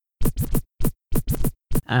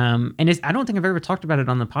I don't think I've ever talked about it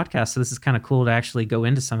on the podcast, so this is kind of cool to actually go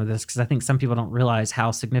into some of this because I think some people don't realize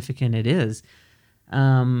how significant it is.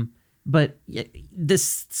 But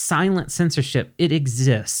this silent censorship, it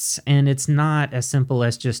exists, and it's not as simple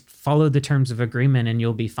as just follow the terms of agreement and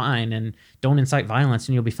you'll be fine, and don't incite violence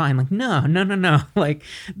and you'll be fine. Like, no. Like,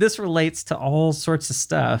 this relates to all sorts of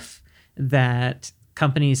stuff that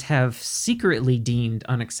companies have secretly deemed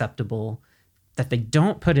unacceptable, that they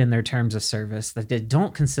don't put in their terms of service, that they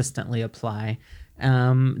don't consistently apply,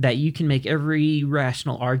 that you can make every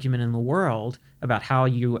rational argument in the world about how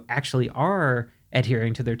you actually are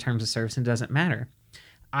adhering to their terms of service, and it doesn't matter.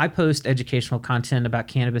 I post educational content about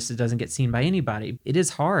cannabis that doesn't get seen by anybody. It is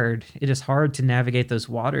hard. It is hard to navigate those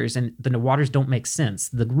waters, and the waters don't make sense.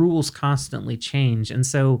 The rules constantly change. And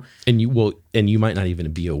so... And you might not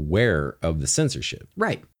even be aware of the censorship.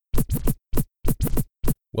 Right.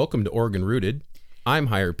 Welcome to Oregon Rooted. I'm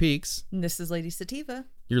Higher Peaks. And this is Lady Sativa.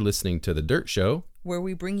 You're listening to The Dirt Show, where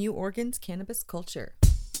we bring you Oregon's cannabis culture.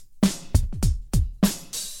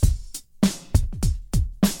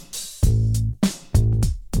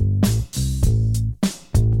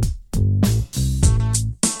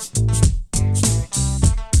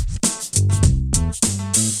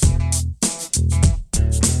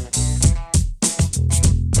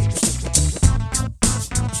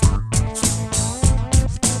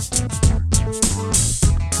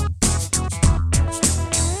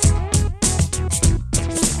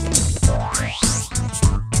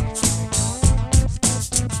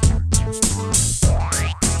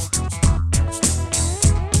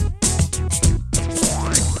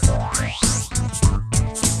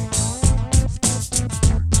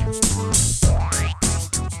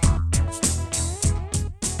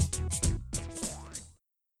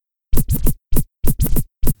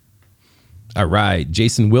 All right,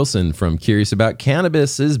 Jason Wilson from Curious About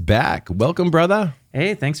Cannabis is back. Welcome, brother.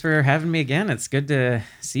 Hey, thanks for having me again. It's good to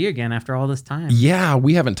see you again after all this time. Yeah,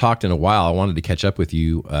 we haven't talked in a while. I wanted to catch up with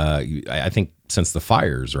you. I think since the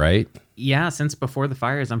fires, right? Yeah, since before the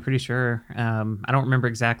fires, I'm pretty sure. I don't remember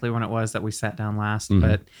exactly when it was that we sat down last,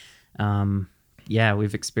 but yeah,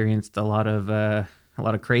 we've experienced a lot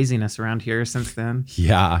of craziness around here since then.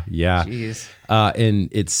 Yeah. Jeez. And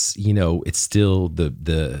it's, it's still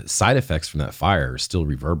the side effects from that fire are still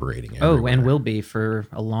reverberating everywhere. Oh, and will be for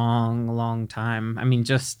a long, long time. I mean,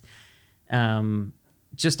 just on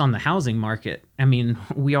the housing market. I mean,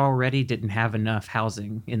 we already didn't have enough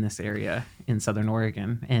housing in this area in Southern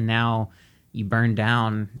Oregon, and now you burn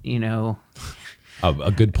down,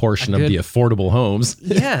 a good portion of the affordable homes.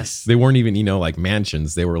 Yes. They weren't even, like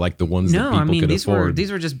mansions. They were like the ones that people could afford.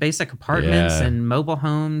 These were just basic apartments and mobile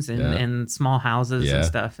homes and small houses and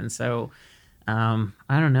stuff. And so, I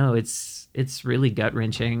don't know. It's really gut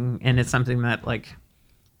wrenching, and it's something that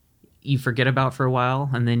you forget about for a while,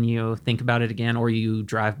 and then you think about it again, or you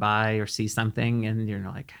drive by or see something and you're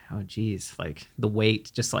like, oh geez, the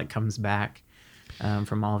weight just comes back.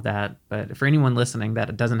 From all of that. But for anyone listening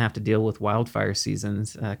that doesn't have to deal with wildfire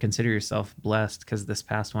seasons, consider yourself blessed, because this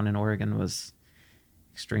past one in Oregon was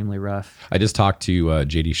extremely rough. I just talked to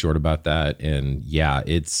JD Short about that, and yeah,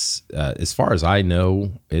 it's as far as I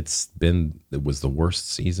know, it was the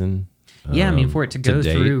worst season. Yeah, I mean, for it to go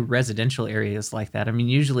through residential areas like that, I mean,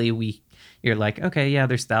 usually you're like, okay, yeah,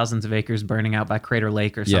 there's thousands of acres burning out by Crater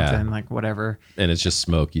Lake or something, whatever. And it's just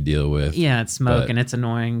smoke you deal with. Yeah, it's smoke and it's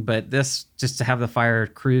annoying. But this, just to have the fire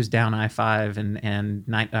cruise down I-5 and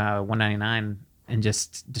 199 and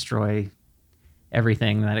just destroy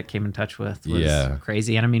everything that it came in touch with was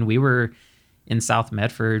crazy. And I mean, we were in South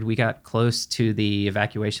Medford. We got close to the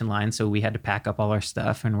evacuation line, so we had to pack up all our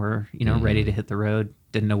stuff and we're, ready to hit the road.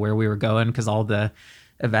 Didn't know where we were going because all the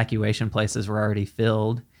evacuation places were already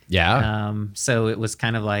filled. Yeah. So it was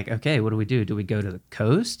kind of like, okay, what do we do? Do we go to the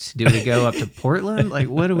coast? Do we go up to Portland?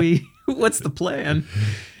 What's the plan?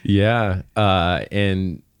 Yeah.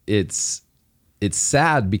 And it's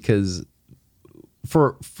sad because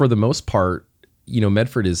for the most part,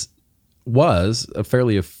 Medford was a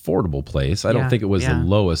fairly affordable place. I don't think it was the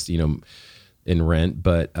lowest, in rent,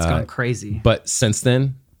 but it's gone crazy. But since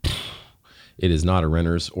then, it is not a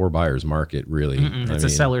renter's or buyer's market, really. It's a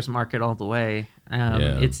seller's market all the way.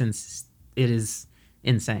 It is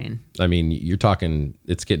insane. I mean, you're talking,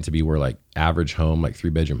 it's getting to be where average home,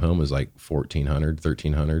 3-bedroom home is $1,400,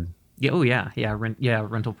 $1,300. Yeah, oh yeah,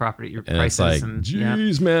 rental property. And prices, it's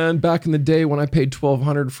geez, man, back in the day when I paid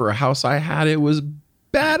 $1,200 for a house I had, it was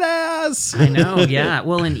badass. I know, yeah.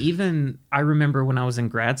 Well, and even I remember when I was in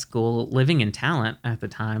grad school, living in Talent at the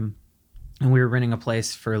time, and we were renting a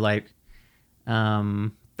place for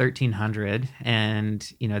 $1,300 $1,300,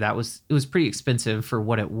 and it was pretty expensive for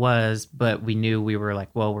what it was. But we knew, we were like,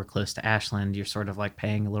 well, we're close to Ashland. You're sort of like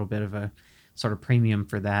paying a little bit of a sort of premium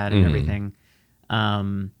for that and everything.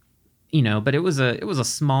 But it was a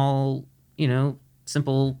small,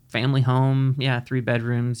 simple family home. Yeah, 3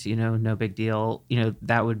 bedrooms. No big deal.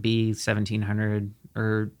 That would be $1,700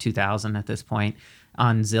 or $2,000 at this point.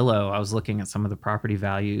 On Zillow, I was looking at some of the property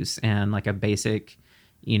values, and like a basic,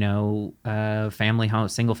 family home,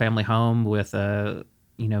 single family home with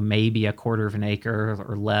maybe a quarter of an acre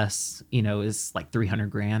or less, is like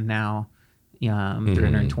 $300,000 now.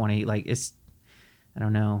 320. Like, I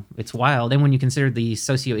don't know. It's wild. And when you consider the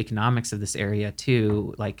socioeconomics of this area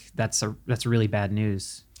too, like that's really bad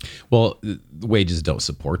news. Well, the wages don't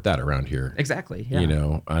support that around here. Exactly.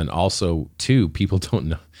 Yeah. And also too, people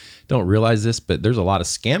don't realize this, but there's a lot of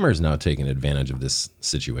scammers now taking advantage of this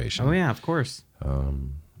situation. Oh yeah, of course.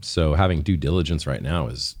 So having due diligence right now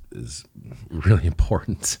is really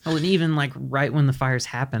important. Well, and even like right when the fires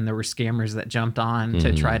happened, there were scammers that jumped on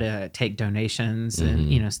to try to take donations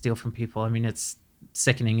and, steal from people. I mean, it's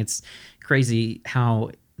sickening. It's crazy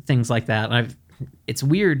how things like that. It's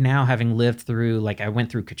weird now, having lived through, like I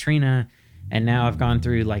went through Katrina, and now I've gone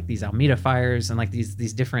through like these Alameda fires and like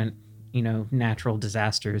these different, natural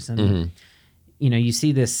disasters. And, you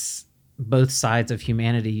see this, both sides of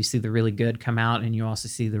humanity. You see the really good come out, and you also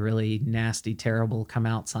see the really nasty, terrible come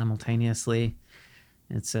out simultaneously.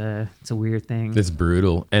 It's a weird thing. It's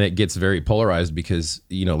brutal, and it gets very polarized because,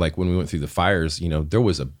 like when we went through the fires, there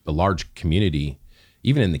was a large community,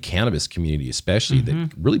 even in the cannabis community especially,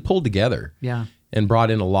 that really pulled together and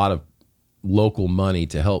brought in a lot of local money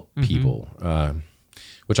to help people,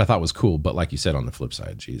 which I thought was cool. But like you said, on the flip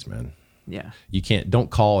side, geez, man. Yeah.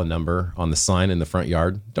 Don't call a number on the sign in the front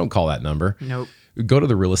yard. Don't call that number. Nope. Go to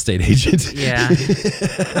the real estate agent. Yeah.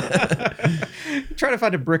 Try to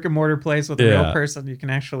find a brick and mortar place with a real person you can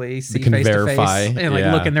actually see face to face and like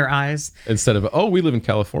look in their eyes. Instead of, oh, we live in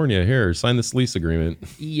California. Here, sign this lease agreement.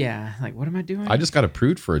 Yeah. Like, what am I doing? I just got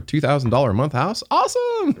approved for a $2,000 a month house.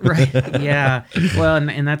 Awesome. Right. Yeah. Well,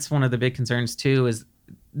 and that's one of the big concerns too, is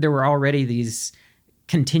there were already these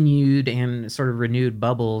continued and sort of renewed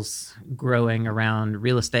bubbles growing around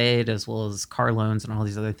real estate as well as car loans and all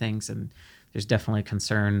these other things. And there's definitely a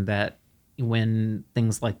concern that when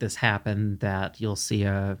things like this happen, that you'll see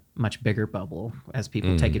a much bigger bubble as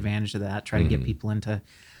people take advantage of that, try to get people into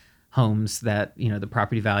homes that, the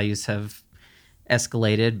property values have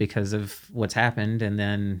escalated because of what's happened. And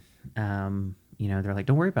then, they're like,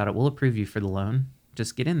 don't worry about it. We'll approve you for the loan.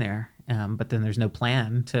 Just get in there. But then there's no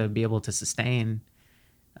plan to be able to sustain,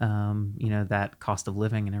 that cost of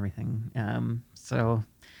living and everything. So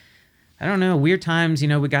I don't know. Weird times,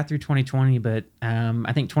 we got through 2020, but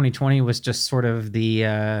I think 2020 was just sort of the...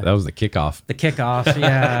 that was the kickoff. The kickoff,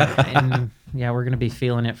 yeah. And yeah, we're going to be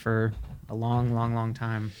feeling it for a long, long, long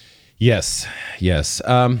time. Yes.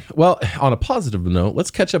 Well, on a positive note,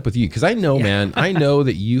 let's catch up with you, because I know, man, I know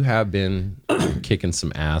that you have been kicking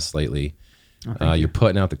some ass lately. You're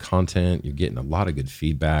putting out the content. You're getting a lot of good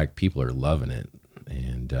feedback. People are loving it.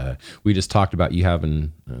 And we just talked about you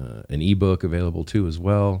having an ebook available too as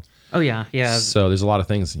well. Oh, yeah. So there's a lot of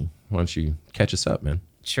things. Why don't you catch us up, man?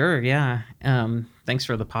 Sure, yeah. Thanks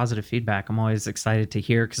for the positive feedback. I'm always excited to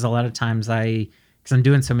hear, because a lot of times because I'm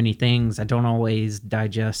doing so many things, I don't always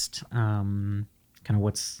digest kind of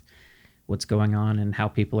what's going on and how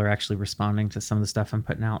people are actually responding to some of the stuff I'm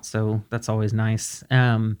putting out. So that's always nice.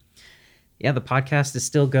 The podcast is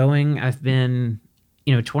still going. I've been,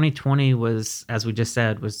 2020 was, as we just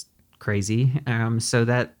said, was crazy. So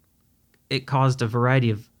that it caused a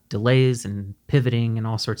variety of delays and pivoting and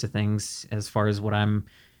all sorts of things as far as what I'm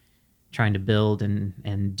trying to build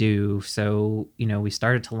and do. So, we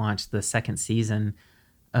started to launch the second season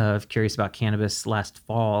of Curious About Cannabis last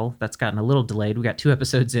fall. That's gotten a little delayed. We got 2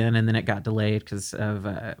 episodes in, and then it got delayed because of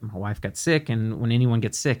my wife got sick. And when anyone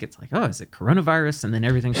gets sick, it's like, oh, is it coronavirus? And then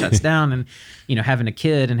everything shuts down. And, having a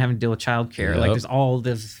kid and having to deal with childcare, like there's all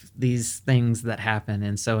these things that happen.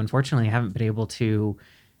 And so unfortunately, I haven't been able to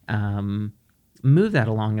move that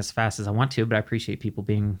along as fast as I want to, but I appreciate people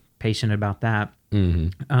being patient about that.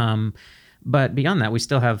 But beyond that, we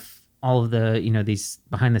still have all of the, these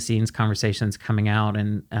behind the scenes conversations coming out.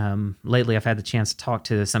 And lately I've had the chance to talk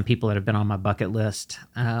to some people that have been on my bucket list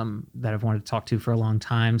that I've wanted to talk to for a long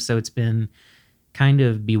time. So it's been kind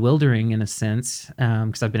of bewildering in a sense,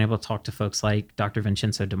 because I've been able to talk to folks like Dr.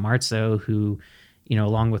 Vincenzo DiMarzo, who,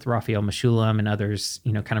 along with Raphael Mechoulam and others,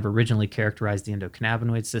 kind of originally characterized the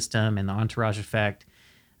endocannabinoid system and the entourage effect.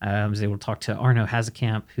 I was able to talk to Arno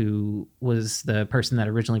Hazekamp, who was the person that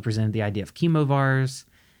originally presented the idea of chemovars.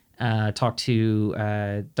 Talked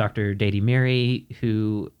to Dr. Dadi Miri,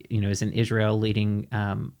 who is in Israel leading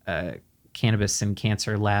a cannabis and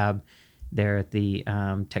cancer lab there at the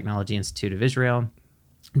Technology Institute of Israel,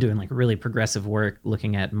 doing like really progressive work,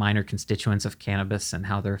 looking at minor constituents of cannabis and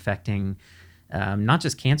how they're affecting not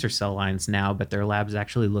just cancer cell lines now, but their lab's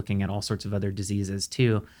actually looking at all sorts of other diseases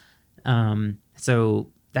too.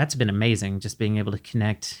 So that's been amazing, just being able to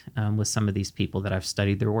connect with some of these people that I've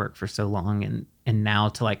studied their work for so long, and now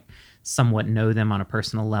to like somewhat know them on a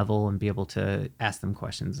personal level and be able to ask them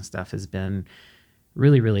questions and stuff has been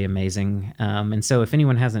really, really amazing. And so if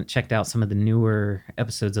anyone hasn't checked out some of the newer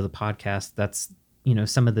episodes of the podcast, that's,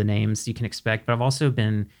 some of the names you can expect. But I've also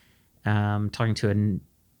been talking to a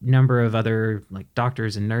number of other like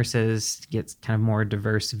doctors and nurses to get kind of more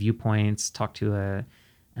diverse viewpoints, talked to a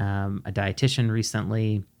dietitian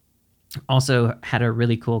recently. Also had a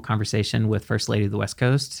really cool conversation with First Lady of the West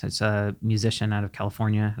Coast. It's a musician out of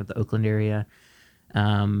California, of the Oakland area.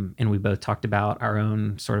 And we both talked about our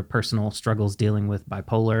own sort of personal struggles dealing with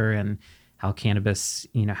bipolar and how cannabis,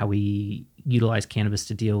 how we utilize cannabis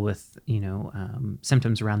to deal with,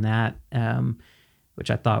 symptoms around that, which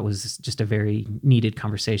I thought was just a very needed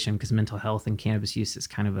conversation because mental health and cannabis use is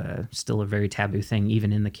kind of still a very taboo thing,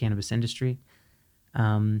 even in the cannabis industry.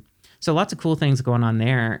 So lots of cool things going on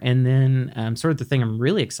there. And then sort of the thing I'm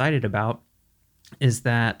really excited about is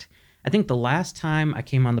that I think the last time I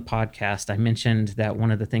came on the podcast, I mentioned that one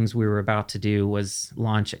of the things we were about to do was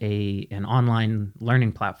launch an online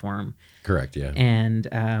learning platform. Correct, yeah.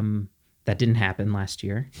 And that didn't happen last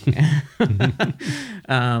year.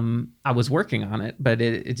 I was working on it, but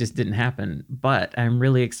it just didn't happen. But I'm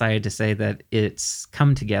really excited to say that it's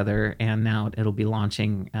come together, and now it'll be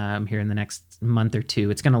launching here in the next month or two.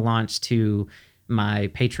 It's going to launch to my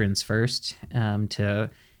patrons first to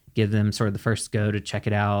give them sort of the first go to check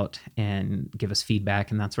it out and give us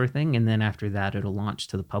feedback and that sort of thing. And then after that, it'll launch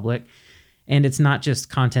to the public. And it's not just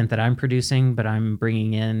content that I'm producing, but I'm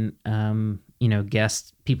bringing in,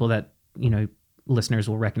 guests, people that, listeners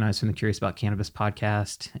will recognize from the Curious About Cannabis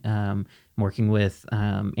podcast. I'm working with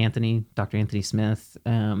Dr. Anthony Smith,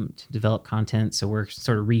 to develop content. So we're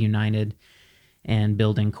sort of reunited and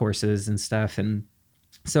building courses and stuff. And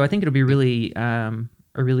so I think it'll be really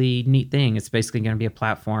a really neat thing. It's basically going to be a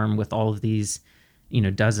platform with all of these,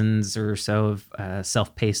 dozens or so of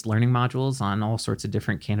self-paced learning modules on all sorts of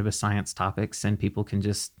different cannabis science topics, and people can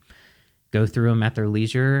just go through them at their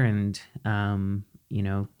leisure and,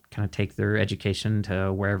 kind of take their education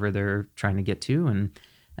to wherever they're trying to get to. And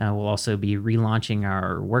we'll also be relaunching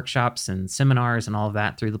our workshops and seminars and all of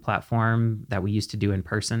that through the platform that we used to do in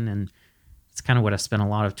person. And it's kind of what I spent a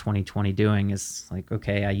lot of 2020 doing is like,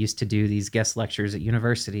 okay, I used to do these guest lectures at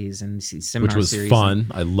universities and these seminar series. Which was fun.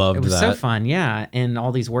 I loved that. It was so fun, yeah. And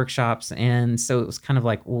all these workshops. And so it was kind of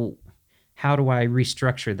like, well, how do I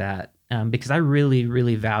restructure that? Because I really,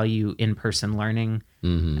 really value in-person learning.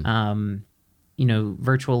 Mm-hmm.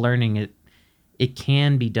 Virtual learning, it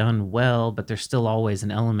can be done well, but there's still always an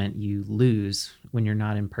element you lose when you're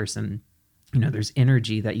not in person. There's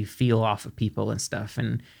energy that you feel off of people and stuff.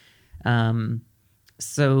 And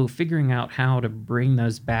so figuring out how to bring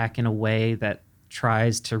those back in a way that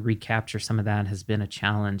tries to recapture some of that has been a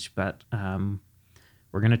challenge, but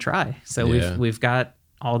we're going to try. So we've got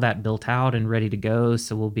all that built out and ready to go.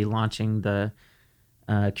 So we'll be launching the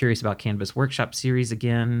Curious About Cannabis workshop series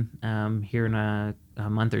again here in a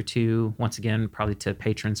month or two. Once again, probably to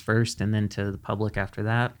patrons first and then to the public after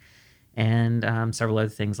that. And several other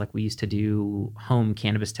things, like we used to do home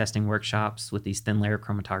cannabis testing workshops with these thin layer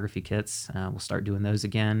chromatography kits. We'll start doing those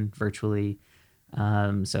again virtually.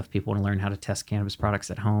 So if people want to learn how to test cannabis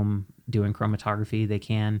products at home doing chromatography, they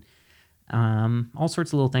can. All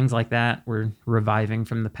sorts of little things like that. We're reviving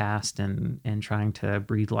from the past and trying to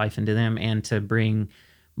breathe life into them and to bring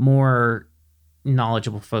more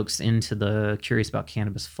knowledgeable folks into the Curious About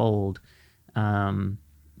Cannabis fold,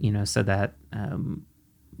 so that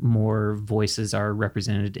more voices are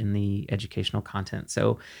represented in the educational content.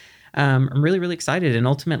 So I'm really, really excited. And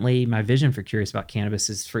ultimately, my vision for Curious About Cannabis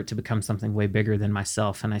is for it to become something way bigger than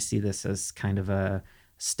myself. And I see this as kind of a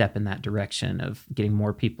step in that direction of getting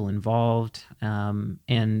more people involved.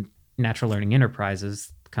 And Natural Learning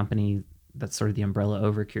Enterprises, the company that's sort of the umbrella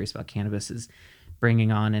over Curious About Cannabis, is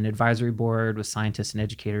bringing on an advisory board with scientists and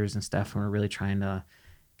educators and stuff. And we're really trying to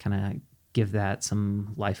kind of give that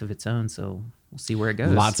some life of its own. So we'll see where it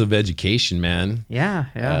goes. Lots of education, man. Yeah.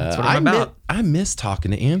 That's what I'm about. I miss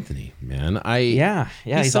talking to Anthony, man.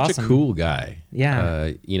 He's such awesome. a cool guy.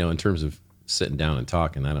 Yeah. In terms of sitting down and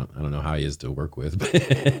talking. I don't know how he is to work with, but,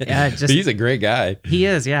 Yeah, but he's a great guy. He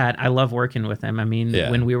is. Yeah. I love working with him. I mean,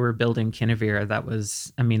 Yeah. when we were building Kinevere, that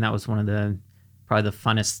was one of the, probably the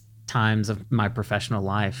funnest times of my professional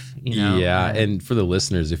life, you know? Yeah. And for the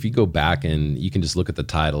listeners, if you go back and you can just look at the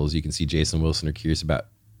titles, you can see Jason Wilson are curious about,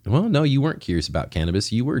 well, no, you weren't curious about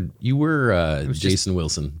cannabis. You were Jason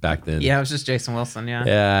Wilson back then. Yeah, it was just Jason Wilson. Yeah.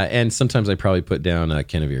 Yeah, and sometimes I probably put down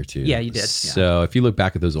Kinevere too. Yeah, you did. So if you look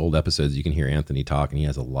back at those old episodes, you can hear Anthony talk, and he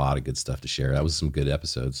has a lot of good stuff to share. That was some good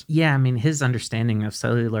episodes. Yeah, I mean, his understanding of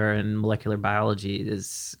cellular and molecular biology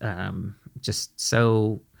is just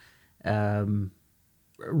so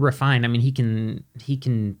refined. I mean, he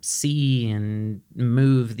can see and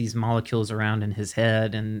move these molecules around in his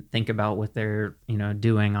head and think about what they're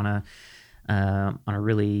doing on a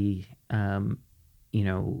really a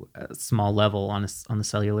small level, on the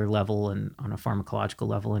cellular level and on a pharmacological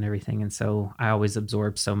level and everything. And so I always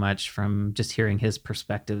absorb so much from just hearing his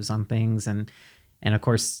perspectives on things. And of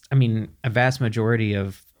course, I mean, a vast majority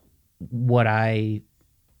of what I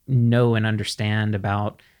know and understand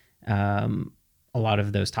about a lot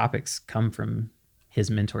of those topics come from his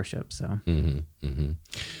mentorship. So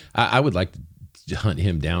I would like to hunt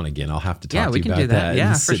him down again. I'll have to talk to we you can about do that. Yeah,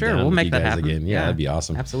 and for sit sure. down We'll with make you that guys happen. again. Yeah, that'd be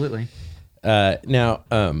awesome. Absolutely. Now,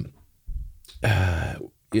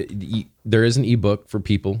 there is an ebook for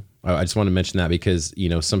people. I just want to mention that because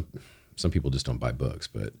some people just don't buy books,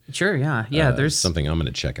 but Sure. Yeah. There's something I'm going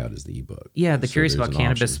to check out is the ebook. Yeah, the So Curious there's About an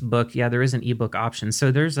Cannabis option. book. Yeah, there is an ebook option.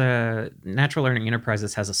 So there's a Natural Learning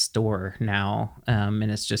Enterprises has a store now, and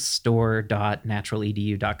it's just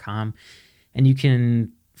store.naturaledu.com, and you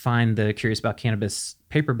can find the Curious About Cannabis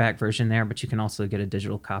paperback version there, but you can also get a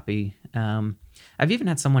digital copy. I've even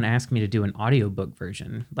had someone ask me to do an audiobook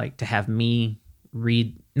version, like to have me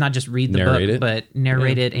not just read the Narrate book, it? but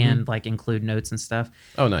narrate Yeah. it and like include notes and stuff.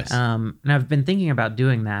 Oh, nice. And I've been thinking about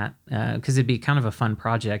doing that because it'd be kind of a fun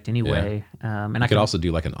project anyway. And I could also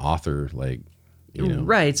do like an author, like,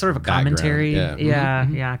 right, sort of a background. commentary. Yeah.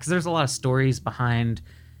 Yeah. Because there's a lot of stories behind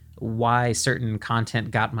why certain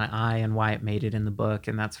content got my eye and why it made it in the book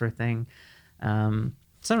and that sort of thing. So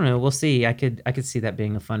I don't know. We'll see. I could see that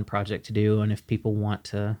being a fun project to do, and if people want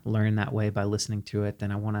to learn that way by listening to it,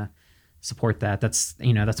 then I want to support that. That's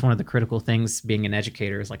one of the critical things being an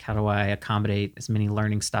educator is like, how do I accommodate as many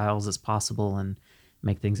learning styles as possible and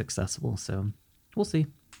make things accessible? So we'll see.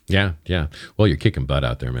 Yeah. Well, you're kicking butt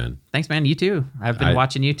out there, man. Thanks, man. You too. I've been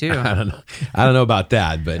watching you too. I don't know about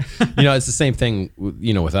that, but it's the same thing,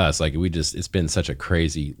 with us. Like it's been such a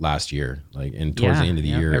crazy last year, like, and towards the end of the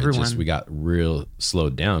year, we got real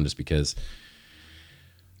slowed down just because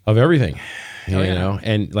of everything, you know?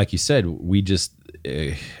 And like you said, we just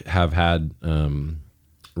have had,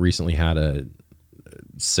 recently had a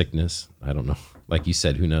sickness. I don't know. Like you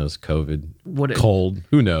said, who knows? COVID, cold,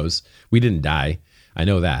 who knows? We didn't die. I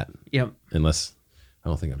know that. Yep. Unless I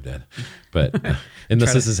don't think I'm dead, but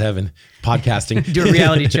unless this is heaven, podcasting. Do a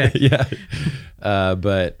reality check. Yeah.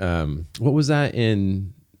 But what was that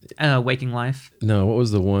in? Waking Life. No, what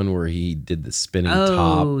was the one where he did the spinning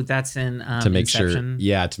top? Oh, that's in to make Inception.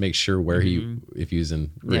 to make sure where if he was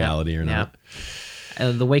in reality or not.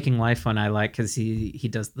 The Waking Life one I like because he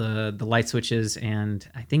does the light switches, and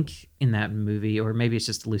I think in that movie, or maybe it's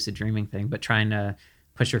just a lucid dreaming thing, but trying to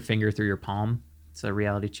push your finger through your palm. It's a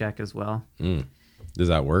reality check as well. Does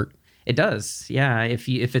that work? It does. Yeah.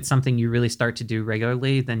 If it's something you really start to do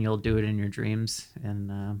regularly, then you'll do it in your dreams,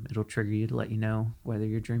 and it'll trigger you to let you know whether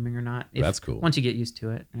you're dreaming or not. That's cool. Once you get used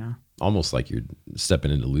to it. Yeah. Almost like you're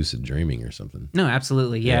stepping into lucid dreaming or something. No,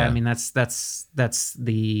 absolutely. Yeah. I mean, that's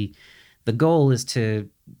the goal is to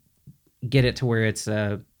get it to where it's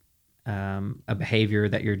a behavior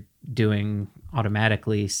that you're doing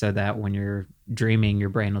automatically, so that when you're dreaming, your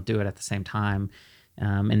brain will do it at the same time.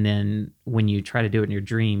 And then when you try to do it in your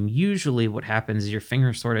dream, usually what happens is your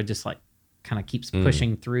finger sort of just like kind of keeps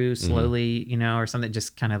pushing through slowly, or something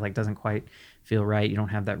just kind of like doesn't quite feel right. You don't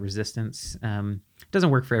have that resistance. It doesn't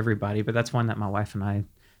work for everybody, but that's one that my wife and I,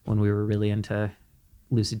 when we were really into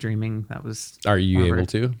lucid dreaming, that was. Are you able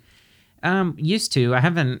to? Used to. I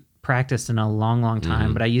haven't practiced in a long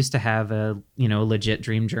time, but I used to have a legit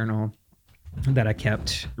dream journal that I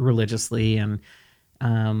kept religiously, and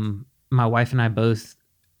my wife and I both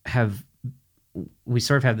we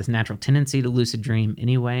sort of have this natural tendency to lucid dream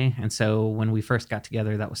anyway, and so when we first got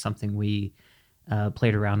together, that was something we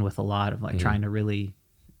played around with a lot, of like trying to really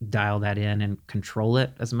dial that in and control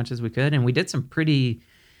it as much as we could, and we did some pretty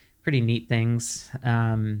neat things.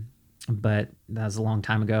 But that was a long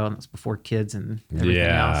time ago, and that's before kids and everything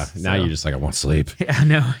else. Now So- you're just like, I want sleep. yeah,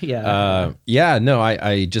 no, yeah. No,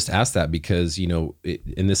 I just asked that because,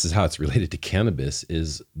 and this is how it's related to cannabis,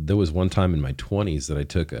 is there was one time in my 20s that I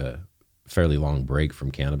took a fairly long break from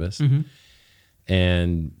cannabis. Mm-hmm.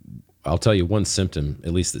 And I'll tell you one symptom,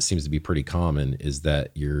 at least that seems to be pretty common, is that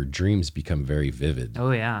your dreams become very vivid Oh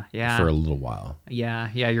yeah, yeah. for a little while.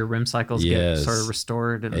 Yeah, your REM cycles get Yes. sort of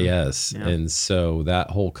restored. And, Yes. Yeah. And so that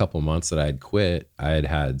whole couple months that I had quit, I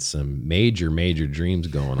had some major dreams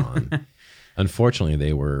going on. Unfortunately,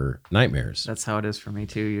 they were nightmares. That's how it is for me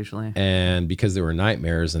too, usually. And because they were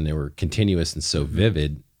nightmares and they were continuous and so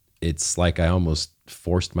vivid, it's like I almost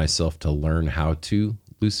forced myself to learn how to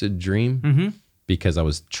lucid dream because I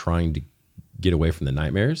was trying to get away from the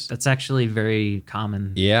nightmares. That's actually very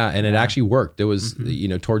common. Yeah, and it actually worked. It was,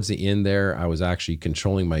 towards the end there, I was actually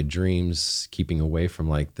controlling my dreams, keeping away from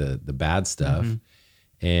like the bad stuff.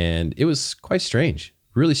 And it was quite strange,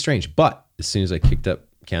 really strange. But as soon as I kicked up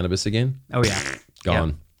cannabis again, Oh yeah,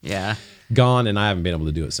 gone. Yeah. Gone, and I haven't been able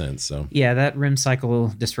to do it since. So Yeah, that REM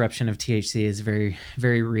cycle disruption of THC is very,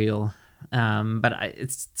 very real. But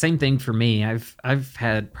it's same thing for me. I've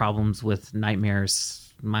had problems with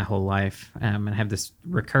nightmares my whole life, and I have this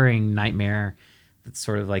recurring nightmare that's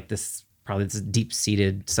sort of like this, probably this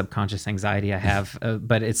deep-seated subconscious anxiety I have.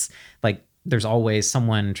 But it's like there's always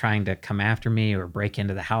someone trying to come after me or break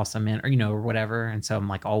into the house I'm in, or or whatever, and so I'm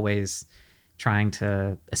like always trying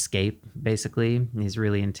to escape basically these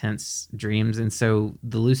really intense dreams. And so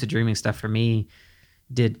the lucid dreaming stuff for me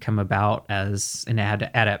did come about as an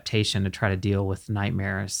adaptation to try to deal with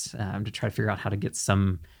nightmares, to try to figure out how to get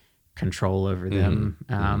some control over them.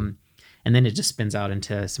 And then it just spins out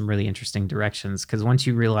into some really interesting directions, because once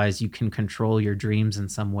you realize you can control your dreams in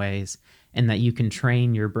some ways and that you can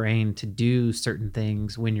train your brain to do certain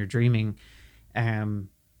things when you're dreaming,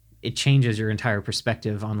 it changes your entire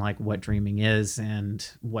perspective on like what dreaming is and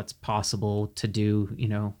what's possible to do,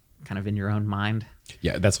 kind of in your own mind.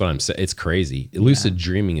 yeah, that's what I'm saying. It's crazy. Lucid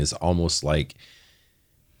dreaming is almost like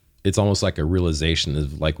a realization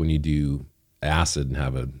of like when you do acid and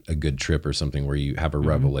have a good trip or something where you have a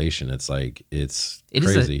revelation. It's like, it is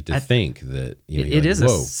crazy to think that, It is a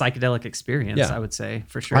whoa. psychedelic experience, Yeah. I would say,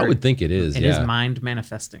 for sure. I would think it is. It yeah. is mind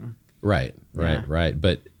manifesting. Right. Yeah.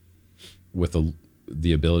 But with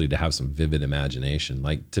the ability to have some vivid imagination,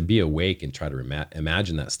 like to be awake and try to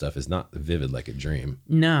imagine that stuff is not vivid like a dream.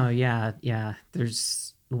 No, yeah.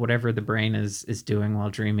 There's whatever the brain is doing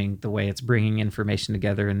while dreaming, the way it's bringing information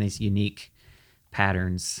together in these unique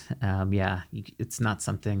patterns. It's not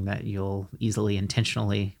something that you'll easily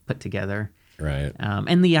intentionally put together. Right.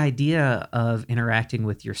 And the idea of interacting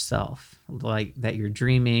with yourself, like that you're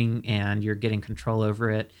dreaming and you're getting control over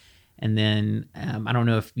it. And then I don't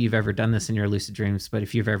know if you've ever done this in your lucid dreams, but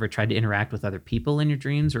if you've ever tried to interact with other people in your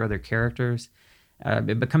dreams or other characters,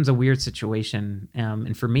 it becomes a weird situation.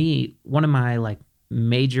 And for me, one of my like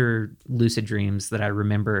major lucid dreams that I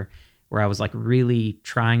remember where I was like really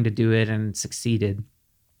trying to do it and succeeded,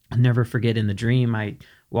 I'll never forget, in the dream, I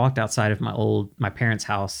walked outside of my parents'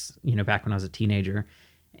 house, back when I was a teenager.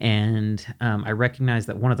 And I recognized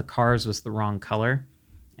that one of the cars was the wrong color.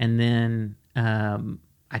 And then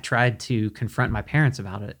I tried to confront my parents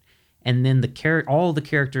about it. And then all the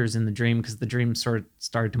characters in the dream, because the dream sort of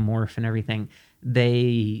started to morph and everything,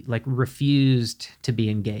 they like refused to be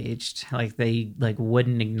engaged. Like they like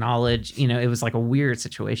wouldn't acknowledge, it was like a weird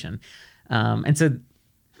situation. And so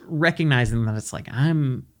recognizing that it's like,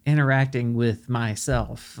 I'm interacting with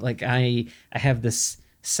myself. Like I have this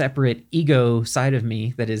separate ego side of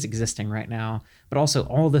me that is existing right now, but also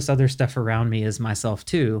all this other stuff around me is myself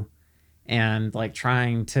too. And like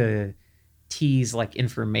trying to tease like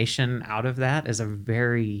information out of that is a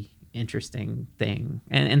very interesting thing.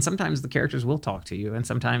 And sometimes the characters will talk to you, and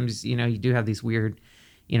sometimes you do have these weird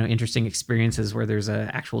interesting experiences where there's a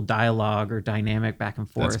actual dialogue or dynamic back and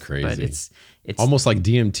forth. That's crazy. But it's Almost like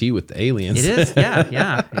DMT with the aliens. it is.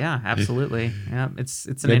 Yeah, absolutely. Yeah, it's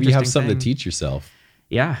an Maybe you have interesting something thing. to teach yourself.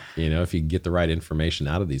 Yeah, If you can get the right information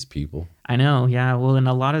out of these people. I know. Yeah. Well, and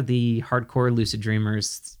a lot of the hardcore lucid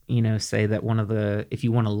dreamers, say that if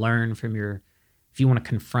you want to learn from if you want to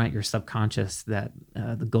confront your subconscious, that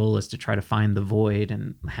the goal is to try to find the void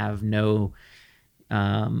and have no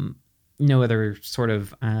other sort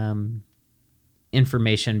of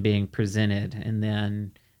information being presented, and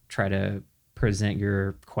then try to present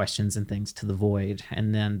your questions and things to the void,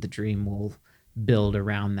 and then the dream will build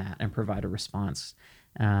around that and provide a response.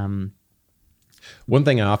 One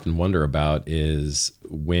thing I often wonder about is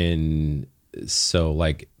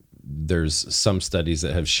there's some studies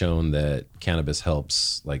that have shown that cannabis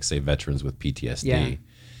helps, like say veterans with PTSD. Yeah.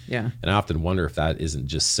 Yeah. And I often wonder if that isn't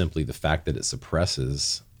just simply the fact that it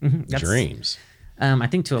suppresses That's- dreams. I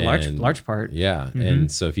think to a And- large part. Yeah.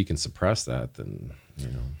 And so if you can suppress that, then,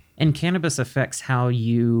 And cannabis affects how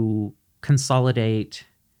you consolidate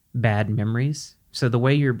bad memories. So the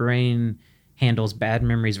way your brain handles bad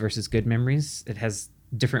memories versus good memories, it has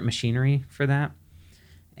different machinery for that.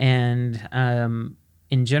 And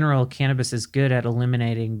in general, cannabis is good at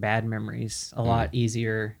eliminating bad memories a lot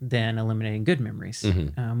easier than eliminating good memories,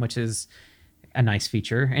 which is a nice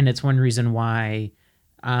feature. And it's one reason why,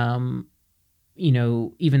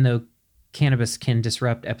 even though cannabis can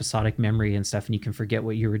disrupt episodic memory and stuff, and you can forget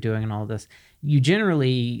what you were doing and all this, you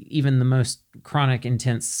generally, even the most chronic,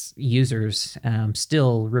 intense users,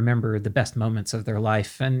 still remember the best moments of their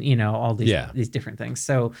life, and all these different things.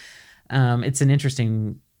 So it's an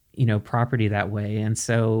interesting property that way. And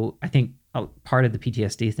so I think part of the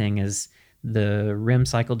PTSD thing is the REM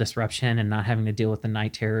cycle disruption and not having to deal with the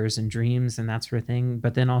night terrors and dreams and that sort of thing.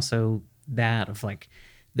 But then also that of like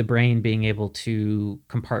the brain being able to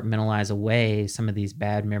compartmentalize away some of these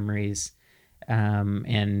bad memories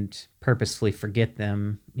and purposefully forget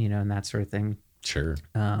them, and that sort of thing. Sure.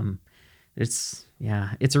 It's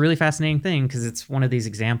a really fascinating thing because it's one of these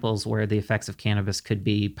examples where the effects of cannabis could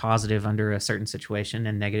be positive under a certain situation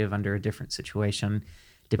and negative under a different situation,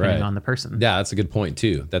 depending on the person. Yeah, that's a good point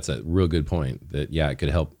too. That's a real good point. That it could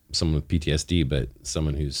help someone with PTSD, but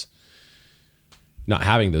someone who's not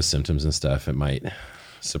having those symptoms and stuff, it might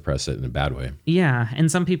suppress it in a bad way. Yeah,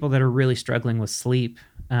 and some people that are really struggling with sleep,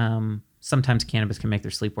 sometimes cannabis can make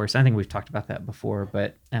their sleep worse. I think we've talked about that before,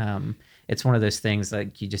 but it's one of those things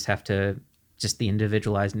like you just have to, just the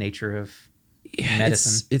individualized nature of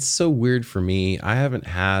medicine. It's so weird for me. I haven't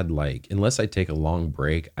had unless I take a long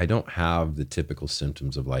break, I don't have the typical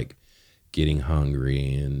symptoms of like getting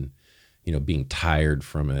hungry and, being tired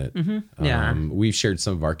from it. Yeah. We've shared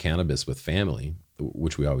some of our cannabis with family,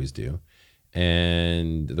 which we always do.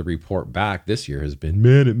 And the report back this year has been,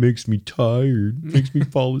 man, it makes me tired, makes me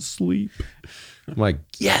fall asleep. I'm like,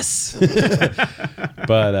 yes.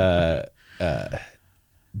 But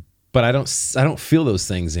I don't feel those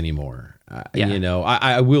things anymore.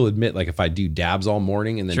 I will admit, like if I do dabs all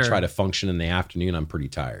morning and then try to function in the afternoon, I'm pretty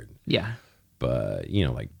tired. Yeah. But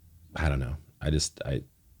I don't know. I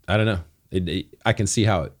don't know. I can see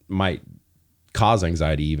how it might cause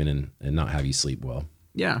anxiety even and not have you sleep well.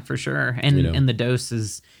 Yeah, for sure. And the dose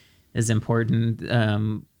is important.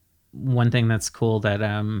 One thing that's cool that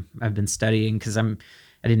I've been studying, because I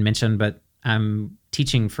didn't mention, but I'm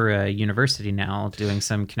teaching for a university now, doing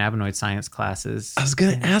some cannabinoid science classes. I was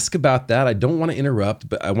going to ask about that. I don't want to interrupt,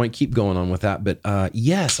 but I want to keep going on with that. But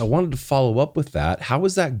yes, I wanted to follow up with that. How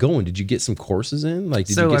was that going? Did you get some courses in? Did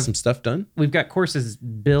you get some stuff done? We've got courses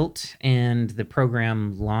built and the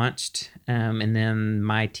program launched. And then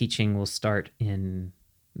my teaching will start in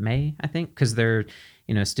May, I think, because they're,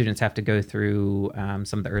 students have to go through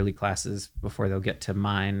some of the early classes before they'll get to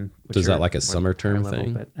mine. Is that like a summer term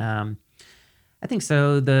thing? But I think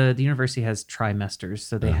so. The university has trimesters,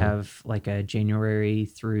 so they have like a January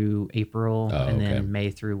through April, and then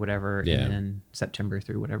May through whatever, and then September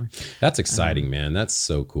through whatever. That's exciting, man. That's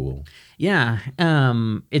so cool. Yeah,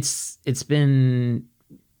 it's been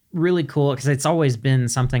really cool because it's always been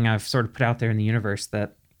something I've sort of put out there in the universe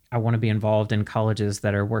that I want to be involved in colleges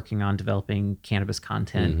that are working on developing cannabis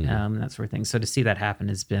content, that sort of thing. So to see that happen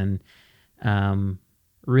has been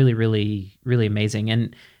really, really, really amazing.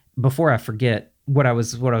 And before I forget what I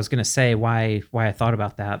was going to say, why I thought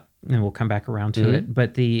about that, and we'll come back around to it.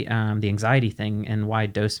 But the anxiety thing and why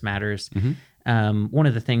dose matters. One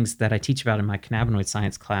of the things that I teach about in my cannabinoid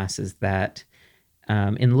science class is that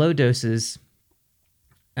in low doses,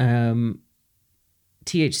 THC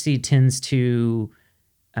tends to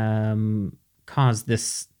cause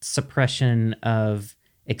this suppression of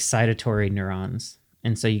excitatory neurons,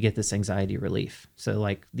 and so you get this anxiety relief.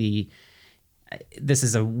 So this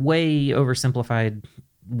is a way oversimplified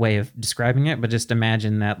way of describing it, but just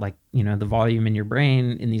imagine that the volume in your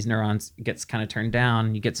brain in these neurons gets kind of turned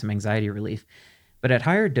down, you get some anxiety relief. But at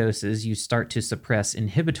higher doses, you start to suppress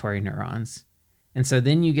inhibitory neurons. And so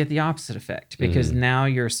then you get the opposite effect, because now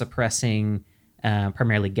you're suppressing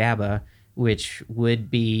primarily GABA, which would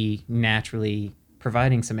be naturally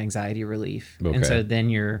providing some anxiety relief. Okay. And so then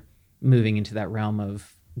you're moving into that realm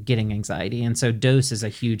of getting anxiety. And so dose is a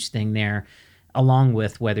huge thing there, along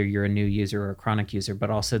with whether you're a new user or a chronic user, but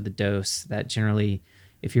also the dose that generally,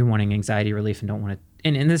 if you're wanting anxiety relief and don't want to,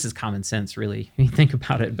 and this is common sense, really, when you think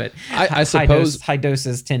about it, but I suppose high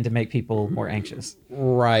doses tend to make people more anxious.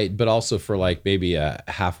 Right. But also for maybe a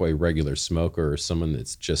halfway regular smoker or someone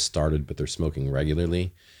that's just started, but they're smoking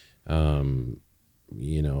regularly.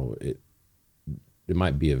 it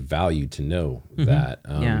might be of value to know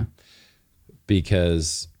that.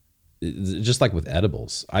 Because just like with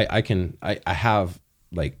edibles, I have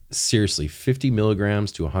like seriously 50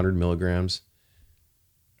 milligrams to 100 milligrams.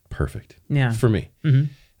 Perfect. Yeah. For me.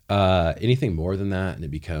 Anything more than that, and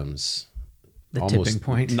it becomes The tipping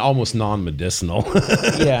point. almost non-medicinal.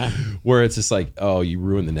 Yeah. Where it's just like, oh, you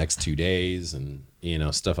ruin the next 2 days and,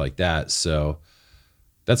 stuff like that. So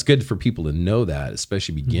that's good for people to know that,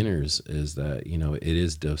 especially beginners, is that, it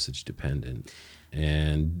is dosage dependent.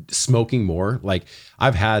 And smoking more, like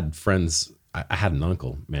I've had friends, I had an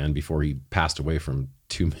uncle, man, before he passed away from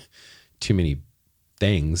too many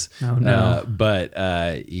things. Oh, no. But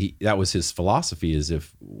that was his philosophy, is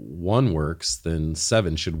if one works, then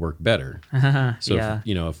 7 should work better. So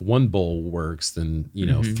if one bowl works, then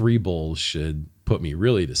 3 bowls should put me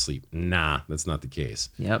really to sleep. Nah, that's not the case.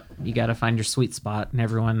 Yep. You got to find your sweet spot, and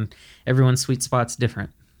everyone's sweet spot's different.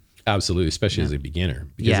 Absolutely, especially as a beginner.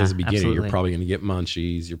 Because as a beginner, absolutely. You're probably going to get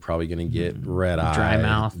munchies. You're probably going to get red eye, Dry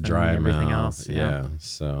mouth, dry and everything mouth. else. Yeah.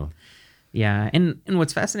 So. Yeah, and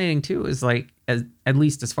what's fascinating too is like, at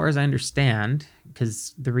least as far as I understand,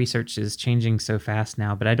 because the research is changing so fast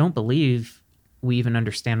now, but I don't believe we even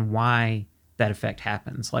understand why that effect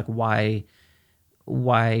happens. Like why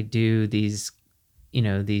do these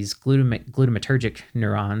glutamatergic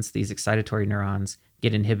neurons, these excitatory neurons,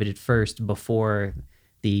 get inhibited first before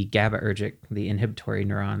the GABAergic, the inhibitory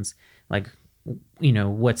neurons? Like,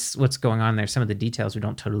 what's going on there? Some of the details we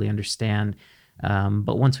don't totally understand.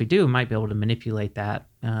 But once we do, we might be able to manipulate that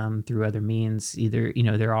through other means. Either,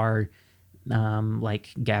 there are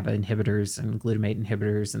like GABA inhibitors and glutamate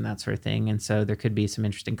inhibitors and that sort of thing. And so there could be some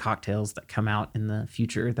interesting cocktails that come out in the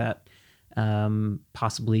future that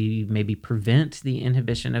possibly maybe prevent the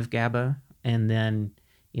inhibition of GABA, and then,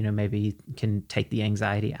 maybe can take the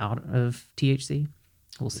anxiety out of THC.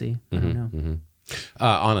 We'll see. I don't know.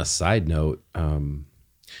 On a side note,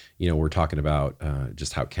 we're talking about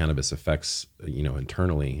just how cannabis affects,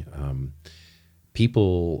 internally.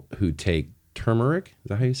 People who take turmeric, is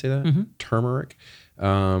that how you say that? Turmeric.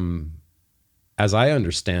 As I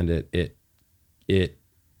understand it, it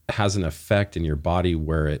has an effect in your body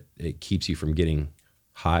where it keeps you from getting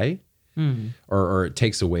high, or it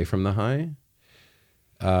takes away from the high.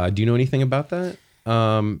 Do you know anything about that?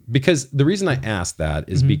 Because the reason I ask that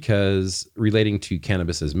is because relating to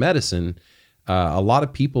cannabis as medicine, a lot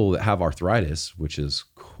of people that have arthritis, which is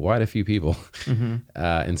quite a few people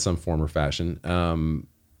in some form or fashion,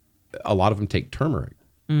 a lot of them take turmeric.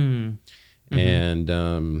 And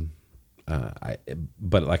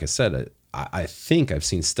but like I said, I think I've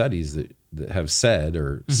seen studies that have said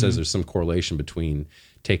or says there's some correlation between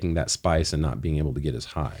taking that spice and not being able to get as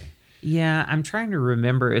high. Yeah, I'm trying to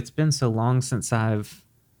remember. It's been so long since I've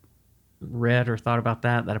read or thought about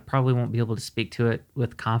that I probably won't be able to speak to it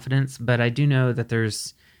with confidence. But I do know that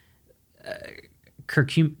there's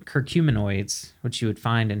curcuminoids, which you would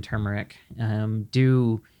find in turmeric,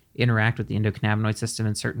 do interact with the endocannabinoid system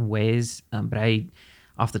in certain ways. But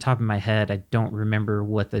off the top of my head, I don't remember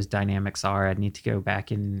what those dynamics are. I'd need to go back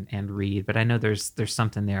and read. But I know there's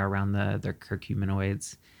something there around the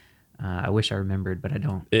curcuminoids. I wish I remembered, but I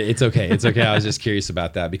don't. It's okay. It's okay. I was just curious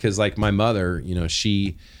about that because, like, my mother,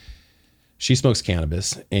 she smokes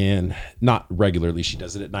cannabis, and not regularly. She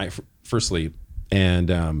does it at night for sleep,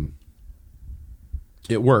 and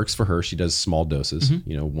it works for her. She does small doses,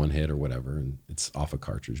 1 hit or whatever, and it's off a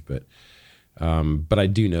cartridge. But I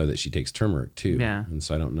do know that she takes turmeric too, and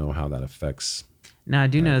so I don't know how that affects. Now I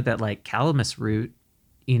do know that like calamus root,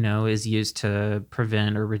 is used to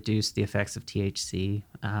prevent or reduce the effects of THC.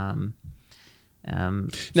 Now,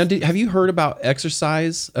 have you heard about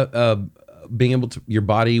exercise? Being able to, your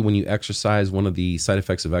body, when you exercise, one of the side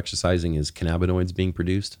effects of exercising is cannabinoids being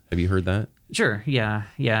produced. Have you heard that? Sure. Yeah.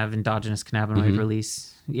 I have endogenous cannabinoid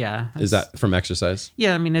release. Yeah. Is that from exercise?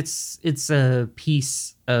 Yeah. I mean, it's a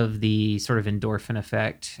piece of the sort of endorphin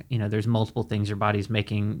effect. There's multiple things your body's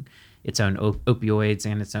making its own opioids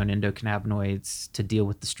and its own endocannabinoids to deal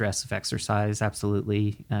with the stress of exercise.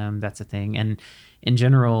 Absolutely. That's a thing. And in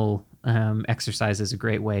general, exercise is a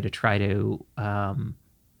great way to try to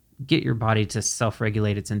get your body to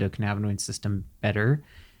self-regulate its endocannabinoid system better.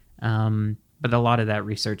 But a lot of that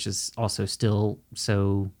research is also still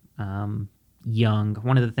so young.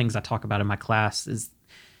 One of the things I talk about in my class is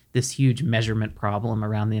this huge measurement problem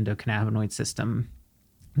around the endocannabinoid system.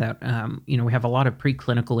 That we have a lot of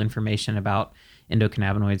preclinical information about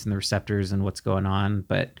endocannabinoids and the receptors and what's going on,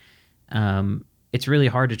 but it's really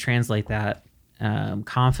hard to translate that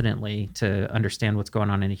confidently to understand what's going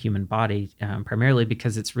on in a human body, primarily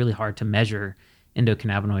because it's really hard to measure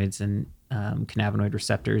endocannabinoids and cannabinoid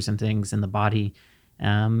receptors and things in the body.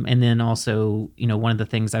 And then also, one of the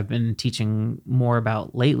things I've been teaching more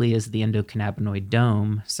about lately is the endocannabinoid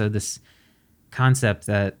dome. So this concept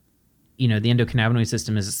that, the endocannabinoid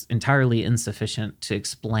system is entirely insufficient to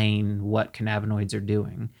explain what cannabinoids are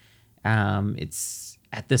doing. It's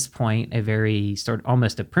at this point a very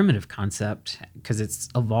almost a primitive concept because it's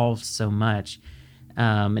evolved so much.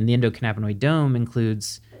 And the endocannabinoid dome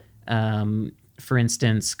includes, for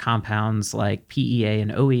instance, compounds like PEA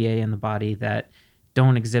and OEA in the body that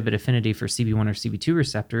don't exhibit affinity for CB1 or CB2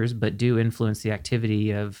 receptors, but do influence the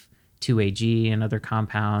activity of 2AG and other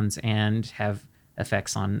compounds and have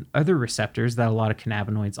effects on other receptors that a lot of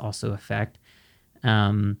cannabinoids also affect.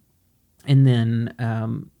 And then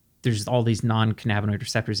there's all these non-cannabinoid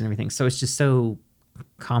receptors and everything. So it's just so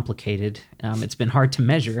complicated. It's been hard to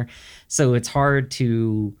measure. So it's hard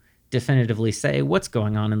to definitively say what's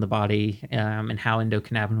going on in the body and how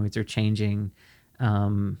endocannabinoids are changing.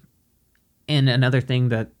 And another thing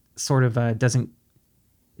that sort of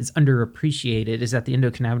is underappreciated is that the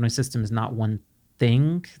endocannabinoid system is not one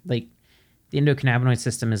thing. Like the endocannabinoid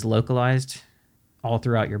system is localized all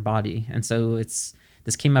throughout your body. And so this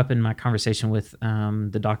came up in my conversation with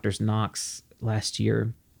the doctors Knox last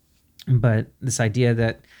year. But this idea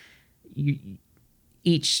that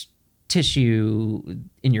each tissue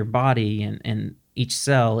in your body and each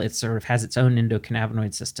cell, it sort of has its own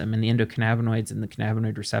endocannabinoid system, and the endocannabinoids and the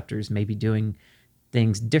cannabinoid receptors may be doing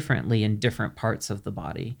things differently in different parts of the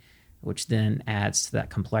body, which then adds to that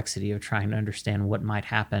complexity of trying to understand what might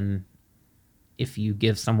happen if you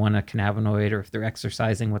give someone a cannabinoid or if they're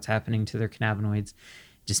exercising, what's happening to their cannabinoids.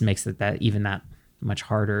 It just makes it that much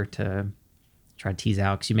harder to try to tease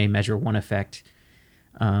out, because you may measure one effect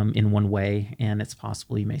in one way, and it's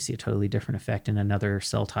possible you may see a totally different effect in another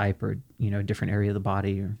cell type or a different area of the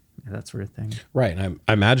body or that sort of thing. Right, and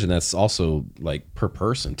I imagine that's also like per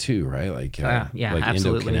person too, right? Like yeah, like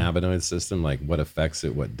absolutely. endocannabinoid system, like what affects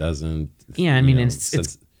it, what doesn't. Yeah, I mean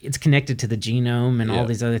it's connected to the genome and all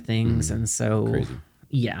these other things, and so crazy.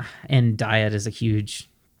 Yeah, and diet is a huge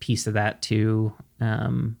piece of that too.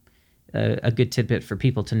 A good tidbit for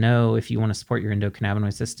people to know if you want to support your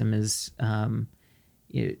endocannabinoid system is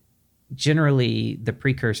generally the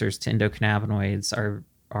precursors to endocannabinoids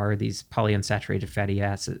are these polyunsaturated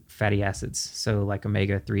fatty acids. So like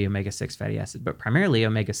omega-3, omega-6 fatty acid, but primarily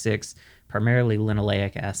omega-6, primarily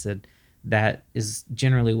linoleic acid. That is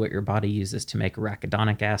generally what your body uses to make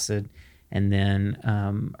arachidonic acid. And then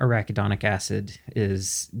arachidonic acid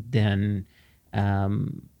is then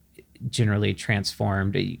generally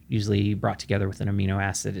transformed, usually brought together with an amino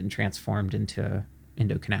acid and transformed into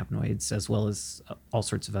endocannabinoids, as well as all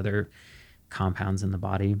sorts of other compounds in the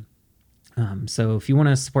body. So if you want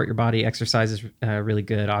to support your body, exercise is really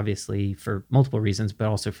good, obviously, for multiple reasons, but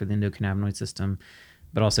also for the endocannabinoid system,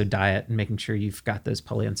 but also diet and making sure you've got those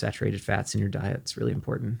polyunsaturated fats in your diet. It's really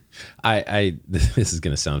important. This is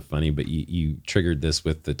going to sound funny, but you triggered this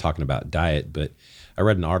with the talking about diet, but I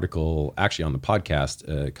read an article actually on the podcast,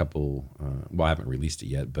 I haven't released it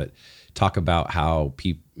yet, but talk about how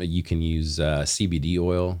you can use CBD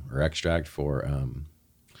oil or extract for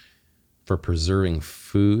preserving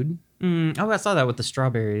food. I saw that with the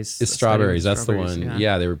strawberries. It's strawberries. That's the one.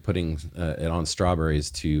 Yeah, they were putting it on strawberries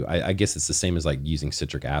to, I guess it's the same as like using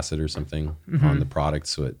citric acid or something on the product,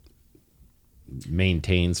 so it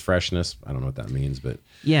maintains freshness. I don't know what that means, but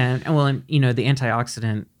yeah. Well, and the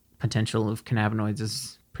antioxidant potential of cannabinoids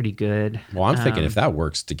is pretty good. Well, I'm thinking if that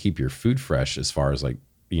works to keep your food fresh, as far as like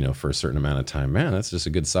for a certain amount of time, man, that's just a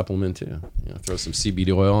good supplement too. Throw some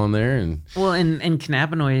CBD oil on there, and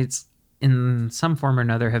cannabinoids in some form or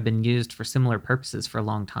another have been used for similar purposes for a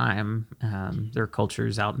long time. There are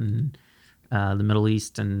cultures out in the Middle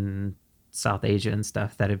East and South Asia and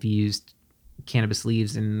stuff that have used cannabis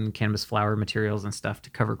leaves and cannabis flower materials and stuff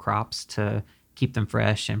to cover crops to keep them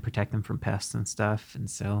fresh and protect them from pests and stuff. And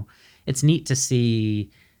so it's neat to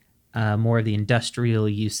see more of the industrial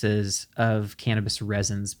uses of cannabis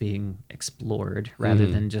resins being explored rather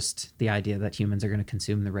than just the idea that humans are going to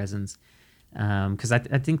consume the resins. Because I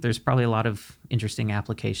think there's probably a lot of interesting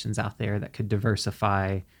applications out there that could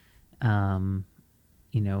diversify,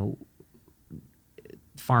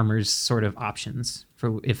 farmers' sort of options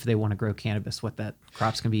for if they want to grow cannabis, what that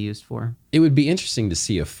crops can be used for. It would be interesting to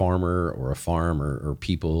see a farmer or a farm or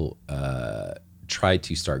people try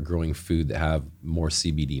to start growing food that have more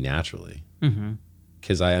CBD naturally.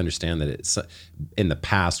 Because I understand that it's in the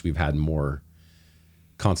past we've had more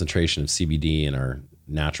concentration of CBD in our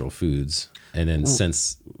natural foods, and then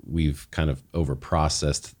since we've kind of over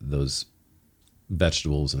processed those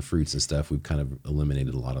vegetables and fruits and stuff, we've kind of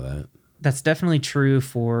eliminated a lot of that. That's definitely true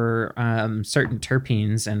for certain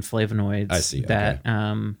terpenes and flavonoids I see, that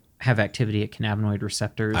have activity at cannabinoid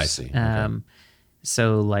receptors. I see, okay.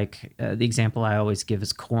 So, like the example I always give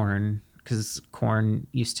is corn, because corn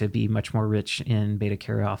used to be much more rich in beta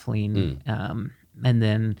caryophyllene, and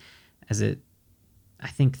then I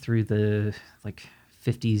think through the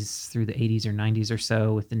 50s through the 80s or 90s or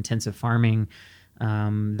so, with intensive farming,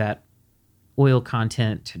 that oil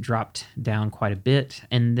content dropped down quite a bit,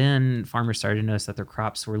 and then farmers started to notice that their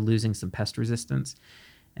crops were losing some pest resistance,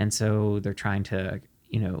 and so they're trying to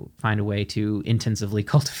find a way to intensively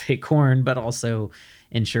cultivate corn, but also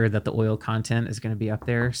ensure that the oil content is going to be up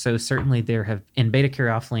there. So certainly and beta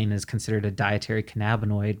caryophyllene is considered a dietary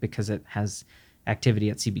cannabinoid because it has activity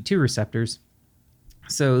at CB2 receptors.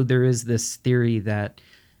 So there is this theory that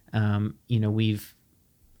we've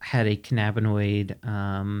had a cannabinoid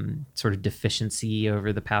sort of deficiency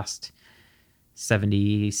over the past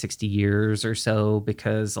 70, 60 years or so,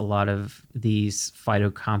 because a lot of these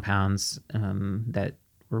phytocompounds that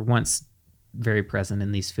were once very present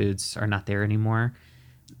in these foods are not there anymore.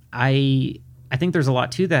 I think there's a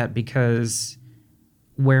lot to that, because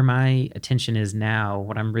where my attention is now,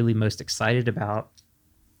 what I'm really most excited about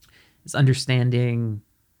is understanding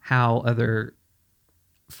how other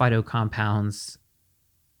phytocompounds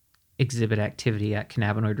exhibit activity at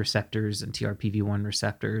cannabinoid receptors and TRPV1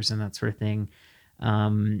 receptors and that sort of thing,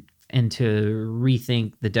 and to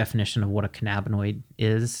rethink the definition of what a cannabinoid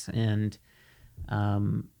is, and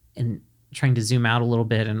trying to zoom out a little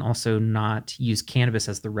bit and also not use cannabis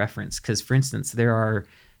as the reference. Because, for instance, there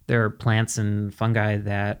are plants and fungi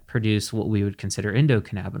that produce what we would consider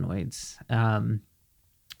endocannabinoids,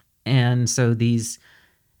 and so these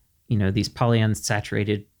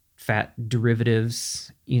polyunsaturated fat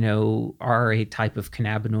derivatives, are a type of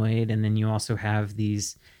cannabinoid. And then you also have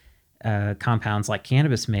these compounds like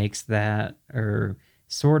cannabis makes that are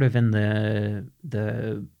sort of in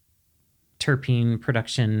the terpene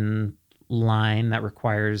production line that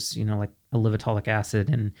requires, like olivotolic acid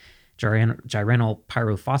and gyrenyl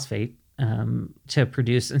pyrophosphate to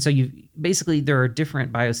produce. And so there are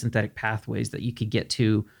different biosynthetic pathways that you could get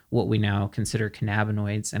to what we now consider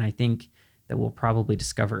cannabinoids. And I think that we'll probably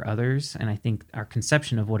discover others. And I think our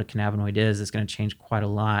conception of what a cannabinoid is going to change quite a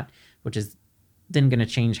lot, which is then going to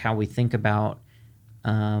change how we think about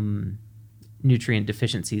nutrient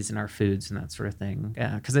deficiencies in our foods and that sort of thing.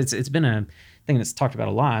 Because it's been a thing that's talked about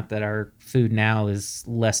a lot, that our food now is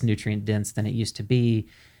less nutrient dense than it used to be.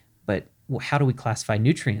 But how do we classify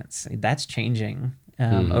nutrients? That's changing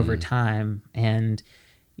over time. And,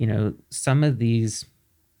 some of these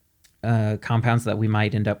compounds that we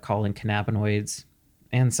might end up calling cannabinoids,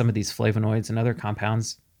 and some of these flavonoids and other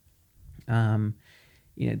compounds, I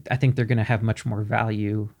think they're going to have much more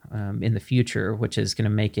value in the future, which is going to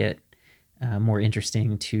make it more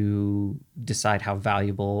interesting to decide how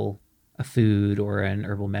valuable a food or an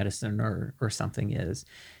herbal medicine or something is.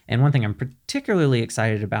 And one thing I'm particularly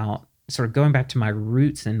excited about, sort of going back to my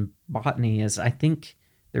roots in botany, is I think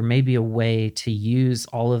there may be a way to use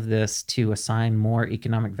all of this to assign more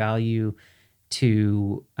economic value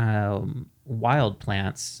to wild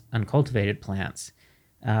plants, uncultivated plants,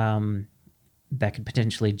 that could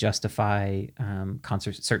potentially justify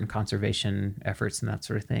certain conservation efforts and that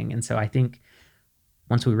sort of thing. And so I think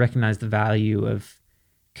once we recognize the value of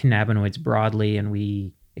cannabinoids broadly, and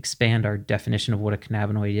we expand our definition of what a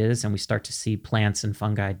cannabinoid is, and we start to see plants and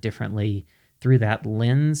fungi differently through that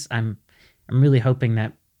lens, I'm really hoping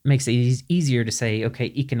that makes it easier to say, okay,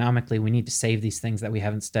 economically, we need to save these things that we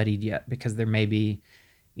haven't studied yet, because there may be,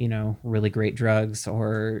 really great drugs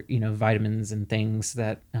or, vitamins and things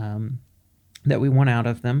that we want out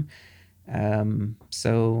of them.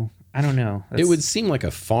 So I don't know. It would seem like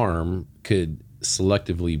a farm could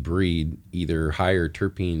selectively breed either higher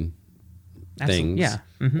terpene things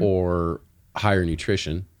or higher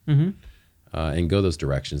nutrition. And go those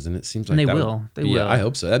directions, and it seems like they will. I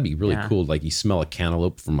hope so. That'd be really cool. Like, you smell a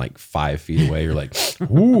cantaloupe from like 5 feet away. You're like,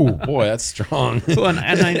 "Ooh, boy, that's strong." Well,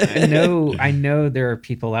 and I know there are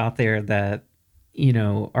people out there that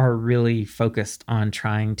are really focused on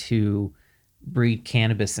trying to breed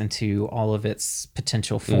cannabis into all of its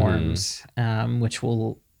potential forms, which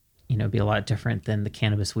will be a lot different than the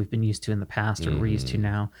cannabis we've been used to in the past or we're used to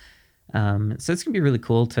now. So it's gonna be really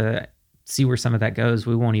cool to see where some of that goes.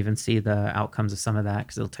 We won't even see the outcomes of some of that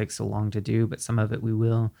because it'll take so long to do, but some of it we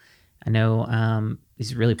will. I know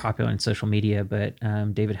he's really popular on social media, but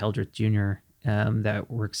David Heldreth Jr.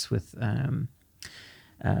 That works with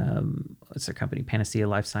what's their company, Panacea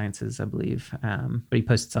Life Sciences, I believe. But he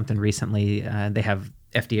posted something recently. They have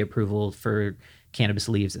FDA approval for cannabis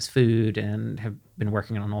leaves as food and have been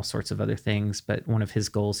working on all sorts of other things. But one of his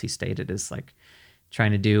goals, he stated, is like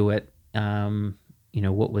trying to do what,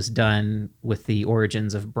 what was done with the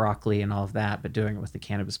origins of broccoli and all of that, but doing it with the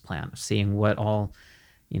cannabis plant, seeing what all,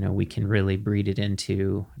 we can really breed it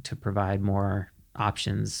into to provide more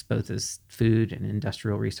options, both as food and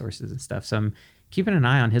industrial resources and stuff. So I'm keeping an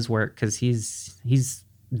eye on his work because he's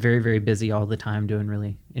very, very busy all the time doing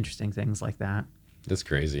really interesting things like that. That's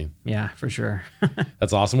crazy. Yeah, for sure.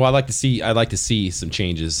 That's awesome. Well, I'd like to see some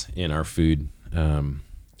changes in our food,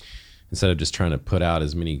 instead of just trying to put out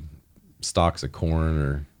as many stalks of corn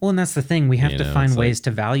or. Well, and that's the thing. We have to find ways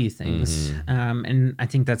to value things. Mm-hmm. And I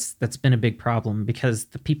think that's been a big problem because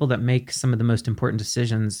the people that make some of the most important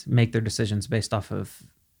decisions make their decisions based off of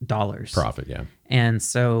dollars. Profit, yeah. And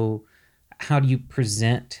so how do you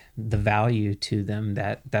present the value to them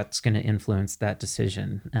that's going to influence that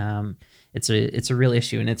decision? It's a real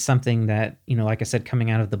issue. And it's something that, like I said,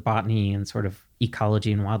 coming out of the botany and sort of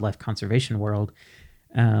ecology and wildlife conservation world,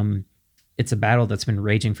 it's a battle that's been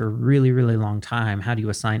raging for a really, really long time. How do you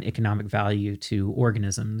assign economic value to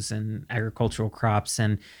organisms and agricultural crops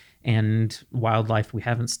and wildlife we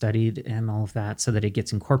haven't studied and all of that so that it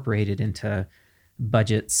gets incorporated into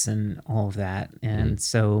budgets and all of that? And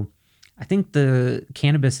so I think the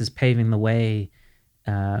cannabis is paving the way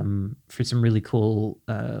for some really cool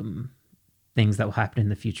things that will happen in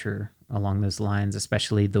the future along those lines,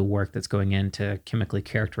 especially the work that's going into chemically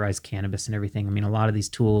characterize cannabis and everything. I mean, a lot of these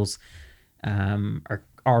tools are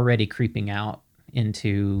already creeping out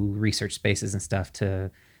into research spaces and stuff to,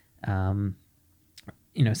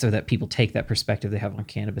 so that people take that perspective they have on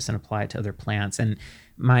cannabis and apply it to other plants. And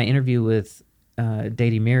my interview with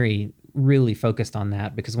Dady Mary really focused on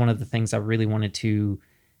that because one of the things I really wanted to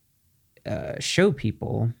show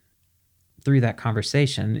people through that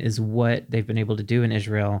conversation is what they've been able to do in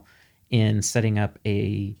Israel in setting up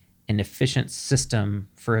an efficient system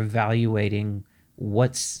for evaluating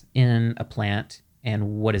what's in a plant and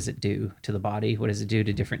what does it do to the body, what does it do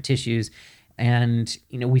to different tissues. And,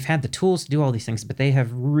 we've had the tools to do all these things, but they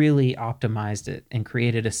have really optimized it and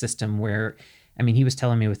created a system where, he was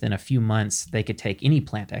telling me within a few months, they could take any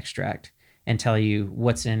plant extract and tell you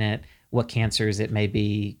what's in it, what cancers it may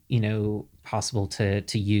be, possible to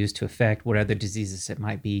use to affect, what other diseases it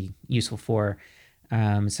might be useful for.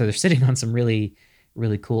 So they're sitting on some really,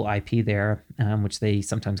 really cool IP there, which they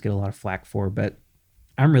sometimes get a lot of flack for, but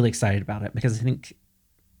I'm really excited about it because I think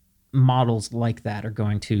models like that are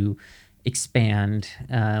going to expand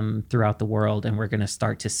throughout the world, and we're going to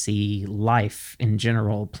start to see life in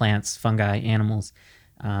general, plants, fungi, animals,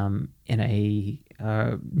 in a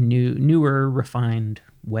newer, refined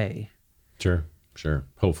way. Sure.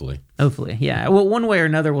 Hopefully, yeah. Well, one way or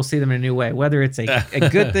another, we'll see them in a new way, whether it's a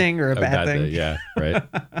good thing or a bad thing. Yeah, right.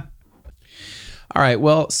 All right.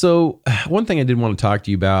 Well, so one thing I did want to talk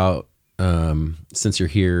to you about, since you're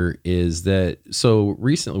here, is that so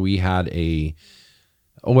recently we had a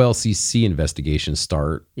OLCC investigation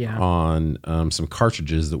start on some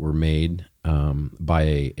cartridges that were made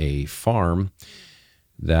by a farm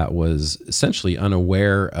that was essentially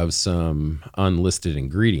unaware of some unlisted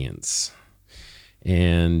ingredients.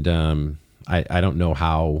 And I don't know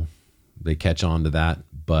how they catch on to that,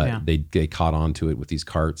 but they caught on to it with these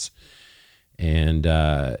carts. And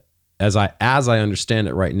as I understand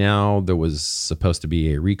it right now, there was supposed to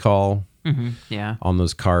be a recall on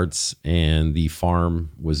those carts, and the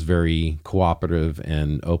farm was very cooperative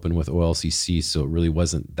and open with OLCC, so it really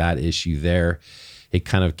wasn't that issue there. It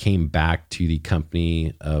kind of came back to the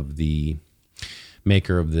company of the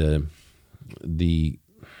maker of the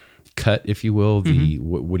cut, if you will, the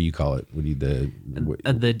what do you call it?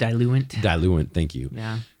 The diluent? Diluent, thank you.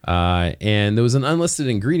 Yeah. And there was an unlisted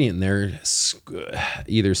ingredient in there,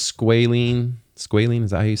 either squalene. Squalene,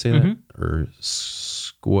 is that how you say that? Or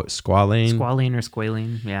squalane? Squalene or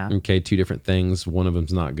squalene, yeah. Okay, two different things. One of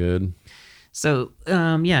them's not good. So,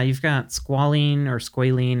 you've got squalene or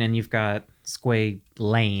squalene, and you've got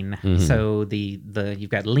squalane. So you've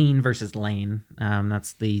got lean versus lane.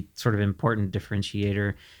 That's the sort of important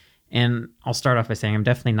differentiator. And I'll start off by saying I'm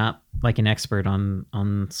definitely not like an expert on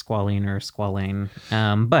squalene or squalane,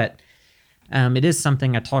 but it is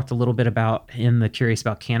something I talked a little bit about in the Curious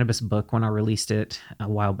About Cannabis book when I released it a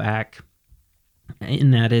while back,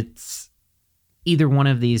 in that it's either one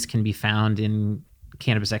of these can be found in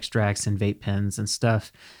cannabis extracts and vape pens and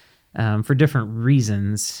stuff for different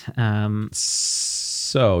reasons.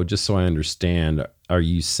 So just so I understand, are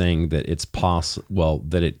you saying that it's possible,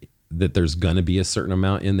 that there's going to be a certain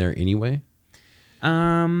amount in there anyway?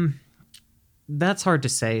 That's hard to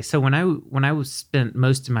say. So when I was spent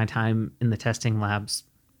most of my time in the testing labs,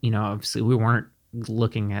 obviously we weren't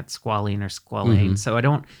looking at squalene or squalane. So I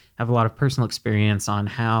don't have a lot of personal experience on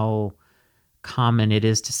how common it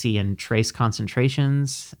is to see in trace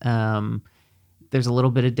concentrations. There's a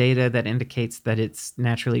little bit of data that indicates that it's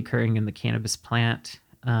naturally occurring in the cannabis plant.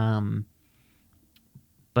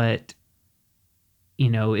 But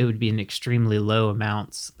it would be in extremely low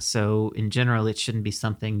amounts. So in general, it shouldn't be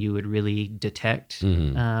something you would really detect.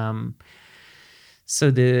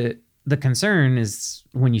 So the concern is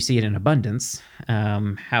when you see it in abundance,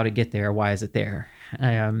 how to get there, why is it there?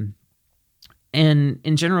 And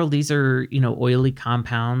in general, these are, oily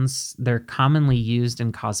compounds. They're commonly used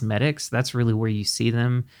in cosmetics. That's really where you see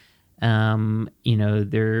them.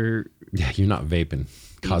 They're... Yeah, you're not vaping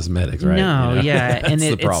cosmetics, right? No, yeah. That's and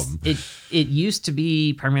the problem. It used to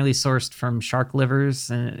be primarily sourced from shark livers,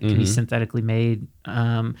 and it can be synthetically made.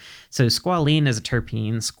 So squalene is a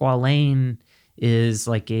terpene. Squalane is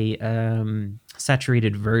like a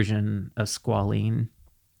saturated version of squalene.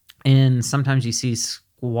 And sometimes you see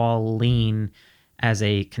squalene as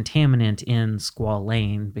a contaminant in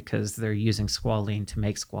squalane because they're using squalene to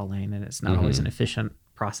make squalane, and it's not always an efficient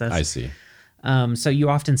process. I see. So you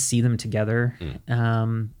often see them together.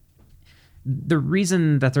 The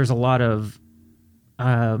reason that there's a lot of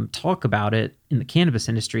talk about it in the cannabis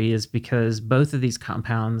industry is because both of these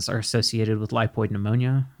compounds are associated with lipoid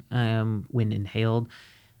pneumonia when inhaled.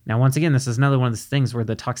 Now, once again, this is another one of those things where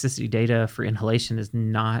the toxicity data for inhalation is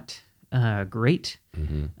not great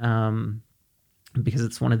because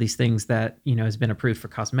it's one of these things that, has been approved for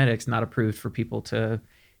cosmetics, not approved for people to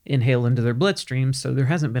inhale into their bloodstream. So there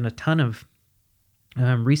hasn't been a ton of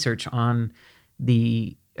research on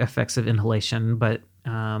the effects of inhalation, but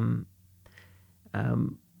my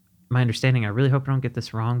understanding, I really hope I don't get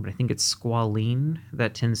this wrong, but I think it's squalene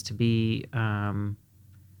that tends to be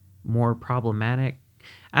more problematic.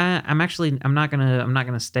 I'm not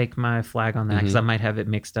gonna stake my flag on that because I might have it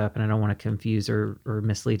mixed up, and I don't want to confuse or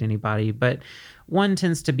mislead anybody. But one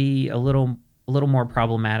tends to be a little more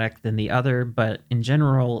problematic than the other, but in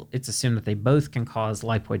general, it's assumed that they both can cause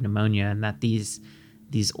lipoid pneumonia, and that these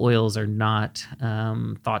oils are not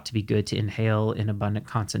thought to be good to inhale in abundant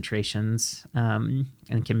concentrations, and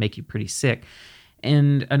can make you pretty sick.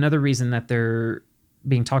 And another reason that they're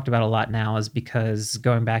being talked about a lot now is because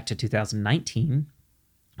going back to 2019,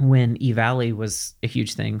 when E-Valley was a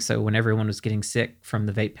huge thing, so when everyone was getting sick from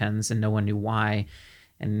the vape pens and no one knew why,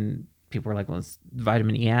 and people were like, well, it's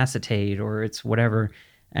vitamin E acetate or it's whatever.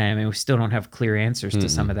 I mean, we still don't have clear answers to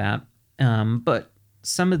some of that. But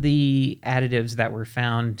some of the additives that were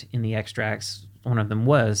found in the extracts, one of them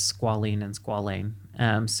was squalene and squalane.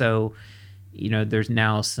 So, there's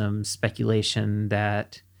now some speculation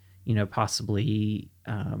that, possibly,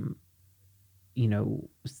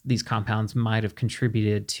 these compounds might have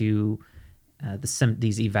contributed to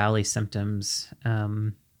these E-Valley symptoms,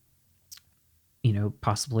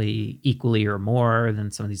 possibly equally or more than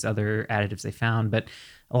some of these other additives they found, but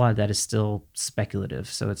a lot of that is still speculative.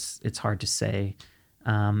 So it's hard to say,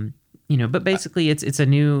 but basically it's a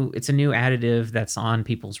new additive that's on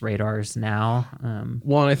people's radars now.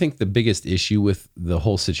 Well, and I think the biggest issue with the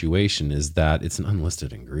whole situation is that it's an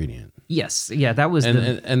unlisted ingredient. Yes. Yeah. That was,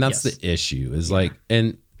 and that's the issue is like,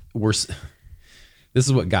 and this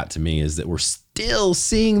is what got to me is that we're still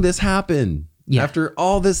seeing this happen. Yeah. After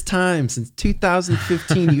all this time, since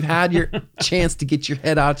 2015, you've had your chance to get your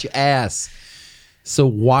head out your ass. So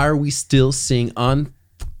why are we still seeing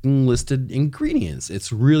unlisted ingredients?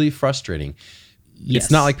 It's really frustrating. Yes.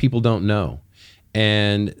 It's not like people don't know.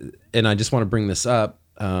 And I just want to bring this up,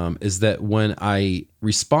 is that when I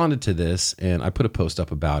responded to this and I put a post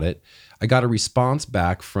up about it, I got a response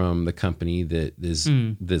back from the company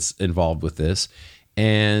that's involved with this.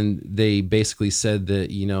 And they basically said that,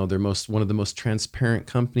 they're one of the most transparent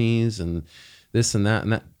companies and this and that.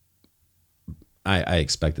 And that I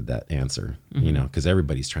expected that answer, because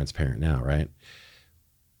everybody's transparent now, right?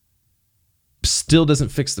 Still doesn't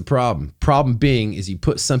fix the problem. Problem being is you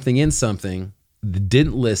put something in something,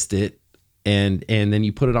 didn't list it, and then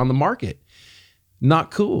you put it on the market.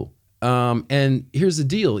 Not cool. And here's the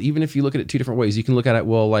deal. Even if you look at it two different ways, you can look at it,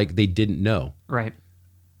 well, like they didn't know. Right.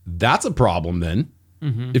 That's a problem then.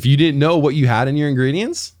 If you didn't know what you had in your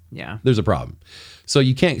ingredients, there's a problem. So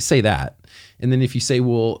you can't say that. And then if you say,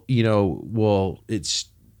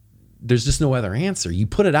 there's just no other answer. You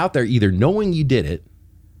put it out there either knowing you did it,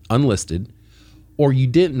 unlisted, or you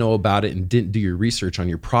didn't know about it and didn't do your research on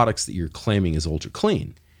your products that you're claiming is ultra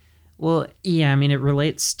clean. Well, yeah, I mean, it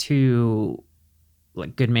relates to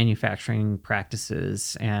like good manufacturing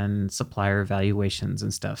practices and supplier evaluations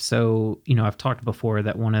and stuff. So, I've talked before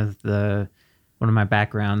that one of my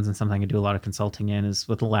backgrounds and something I do a lot of consulting in is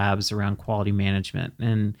with labs around quality management.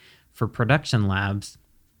 And for production labs,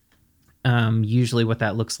 usually what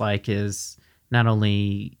that looks like is not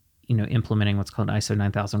only, implementing what's called ISO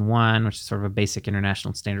 9001, which is sort of a basic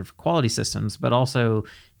international standard for quality systems, but also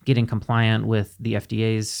getting compliant with the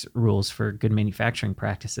FDA's rules for good manufacturing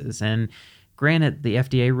practices. And granted, the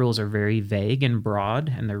FDA rules are very vague and broad,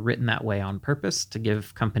 and they're written that way on purpose to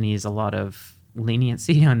give companies a lot of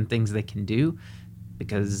leniency on things they can do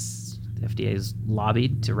because the FDA is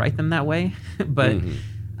lobbied to write them that way. But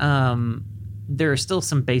there are still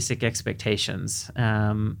some basic expectations.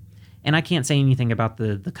 And I can't say anything about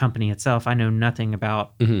the company itself. I know nothing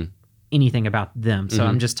about anything about them. So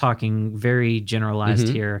I'm just talking very generalized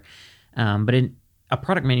here. But in a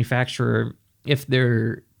product manufacturer, if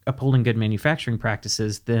they're upholding good manufacturing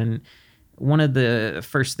practices, then one of the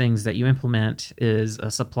first things that you implement is a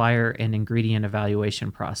supplier and ingredient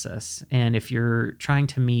evaluation process. And if you're trying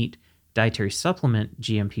to meet dietary supplement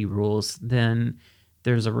GMP rules, then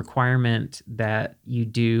there's a requirement that you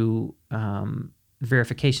do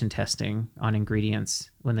verification testing on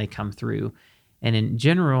ingredients when they come through. And in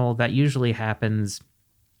general, that usually happens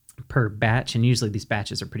per batch. And usually these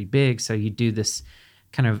batches are pretty big. So you do this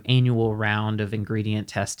kind of annual round of ingredient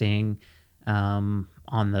testing on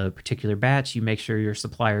the particular batch. You make sure your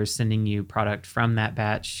supplier is sending you product from that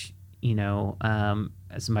batch,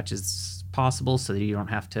 as much as possible so that you don't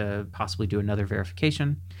have to possibly do another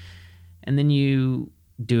verification. And then you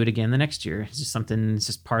do it again the next year. It's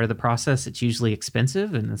just part of the process. It's usually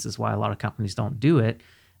expensive, and this is why a lot of companies don't do it,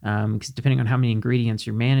 because depending on how many ingredients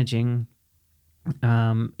you're managing,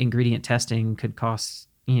 ingredient testing could cost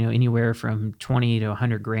anywhere from 20 to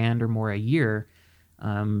 100 grand or more a year,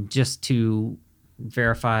 just to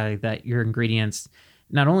verify that your ingredients,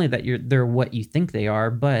 not only that they're what you think they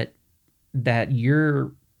are, but that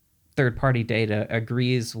your third-party data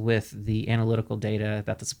agrees with the analytical data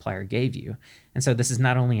that the supplier gave you. And so this is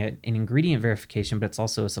not only an ingredient verification, but it's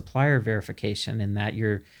also a supplier verification in that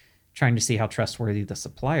you're trying to see how trustworthy the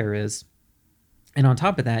supplier is. And on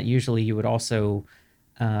top of that, usually you would also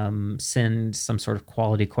send some sort of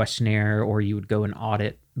quality questionnaire, or you would go and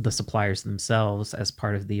audit the suppliers themselves as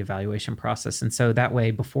part of the evaluation process. And so that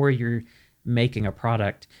way, before you're making a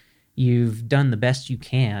product, you've done the best you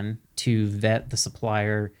can to vet the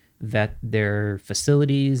supplier, vet their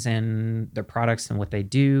facilities and their products and what they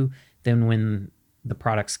do. Then when the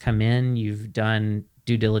products come in, you've done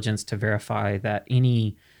due diligence to verify that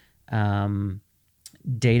any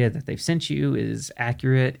data that they've sent you is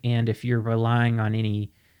accurate. And if you're relying on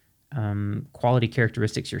any quality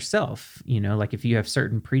characteristics yourself, like if you have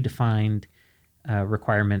certain predefined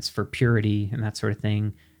requirements for purity and that sort of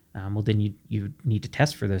thing, well, then you need to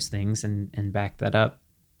test for those things and back that up.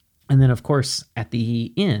 And then, of course, at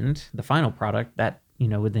the end, the final product, that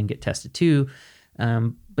would then get tested too.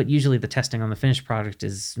 But usually the testing on the finished product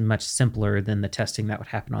is much simpler than the testing that would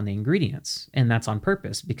happen on the ingredients. And that's on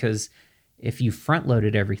purpose, because if you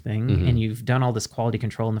front-loaded everything and you've done all this quality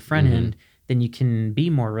control in the front end, then you can be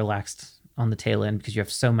more relaxed on the tail end because you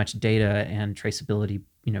have so much data and traceability,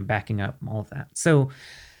 backing up all of that. So,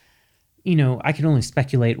 I can only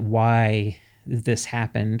speculate why this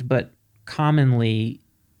happened, but commonly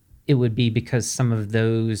it would be because some of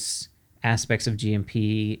those aspects of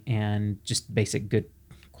GMP and just basic good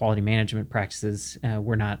quality management practices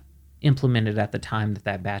were not implemented at the time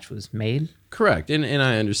that batch was made. Correct. And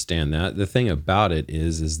I understand that. The thing about it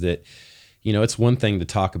is that, it's one thing to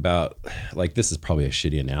talk about, like, this is probably a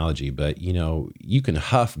shitty analogy, but, you can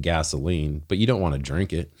huff gasoline, but you don't want to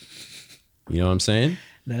drink it. You know what I'm saying?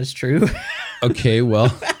 That's true. Okay,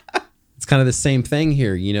 well, it's kind of the same thing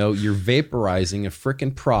here. You're vaporizing a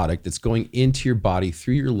frickin' product that's going into your body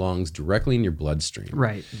through your lungs directly in your bloodstream.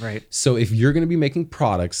 Right. So if you're going to be making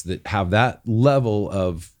products that have that level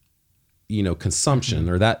of, consumption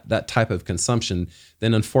or that type of consumption,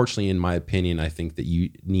 then unfortunately, in my opinion, I think that you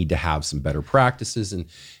need to have some better practices and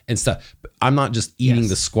stuff. But I'm not just eating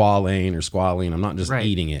the squalane. I'm not just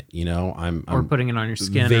eating it, I'm putting it on your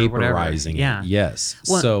skin, vaporizing or whatever. it. Yes.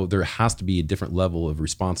 Well, so there has to be a different level of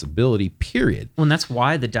responsibility, period. Well, and that's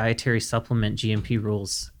why the dietary supplement GMP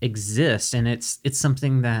rules exist. And it's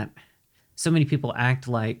something that so many people act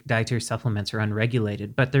like dietary supplements are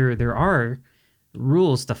unregulated, but there are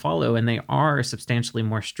rules to follow, and they are substantially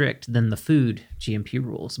more strict than the food GMP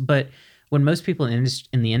rules. But when most people in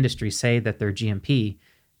the industry say that they're GMP,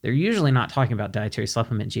 they're usually not talking about dietary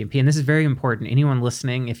supplement GMP. And this is very important. Anyone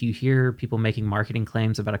listening, if you hear people making marketing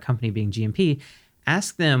claims about a company being GMP,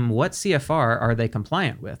 Ask them what CFR are they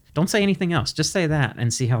compliant with. Don't say anything else. Just say that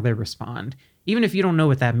and see how they respond. Even if you don't know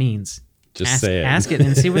what that means, say it. Ask it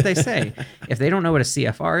and see what they say. If they don't know what a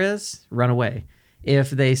CFR is, run away.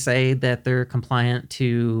 If they say that they're compliant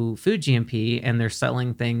to food GMP and they're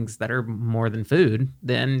selling things that are more than food,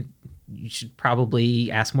 then you should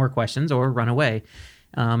probably ask more questions or run away.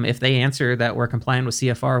 If they answer that we're compliant with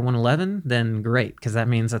CFR 111, then great, because that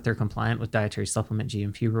means that they're compliant with dietary supplement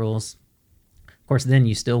GMP rules. Of course, then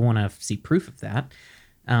you still want to see proof of that.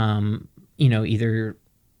 Either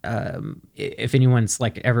if anyone's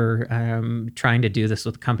like ever trying to do this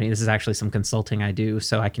with a company, this is actually some consulting I do,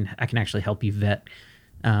 so I can actually help you vet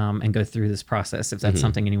and go through this process if that's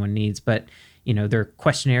something anyone needs. But there are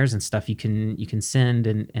questionnaires and stuff you can send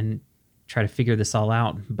and try to figure this all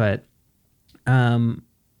out. But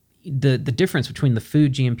the difference between the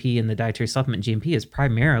food GMP and the dietary supplement GMP is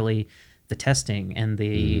primarily the testing and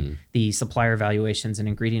the supplier evaluations and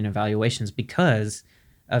ingredient evaluations, because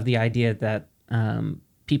of the idea that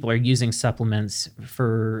people are using supplements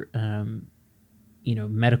for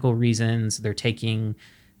medical reasons. They're taking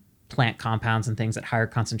plant compounds and things at higher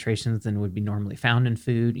concentrations than would be normally found in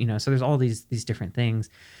food. So there's all these different things.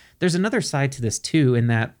 There's another side to this too, in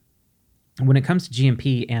that when it comes to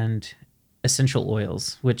GMP and essential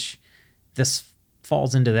oils, which this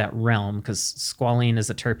falls into that realm because squalene is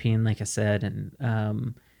a terpene, like I said,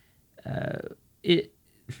 and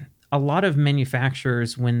a lot of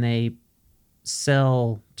manufacturers, when they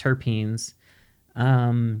sell terpenes,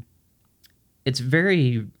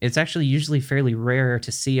 it's actually usually fairly rare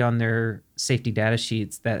to see on their safety data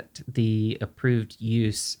sheets that the approved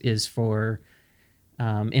use is for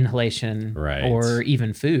inhalation or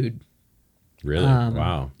even food. Really?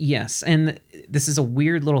 Wow. Yes. And this is a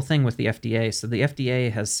weird little thing with the FDA. So the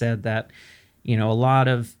FDA has said that, a lot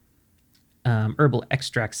of herbal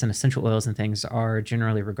extracts and essential oils and things are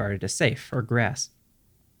generally regarded as safe, or GRAS.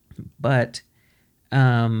 But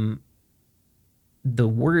the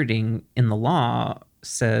wording in the law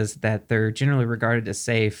says that they're generally regarded as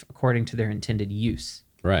safe according to their intended use.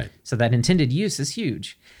 Right. So that intended use is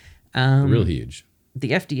huge. Real huge.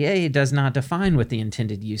 The FDA does not define what the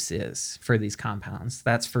intended use is for these compounds.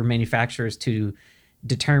 That's for manufacturers to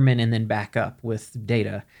determine and then back up with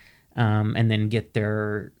data, and then get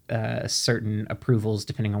their certain approvals,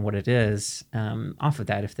 depending on what it is, off of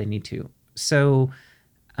that if they need to. So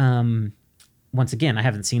once again, I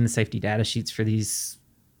haven't seen the safety data sheets for these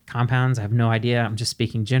compounds. I have no idea. I'm just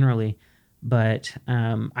speaking generally. But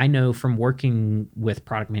I know from working with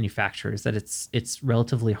product manufacturers that it's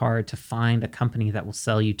relatively hard to find a company that will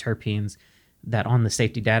sell you terpenes that on the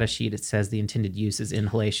safety data sheet it says the intended use is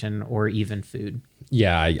inhalation or even food.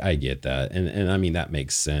 Yeah, I get that, and I mean that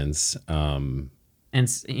makes sense. And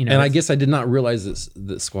I guess I did not realize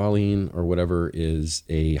that squalene or whatever is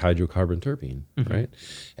a hydrocarbon terpene, right?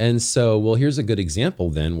 And so, well, here's a good example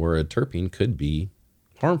then where a terpene could be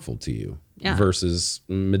harmful to you. Yeah. Versus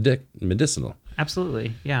medicinal.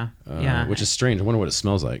 Absolutely. Yeah. Which is strange. I wonder what it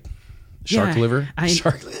smells like. Shark liver?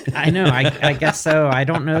 I know. I guess so. I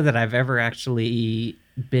don't know that I've ever actually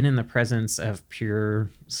been in the presence of pure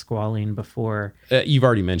squalene before. You've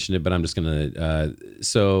already mentioned it, but I'm just going to...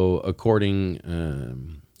 so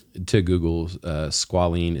according to Google,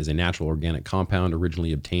 squalene is a natural organic compound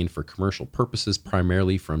originally obtained for commercial purposes,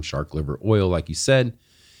 primarily from shark liver oil, like you said.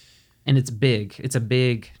 And it's big. It's a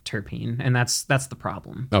big terpene, and that's the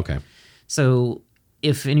problem. Okay. So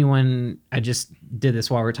if anyone, I just did this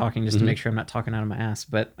while we're talking just to make sure I'm not talking out of my ass,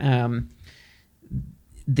 but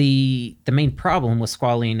the main problem with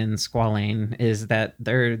squalene and squalane is that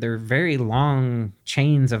they're very long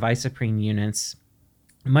chains of isoprene units,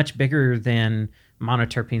 much bigger than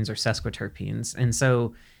monoterpenes or sesquiterpenes. And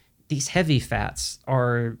so these heavy fats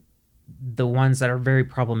are the ones that are very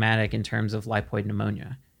problematic in terms of lipoid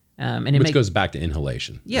pneumonia. Which goes back to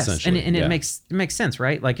inhalation. Yes, and it makes sense,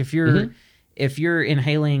 right? Like if you're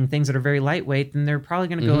inhaling things that are very lightweight, then they're probably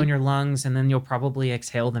going to go in your lungs, and then you'll probably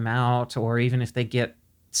exhale them out. Or even if they get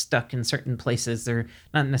stuck in certain places, they're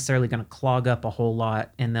not necessarily going to clog up a whole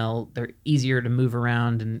lot, and they're easier to move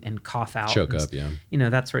around and cough out, choke up,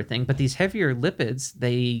 that sort of thing. But these heavier lipids,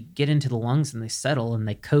 they get into the lungs and they settle and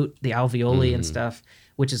they coat the alveoli and stuff.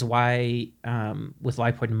 Which is why with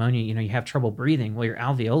lipoid pneumonia, you have trouble breathing. Well, your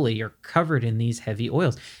alveoli are covered in these heavy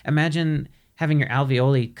oils. Imagine having your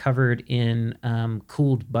alveoli covered in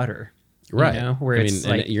cooled butter, right? Where it's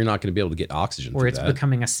like and you're not going to be able to get oxygen. Where it's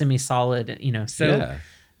becoming a semi-solid, So,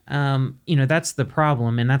 that's the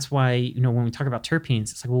problem, and that's why when we talk about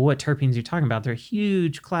terpenes, it's like, well, what terpenes are you talking about? They're a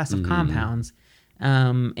huge class of compounds.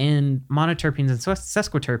 And monoterpenes and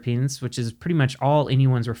sesquiterpenes, which is pretty much all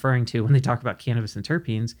anyone's referring to when they talk about cannabis and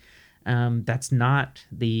terpenes, that's not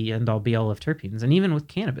the end all be all of terpenes. And even with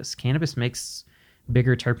cannabis makes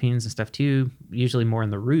bigger terpenes and stuff too, usually more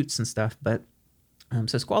in the roots and stuff. But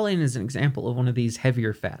so squalane is an example of one of these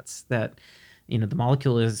heavier fats that, the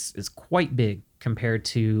molecule is quite big compared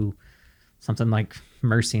to something like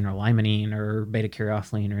myrcene or limonene or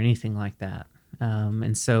beta-caryophyllene or anything like that.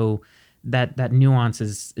 And so that nuance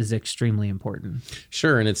is extremely important.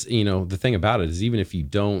 Sure. And it's, the thing about it is, even if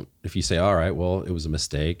you say, all right, well, it was a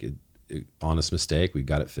mistake, honest mistake, we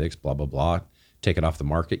got it fixed, blah, blah, blah, take it off the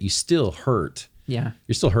market, you still hurt. Yeah.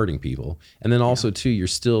 You're still hurting people. And then also too, you're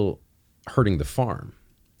still hurting the farm.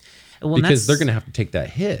 Well, because they're going to have to take that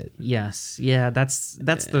hit. Yes. Yeah. That's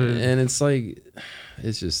and it's like,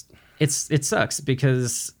 it's just, it sucks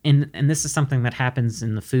because, and this is something that happens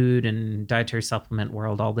in the food and dietary supplement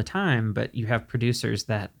world all the time, but you have producers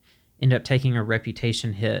that end up taking a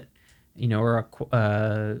reputation hit, or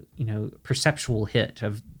a, perceptual hit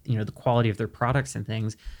of, the quality of their products and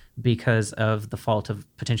things because of the fault of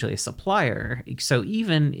potentially a supplier. So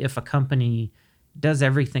even if a company does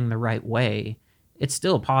everything the right way, it's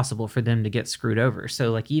still possible for them to get screwed over.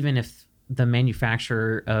 So like, even if the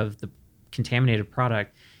manufacturer of the contaminated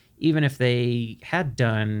product, even if they had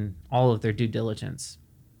done all of their due diligence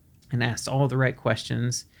and asked all the right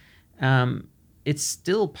questions, it's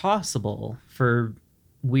still possible for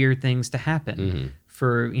weird things to happen. Mm-hmm.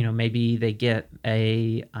 For, maybe they get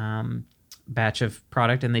a batch of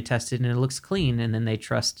product and they test it and it looks clean, and then they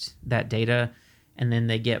trust that data, and then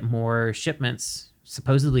they get more shipments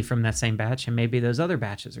supposedly from that same batch, and maybe those other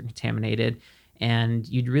batches are contaminated, and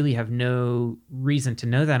you'd really have no reason to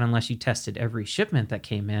know that unless you tested every shipment that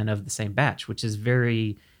came in of the same batch, which is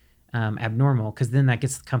very abnormal, because then that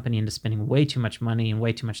gets the company into spending way too much money and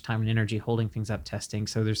way too much time and energy holding things up testing.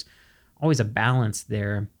 So there's always a balance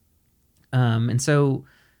there. And so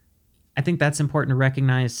I think that's important to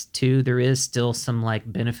recognize too. There is still some like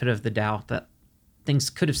benefit of the doubt that things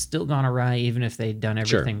could have still gone awry even if they'd done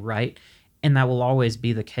everything right. And that will always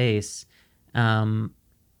be the case.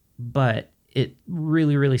 But it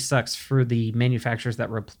really, really sucks for the manufacturers that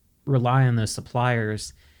rely on those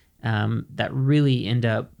suppliers that really end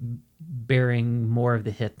up bearing more of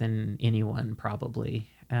the hit than anyone probably.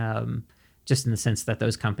 Just in the sense that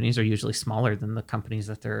those companies are usually smaller than the companies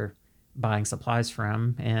that they're buying supplies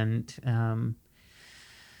from. And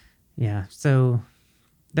so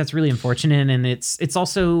that's really unfortunate. And it's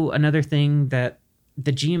also another thing that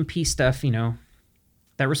the GMP stuff,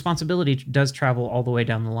 that responsibility does travel all the way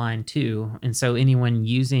down the line too. And so anyone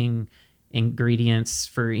using ingredients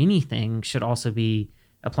for anything should also be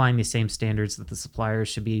applying the same standards that the suppliers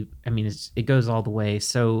should be. I mean, it goes all the way.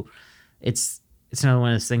 So it's another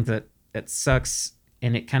one of those things that sucks,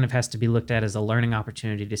 and it kind of has to be looked at as a learning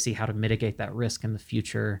opportunity to see how to mitigate that risk in the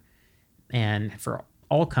future, and for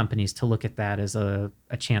all companies to look at that as a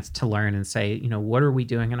chance to learn and say, what are we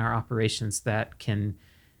doing in our operations that can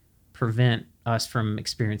prevent us from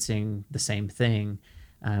experiencing the same thing?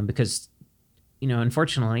 Because,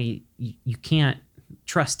 unfortunately, you can't,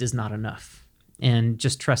 trust is not enough. And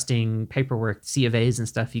just trusting paperwork, C of A's and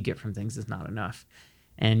stuff you get from things is not enough.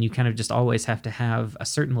 And you kind of just always have to have a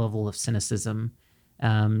certain level of cynicism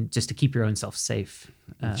just to keep your own self safe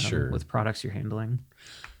with products you're handling.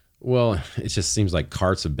 Well, it just seems like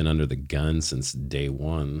carts have been under the gun since day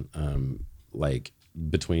one. Like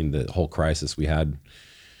between the whole crisis we had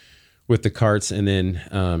with the carts and then,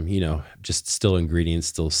 just still ingredients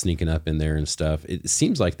still sneaking up in there and stuff. It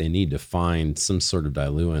seems like they need to find some sort of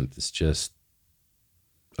diluent that's just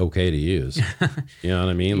okay to use. You know what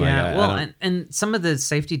I mean? Yeah. Like, and some of the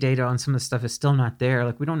safety data on some of the stuff is still not there.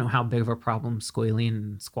 Like, we don't know how big of a problem squalene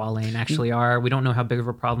and squalane actually are. We don't know how big of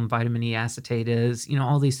a problem vitamin E acetate is.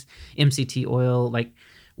 All these MCT oil, like,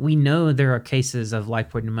 we know there are cases of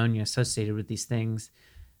lipoid pneumonia associated with these things,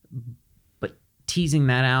 but teasing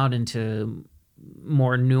that out into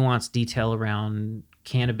more nuanced detail around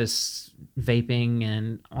cannabis vaping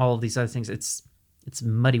and all of these other things, it's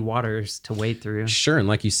muddy waters to wade through. Sure. And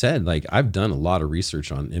like you said, like, I've done a lot of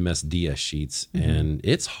research on MSDS sheets, and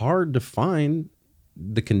it's hard to find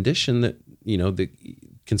the condition that, the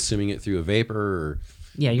consuming it through a vapor or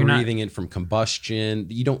you're breathing it from combustion.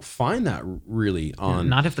 You don't find that really on.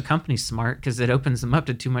 Not if the company's smart, because it opens them up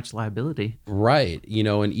to too much liability. Right.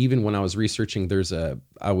 And even when I was researching,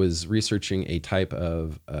 I was researching a type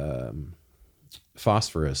of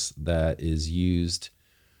phosphorus that is used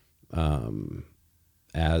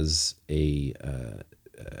as it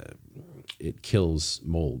kills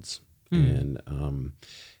molds, and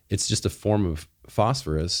it's just a form of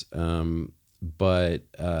phosphorus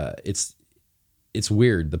it's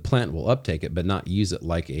weird. The plant will uptake it, but not use it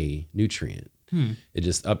like a nutrient. It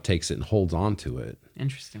just uptakes it and holds on to it.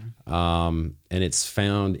 Interesting. And it's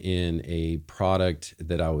found in a product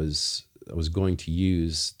that I was going to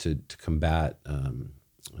use to combat.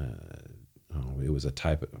 It was a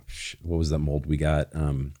type of, what was that mold we got?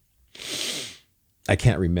 I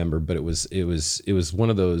can't remember, but it was one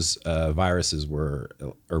of those viruses or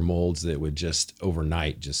molds that would just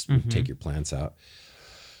overnight just take your plants out.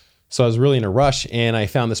 So I was really in a rush, and I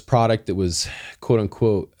found this product that was quote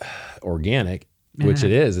unquote organic, which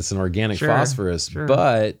it is. It's an organic phosphorus,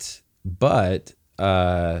 but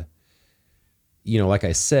like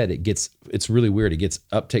I said, it's really weird. It gets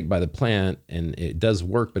uptake by the plant, and it does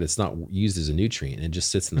work, but it's not used as a nutrient. It just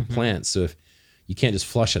sits in the plant. So if you can't just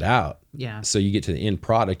flush it out. Yeah. So you get to the end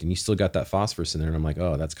product and you still got that phosphorus in there. And I'm like,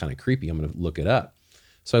 oh, that's kind of creepy. I'm going to look it up.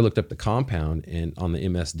 So I looked up the compound and on the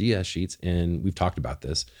MSDS sheets, and we've talked about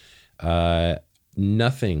this.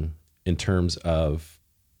 Nothing in terms of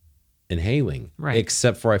inhaling,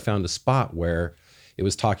 except for I found a spot where it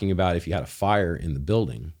was talking about if you had a fire in the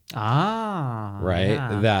building.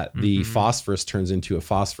 That the phosphorus turns into a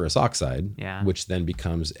phosphorus oxide, which then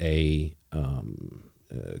becomes a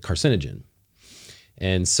carcinogen.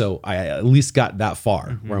 And so I at least got that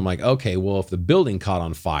far where I'm like, okay, well, if the building caught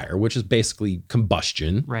on fire, which is basically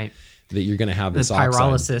combustion, that you're going to have this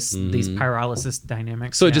pyrolysis, these pyrolysis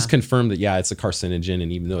dynamics. So it just confirmed that, it's a carcinogen.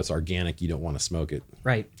 And even though it's organic, you don't want to smoke it.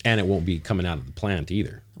 Right. And it won't be coming out of the plant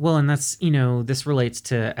either. Well, and that's, this relates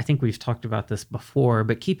to, I think we've talked about this before,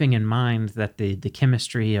 but keeping in mind that the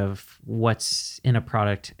chemistry of what's in a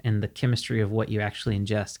product and the chemistry of what you actually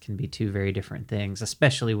ingest can be two very different things,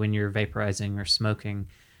 especially when you're vaporizing or smoking.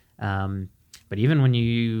 But even when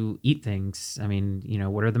you eat things, I mean,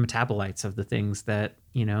 what are the metabolites of the things that,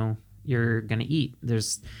 you're going to eat?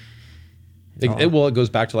 It goes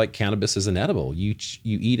back to like cannabis is an edible. You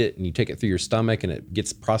eat it and you take it through your stomach and it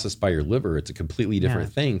gets processed by your liver. It's a completely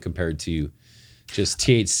different thing compared to just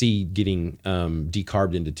THC getting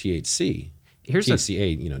decarbed into THC.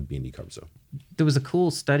 THCA, being decarbed. So there was a cool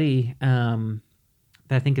study that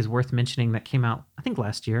I think is worth mentioning that came out, I think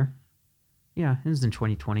last year. Yeah, it was in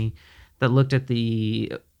 2020, that looked at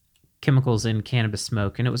the chemicals in cannabis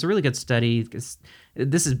smoke. And it was a really good study because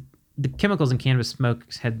the chemicals in cannabis smoke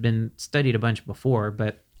had been studied a bunch before,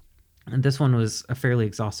 but this one was a fairly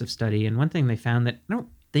exhaustive study. And one thing they found that I don't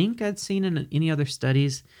think I'd seen in any other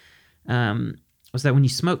studies was that when you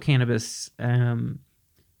smoke cannabis,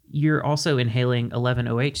 you're also inhaling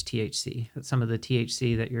 11-OH THC. Some of the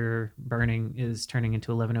THC that you're burning is turning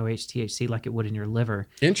into 11-OH THC like it would in your liver.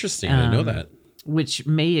 Interesting. I didn't know that. Which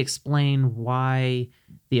may explain why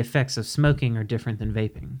the effects of smoking are different than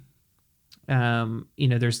vaping.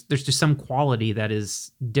 There's just some quality that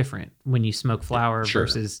is different when you smoke flower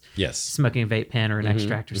versus smoking a vape pen or an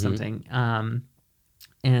extract or something.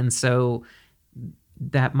 And so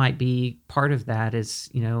that might be part of that is,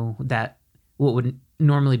 that what would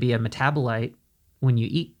normally be a metabolite when you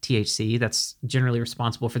eat THC, that's generally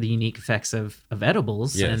responsible for the unique effects of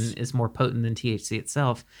edibles and is more potent than THC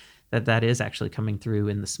itself, that is actually coming through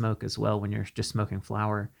in the smoke as well when you're just smoking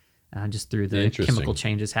flower. Just through the chemical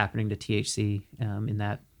changes happening to THC in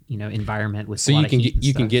that environment with. So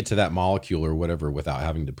you can get to that molecule or whatever without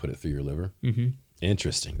having to put it through your liver.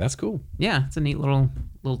 Interesting. That's cool. Yeah, it's a neat little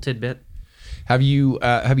tidbit. Have you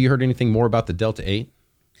heard anything more about the Delta 8?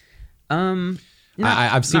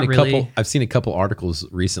 I've seen a couple articles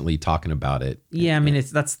recently talking about it. Yeah, I mean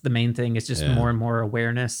that's the main thing. It's just more and more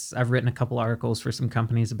awareness. I've written a couple articles for some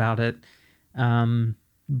companies about it.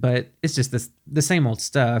 But it's just the same old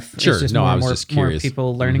stuff. Sure. It's just more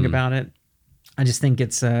people learning about it. I just think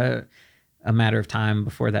it's a matter of time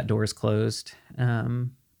before that door is closed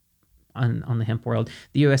on the hemp world.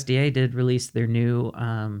 The USDA did release their new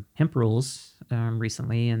hemp rules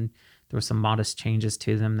recently, and there were some modest changes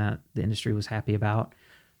to them that the industry was happy about.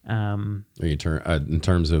 In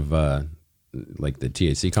terms of like the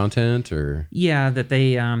THC content, or that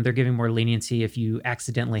they're giving more leniency. If you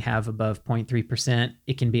accidentally have above 0.3%,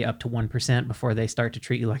 it can be up to 1% before they start to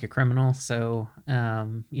treat you like a criminal. So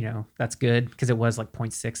that's good because it was like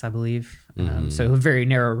 0.6, I believe. So a very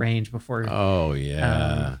narrow range before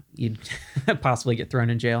you'd possibly get thrown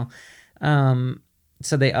in jail.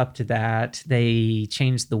 So they upped to that. They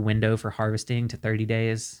changed the window for harvesting to 30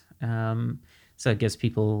 days. So it gives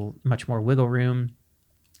people much more wiggle room.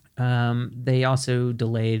 They also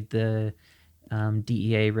delayed the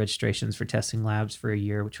DEA registrations for testing labs for a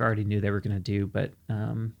year, which I already knew they were going to do, but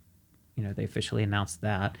they officially announced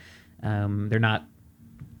that. They're not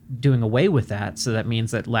doing away with that, so that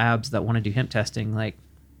means that labs that want to do hemp testing, like,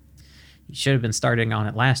 you should have been starting on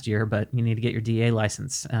it last year, but you need to get your DEA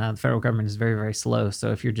license. The federal government is very, very slow.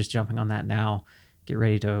 So if you're just jumping on that now, get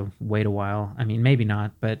ready to wait a while. I mean, maybe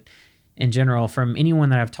not, but in general, from anyone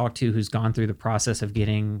that I've talked to who's gone through the process of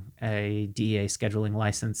getting a DEA scheduling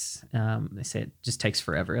license, they say it just takes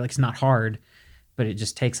forever. Like, it's not hard, but it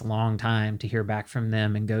just takes a long time to hear back from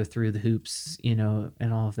them and go through the hoops, and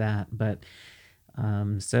all of that. But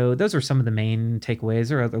so those are some of the main takeaways.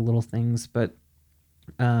 There are other little things, but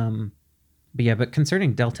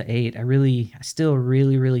concerning Delta 8, I still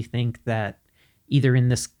really, really think that either in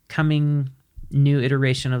this coming new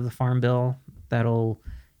iteration of the Farm Bill that'll,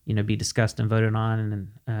 be discussed and voted on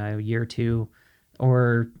in a year or two,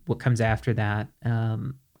 or what comes after that, I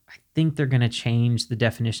think they're going to change the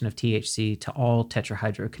definition of THC to all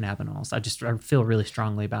tetrahydrocannabinols. I feel really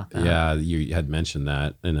strongly about that. Yeah, you had mentioned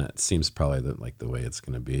that, and it seems probably the way it's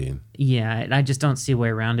going to be. Yeah, and I just don't see a way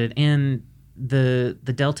around it. And the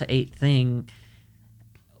Delta 8 thing,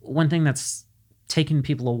 one thing that's taken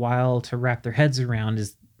people a while to wrap their heads around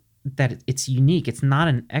is that it's unique. It's not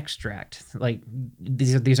an extract. Like,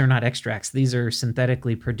 these are not extracts. These are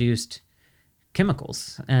synthetically produced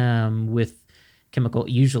chemicals with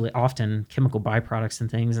often chemical byproducts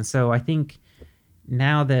and things. And so I think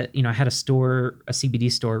now that, I had a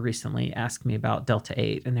CBD store recently ask me about Delta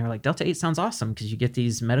 8, and they were like, Delta 8 sounds awesome because you get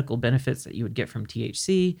these medical benefits that you would get from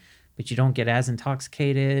THC, but you don't get as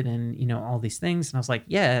intoxicated and, all these things. And I was like,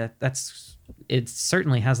 yeah, it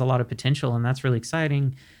certainly has a lot of potential, and that's really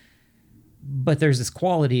exciting. But there's this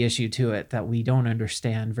quality issue to it that we don't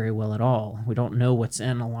understand very well at all. We don't know what's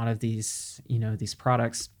in a lot of these, these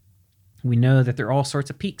products. We know that there are all sorts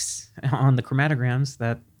of peaks on the chromatograms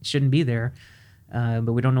that shouldn't be there,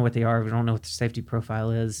 but we don't know what they are. We don't know what the safety profile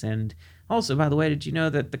is. And also, by the way, did you know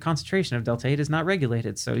that the concentration of Delta 8 is not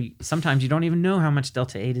regulated? So sometimes you don't even know how much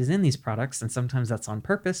Delta 8 is in these products, and sometimes that's on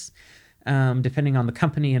purpose, depending on the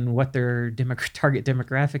company and what their target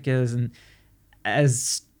demographic is. And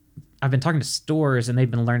as I've been talking to stores and they've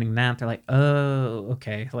been learning that, they're like, oh,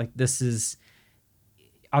 okay. Like, this is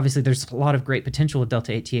obviously, there's a lot of great potential with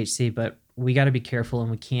Delta 8 THC, but we got to be careful, and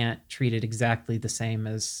we can't treat it exactly the same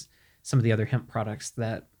as some of the other hemp products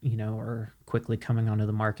that, are quickly coming onto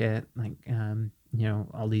the market. Like,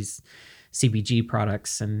 all these CBG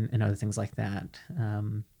products and other things like that.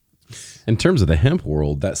 In terms of the hemp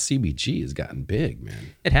world, that CBG has gotten big,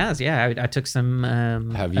 man. It has, yeah. I took some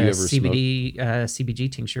Have you ever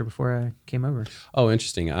CBG tincture before I came over. Oh,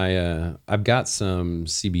 interesting. I've got some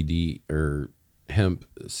CBD or hemp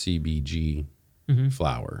CBG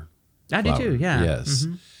flower. I do too, yeah. Yes.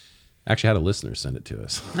 Mm-hmm. Actually had a listener send it to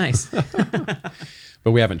us. Nice.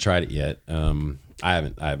 But we haven't tried it yet. I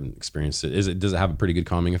haven't experienced it. Does it have a pretty good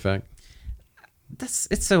calming effect?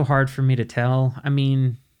 It's so hard for me to tell. I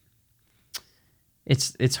mean,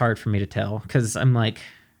 it's hard for me to tell because I'm like,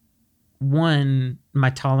 one, my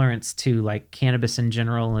tolerance to like cannabis in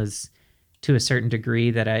general is to a certain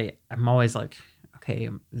degree that I'm always like, okay,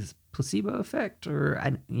 is placebo effect or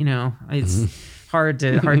it's hard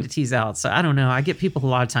to tease out. So I don't know. I get people a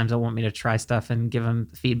lot of times that want me to try stuff and give them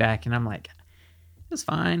feedback, and I'm like, it's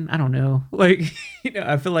fine. I don't know. Like,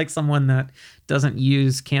 I feel like someone that doesn't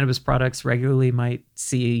use cannabis products regularly might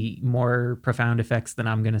see more profound effects than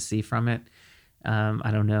I'm going to see from it. I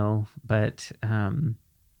don't know, but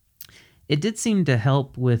it did seem to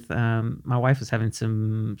help with, my wife was having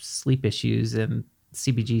some sleep issues, and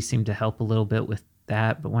CBG seemed to help a little bit with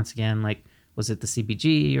that. But once again, like, was it the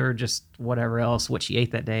CBG or just whatever else, what she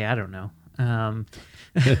ate that day? I don't know.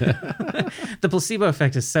 The placebo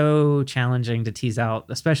effect is so challenging to tease out,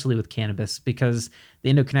 especially with cannabis, because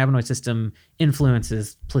the endocannabinoid system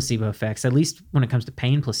influences placebo effects, at least when it comes to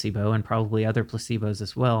pain placebo and probably other placebos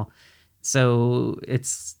as well. So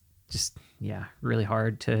it's just, really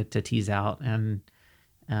hard to tease out. And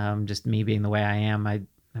just me being the way I am,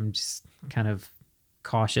 I'm just kind of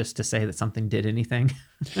cautious to say that something did anything.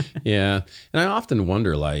 Yeah. And I often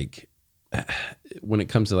wonder, like, when it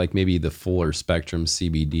comes to like maybe the fuller spectrum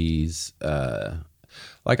CBDs,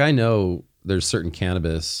 like I know there's certain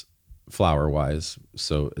cannabis flower wise,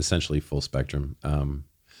 so essentially full spectrum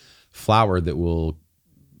flower that will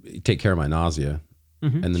take care of my nausea.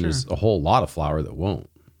 And then there's a whole lot of flower that won't.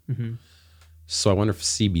 So I wonder if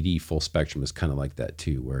CBD full spectrum is kind of like that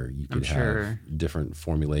too, where you could have different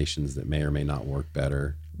formulations that may or may not work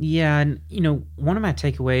better. Yeah, and one of my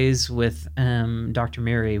takeaways with Dr.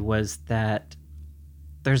 Mary was that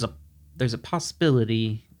there's a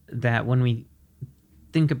possibility that when we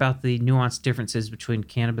think about the nuanced differences between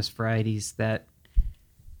cannabis varieties, that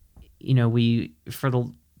we for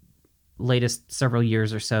the latest several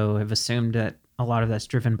years or so have assumed that a lot of that's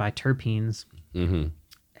driven by terpenes.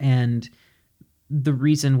 And the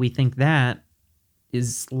reason we think that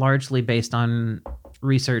is largely based on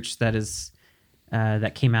research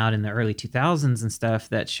that came out in the early 2000s and stuff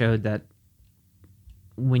that showed that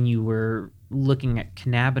when you were looking at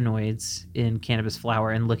cannabinoids in cannabis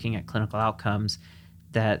flower and looking at clinical outcomes,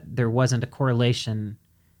 that there wasn't a correlation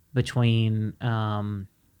between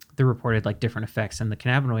the reported like different effects in the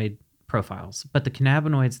cannabinoid profiles. But the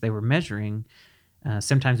cannabinoids they were measuring,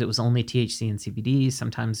 sometimes it was only THC and CBD,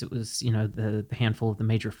 sometimes it was, the handful of the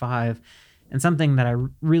major five. And something that I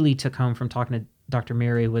really took home from talking to Dr.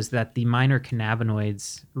 Mary was that the minor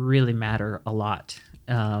cannabinoids really matter a lot.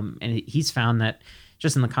 And he's found that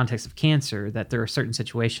just in the context of cancer, that there are certain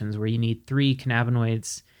situations where you need 3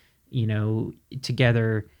 cannabinoids,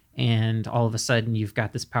 together, and all of a sudden you've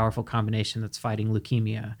got this powerful combination that's fighting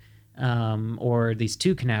leukemia, or these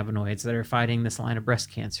 2 cannabinoids that are fighting this line of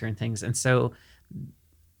breast cancer and things. And so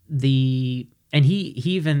he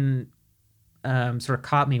even sort of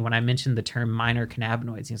caught me when I mentioned the term minor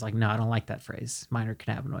cannabinoids. He was like, no, I don't like that phrase, minor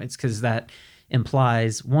cannabinoids, because that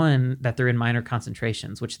implies, one, that they're in minor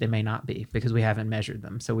concentrations, which they may not be because we haven't measured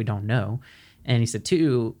them, so we don't know. And he said,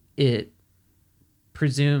 2, it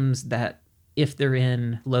presumes that if they're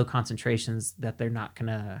in low concentrations, that they're not going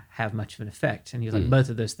to have much of an effect. And he was like, both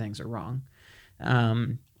of those things are wrong.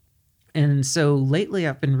 And so lately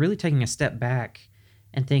I've been really taking a step back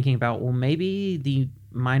and thinking about, well, maybe the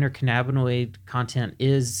minor cannabinoid content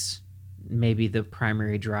is maybe the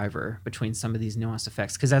primary driver between some of these nuanced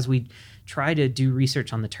effects. Because as we try to do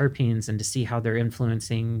research on the terpenes and to see how they're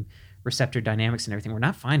influencing receptor dynamics and everything, we're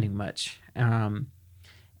not finding much.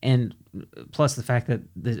 And plus the fact that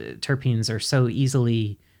the terpenes are so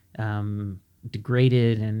easily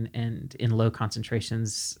degraded and in low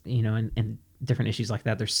concentrations, and different issues like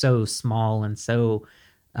that, they're so small and so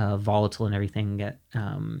volatile and everything that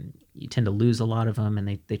you tend to lose a lot of them,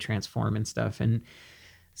 and they transform and stuff. And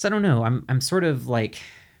so I don't know, I'm sort of like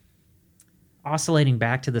oscillating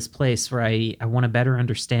back to this place where I want to better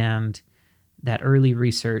understand that early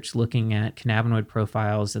research looking at cannabinoid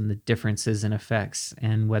profiles and the differences in effects,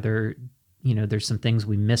 and whether, there's some things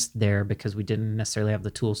we missed there because we didn't necessarily have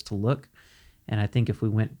the tools to look. And I think if we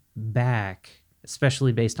went back,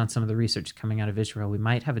 especially based on some of the research coming out of Israel, we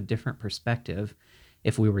might have a different perspective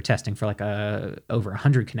if we were testing for like over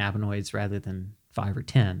 100 cannabinoids rather than 5 or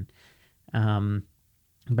 10.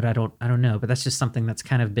 But I don't know. But that's just something that's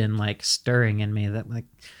kind of been like stirring in me, that like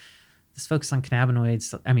this focus on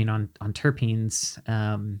cannabinoids, on terpenes.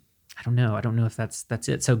 I don't know if that's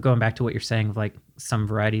it. So going back to what you're saying of like some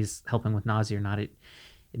varieties helping with nausea or not, it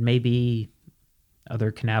may be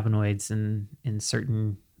other cannabinoids in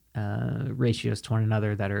certain ratios to one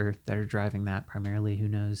another that are driving that primarily. Who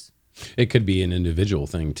knows? It could be an individual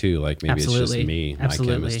thing too. Like maybe Absolutely. It's just me,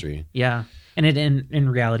 Absolutely. my chemistry. Yeah. And in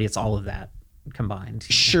reality, it's all of that combined.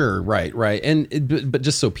 Sure. Right. But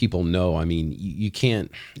just so people know, you can't,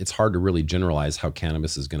 it's hard to really generalize how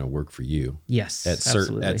cannabis is going to work for you. Yes. At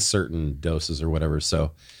certain doses or whatever.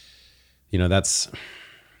 So, I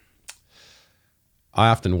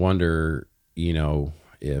often wonder,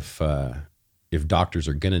 if doctors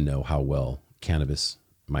are going to know how well cannabis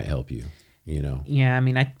might help you, Yeah.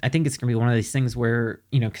 I think it's going to be one of these things where,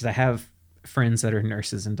 because I have friends that are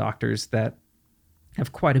nurses and doctors that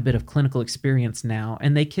have quite a bit of clinical experience now,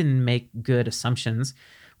 and they can make good assumptions,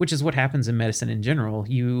 which is what happens in medicine in general.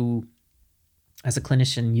 You, as a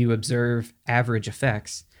clinician, you observe average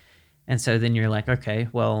effects. And so then you're like, okay,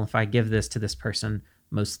 well, if I give this to this person,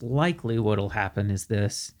 most likely what'll happen is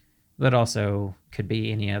this, but also could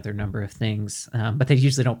be any other number of things. But they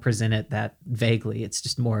usually don't present it that vaguely. It's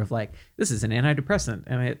just more of like, this is an antidepressant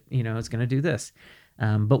and it's going to do this.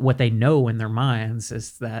 But what they know in their minds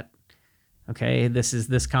is that, okay, this is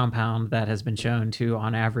this compound that has been shown to,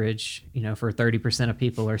 on average, for 30% of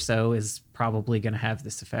people or so, is probably going to have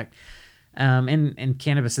this effect. And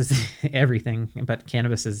cannabis is everything, but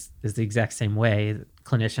cannabis is the exact same way.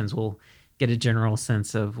 Clinicians will get a general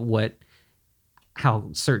sense of how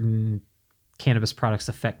certain cannabis products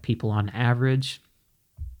affect people on average,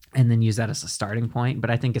 and then use that as a starting point. But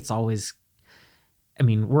I think it's always,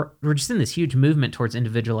 we're just in this huge movement towards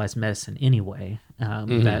individualized medicine anyway.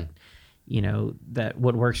 That that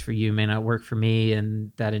what works for you may not work for me,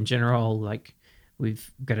 and that in general, like,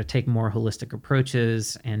 we've got to take more holistic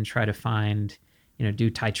approaches and try to find,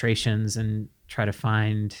 do titrations and try to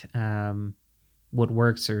find what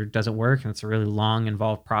works or doesn't work. And it's a really long,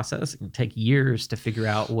 involved process. It can take years to figure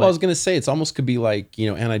out what. Well, I was going to say, it's almost could be like,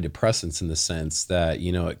 antidepressants, in the sense that,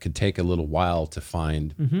 it could take a little while to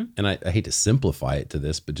find, and I hate to simplify it to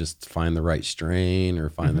this, but just find the right strain or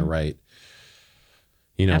find the right,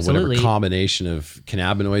 Absolutely. whatever combination of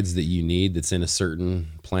cannabinoids that you need that's in a certain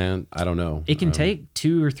plant. I don't know. It can take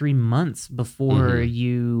 2 or 3 months before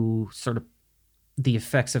you sort of the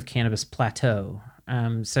effects of cannabis plateau.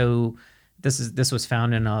 So this was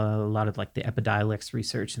found in a lot of like the Epidiolex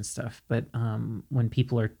research and stuff. But when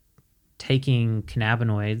people are taking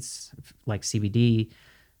cannabinoids like CBD,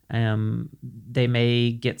 they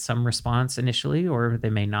may get some response initially, or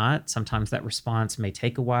they may not. Sometimes that response may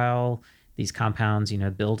take a while. These compounds,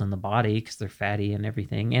 build in the body because they're fatty and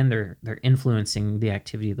everything, and they're influencing the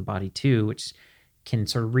activity of the body too, which can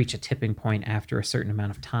sort of reach a tipping point after a certain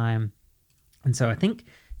amount of time. And so I think,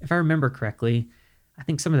 if I remember correctly, I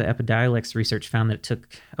think some of the Epidiolex research found that it took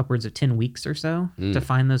upwards of 10 weeks or so to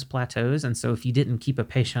find those plateaus. And so if you didn't keep a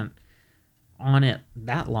patient on it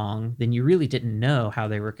that long, then you really didn't know how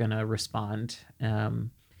they were going to respond.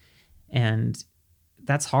 And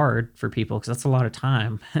that's hard for people because that's a lot of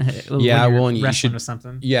time. Yeah, well, and you should with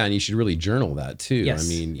something. Yeah, and you should really journal that too. Yes, I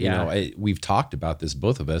mean, yeah. we've talked about this,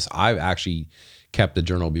 both of us. I've actually kept a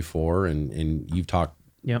journal before, and you've talked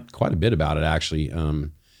quite a bit about it actually.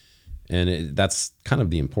 And that's kind of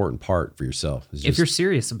the important part for yourself. If you're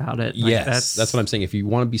serious about it, yes, that's what I'm saying. If you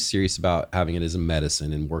want to be serious about having it as a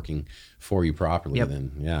medicine and working for you properly,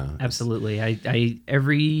 then yeah, absolutely. I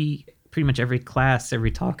pretty much every class,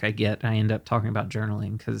 every talk I get, I end up talking about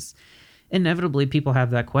journaling because inevitably people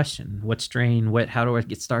have that question: what strain? How do I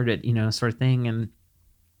get started? Sort of thing.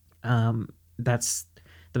 And that's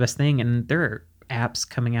the best thing. And there are apps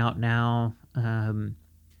coming out now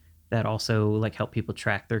that also like help people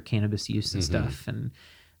track their cannabis use and stuff. And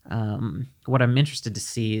what I'm interested to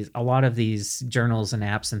see is a lot of these journals and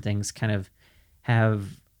apps and things kind of have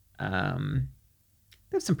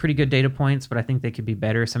they have some pretty good data points, but I think they could be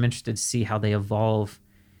better. So I'm interested to see how they evolve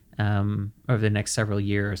over the next several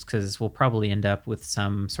years, because we'll probably end up with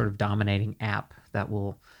some sort of dominating app that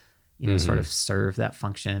will, sort of serve that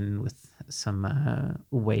function with some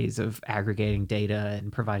ways of aggregating data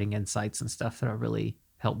and providing insights and stuff that'll really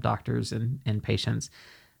help doctors and patients.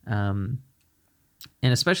 And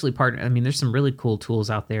especially there's some really cool tools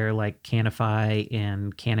out there like Canify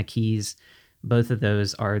and CanaKeys. Both of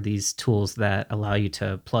those are these tools that allow you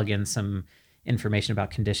to plug in some information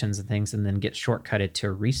about conditions and things and then get shortcutted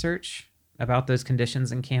to research about those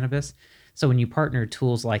conditions in cannabis. So when you partner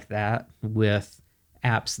tools like that with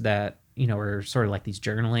apps that, are sort of like these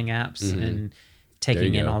journaling apps and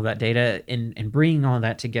taking in all that data and bringing all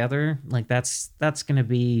that together, like that's going to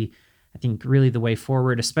be, I think, really the way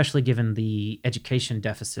forward, especially given the education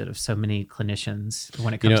deficit of so many clinicians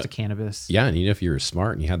when it comes to cannabis. Yeah, and if you were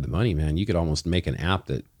smart and you had the money, man, you could almost make an app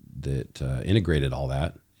that integrated all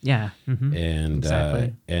that. Yeah, and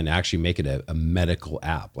exactly. And actually make it a medical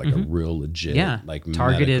app, like a real legit, like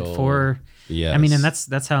targeted medical, for. Yes. I mean, and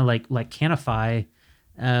that's how like Canify,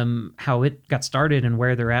 how it got started and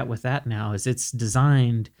where they're at with that now is it's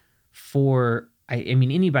designed for. I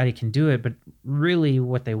mean, anybody can do it, but really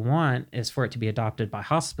what they want is for it to be adopted by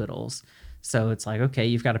hospitals. So it's like, okay,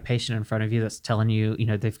 you've got a patient in front of you that's telling you,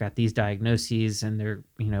 they've got these diagnoses and they're,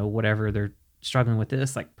 whatever, they're struggling with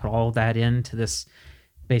this, like put all that into this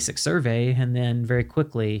basic survey. And then very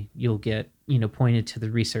quickly you'll get, pointed to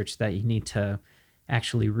the research that you need to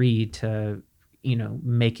actually read to,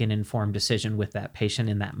 make an informed decision with that patient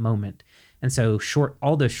in that moment. And so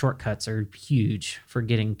all those shortcuts are huge for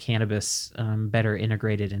getting cannabis better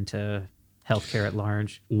integrated into healthcare at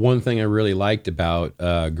large. One thing I really liked about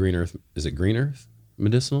Green Earth, is it Green Earth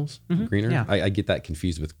Medicinals? Green Earth? Yeah. I get that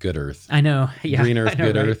confused with Good Earth. I know. Yeah. Green Earth,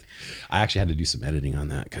 Good right? Earth. I actually had to do some editing on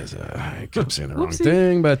that because I kept saying the wrong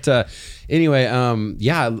thing. But anyway,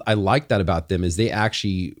 I like that about them is they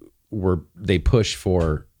actually they push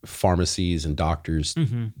for pharmacies and doctors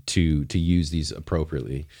to use these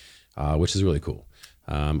appropriately. Which is really cool.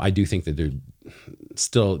 I do think that they're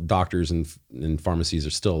still doctors and pharmacies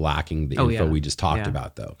are still lacking the info we just talked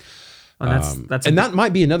about, though. Well, that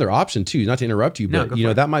might be another option too. Not to interrupt you, but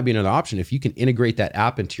No, that might be another option. If you can integrate that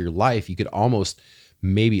app into your life, you could almost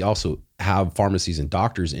maybe also have pharmacies and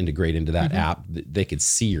doctors integrate into that app. They could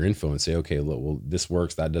see your info and say, okay, look, well, this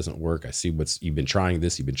works, that doesn't work. I see you've been trying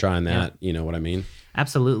this, you've been trying that. You know what I mean?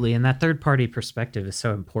 Absolutely. And that third party perspective is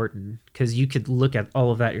so important because you could look at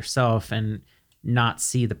all of that yourself and not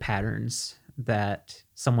see the patterns that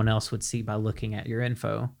someone else would see by looking at your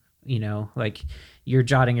info. Like you're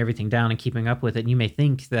jotting everything down and keeping up with it. And you may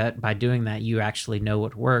think that by doing that, you actually know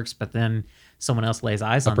what works, but then someone else lays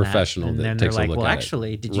eyes on that. A professional and that then takes they're a like, look well, at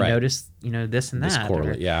actually, it. did you notice, this and that? This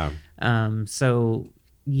correlate, yeah. So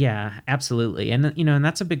yeah, absolutely. And, and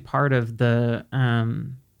that's a big part of the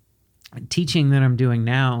teaching that I'm doing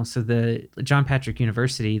now, so the John Patrick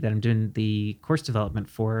University that I'm doing the course development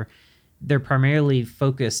for, they're primarily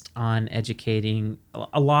focused on educating.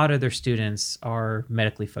 A lot of their students are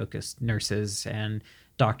medically focused nurses and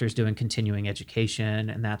doctors doing continuing education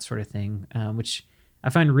and that sort of thing, which I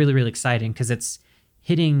find really, really exciting because it's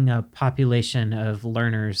hitting a population of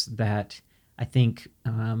learners that I think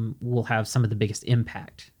will have some of the biggest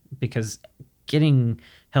impact, because getting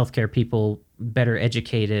healthcare people better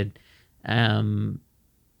educated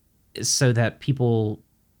so that people,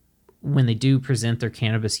 when they do present their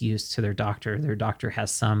cannabis use to their doctor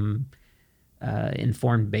has some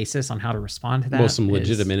informed basis on how to respond to that. Well, some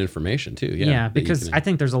legitimate information too. Yeah, because I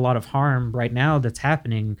think there's a lot of harm right now that's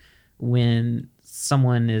happening when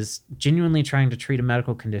someone is genuinely trying to treat a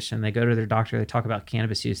medical condition. They go to their doctor, they talk about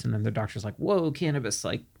cannabis use, and then their doctor's like, whoa, cannabis,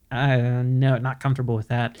 like, no, not comfortable with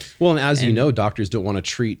that. Well, and as you know, doctors don't want to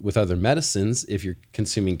treat with other medicines if you're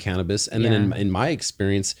consuming cannabis. And then in my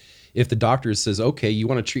experience, if the doctor says, okay, you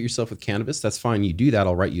want to treat yourself with cannabis, that's fine. You do that.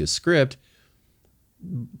 I'll write you a script.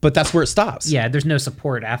 But that's where it stops. Yeah, there's no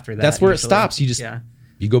support after that. That's where it stops. You just,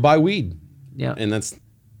 you go buy weed. Yeah. And it's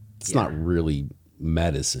not really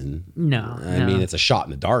medicine. No. I mean, it's a shot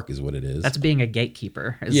in the dark is what it is. That's being a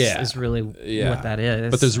gatekeeper is really what that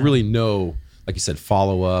is. But there's really no, like you said,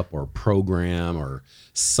 follow-up or program or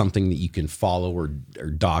something that you can follow or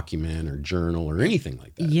document or journal or anything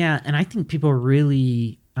like that. Yeah, and I think people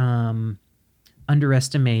really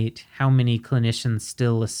underestimate how many clinicians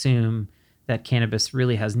still assume that cannabis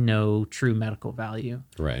really has no true medical value.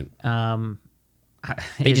 Right.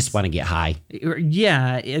 They just want to get high.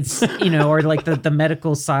 Yeah, it's, or like the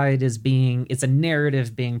medical side is it's a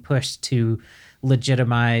narrative being pushed to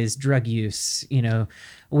legitimize drug use,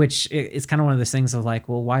 which is kind of one of those things of like,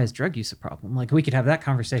 well, why is drug use a problem? Like, we could have that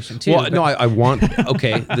conversation too. Well, no, I want,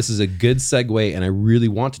 okay, this is a good segue, and I really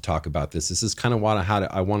want to talk about this. This is kind of what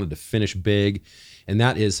I wanted to finish big, and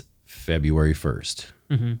that is February 1st.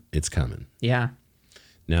 Mm-hmm. It's coming. Yeah.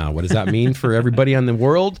 Now, what does that mean for everybody in the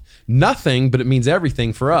world? Nothing, but it means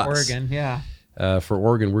everything for us. Oregon, yeah. For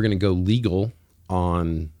Oregon, we're going to go legal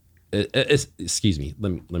on, excuse me,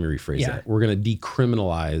 let me rephrase that. We're going to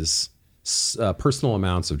decriminalize personal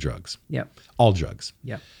amounts of drugs. Yep. All drugs.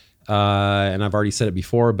 Yep. And I've already said it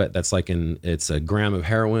before, but that's like it's a gram of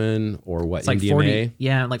heroin or what, it's like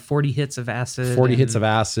MDMA? 40 hits of acid. 40 hits of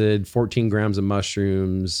acid, 14 grams of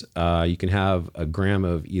mushrooms. You can have a gram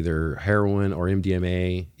of either heroin or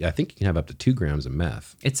MDMA. I think you can have up to 2 grams of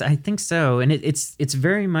meth. I think so. And it's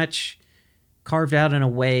very much carved out in a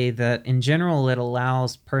way that in general, it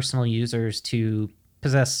allows personal users to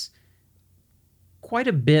possess quite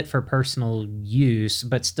a bit for personal use,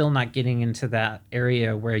 but still not getting into that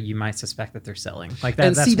area where you might suspect that they're selling. Like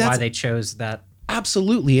that. That's why they chose that.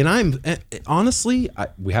 Absolutely. And I'm honestly,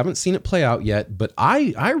 we haven't seen it play out yet, but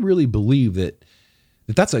I really believe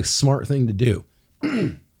that's a smart thing to do.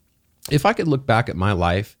 If I could look back at my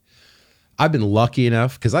life, I've been lucky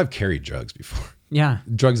enough because I've carried drugs before. Yeah.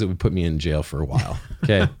 Drugs that would put me in jail for a while.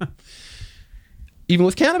 Okay. Even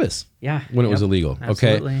with cannabis. Yeah. When it was illegal.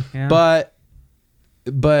 Absolutely. Okay. Yeah.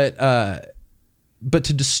 But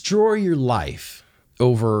to destroy your life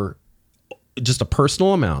over just a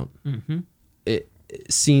personal amount, it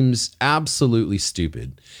seems absolutely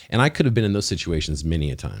stupid. And I could have been in those situations many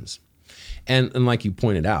a times. And like you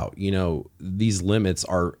pointed out, these limits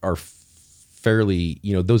are fairly,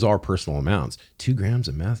 those are personal amounts. 2 grams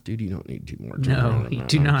of meth, dude, you don't need 2 more. No, you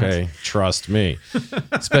do not. Okay, trust me.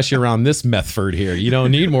 Especially around this methford here. You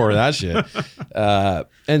don't need more of that shit.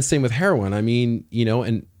 And same with heroin. I mean,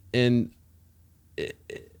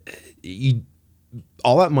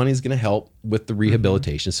 all that money is going to help with the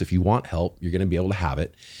rehabilitation. So if you want help, you're going to be able to have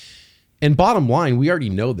it. And bottom line, we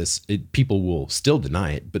already know this. People will still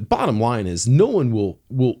deny it, but bottom line is no one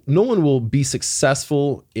will be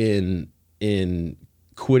successful in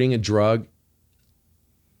quitting a drug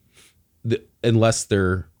unless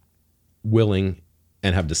they're willing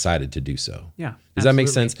and have decided to do so. Yeah. Does that make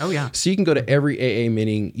sense? Oh, yeah. So you can go to every AA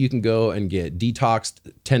meeting. You can go and get detoxed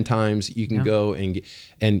 10 times. You can go and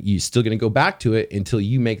you're still going to go back to it until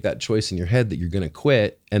you make that choice in your head that you're going to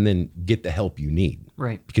quit and then get the help you need.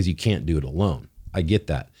 Right. Because you can't do it alone. I get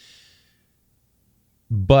that.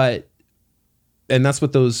 And that's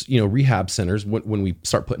what those, rehab centers, when we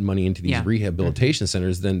start putting money into these rehabilitation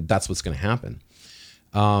centers, then that's what's going to happen.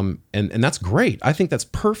 And that's great. I think that's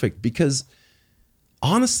perfect because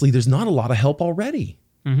honestly, there's not a lot of help already.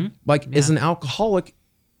 Mm-hmm. As an alcoholic,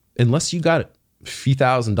 unless you got a few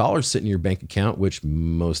 $1,000s sitting in your bank account, which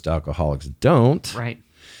most alcoholics don't, right?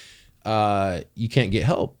 You can't get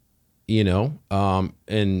help,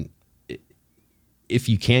 and if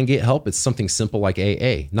you can get help, it's something simple like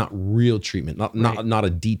AA, not real treatment, not a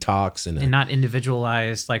detox and not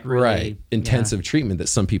individualized, like really intensive treatment that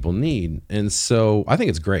some people need. And so I think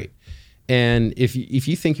it's great. And if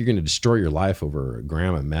you think you're going to destroy your life over a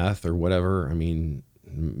gram of meth or whatever, I mean,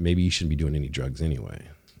 maybe you shouldn't be doing any drugs anyway.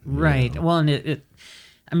 Right. Well, and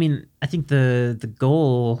I mean, I think the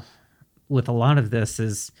goal with a lot of this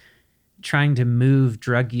is trying to move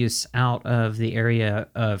drug use out of the area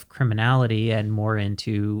of criminality and more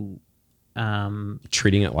into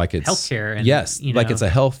treating it like it's healthcare. And, like it's a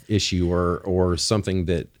health issue or something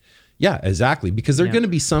that, exactly. Because there are going to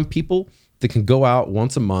be some people that can go out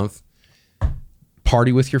once a month,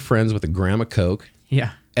 party with your friends with a gram of Coke.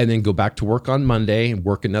 Yeah. And then go back to work on Monday and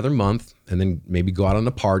work another month and then maybe go out on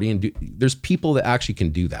a party and there's people that actually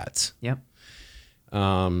can do that. Yep.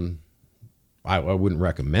 I wouldn't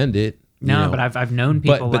recommend it. No, but I've known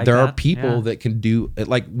people but there are people that can do it.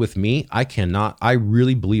 Like with me, I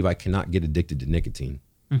really believe I cannot get addicted to nicotine.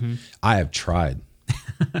 Mm-hmm. I have tried.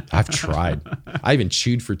 I've tried. I even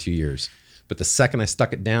chewed for 2 years, but the second I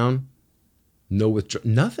stuck it down,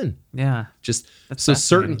 nothing. Yeah. Just so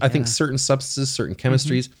certain, I think certain substances, certain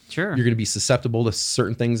chemistries, Sure. you're going to be susceptible to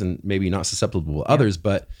certain things and maybe not susceptible to others,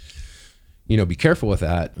 but be careful with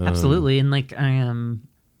that. Absolutely. And like,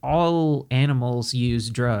 all animals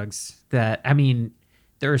use drugs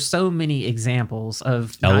there are so many examples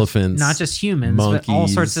of elephants, not just humans, monkeys, but all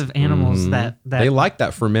sorts of animals that they like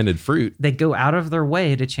that fermented fruit. They go out of their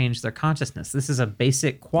way to change their consciousness. This is a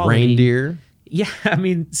basic quality. Reindeer. Yeah,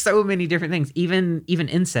 so many different things, even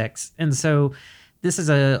insects. And so this is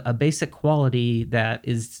a basic quality that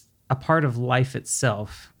is a part of life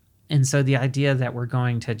itself. And so the idea that we're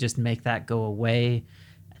going to just make that go away,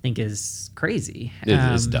 I think is crazy.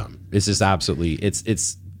 It's dumb. It's just absolutely,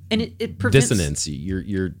 it's and it prevents dissonance.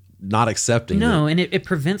 You're not accepting. No, and it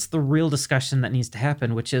prevents the real discussion that needs to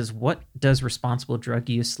happen, which is what does responsible drug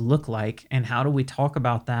use look like, and how do we talk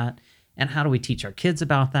about that, and how do we teach our kids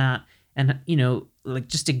about that, and like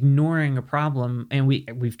just ignoring a problem. And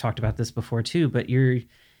we've talked about this before too, but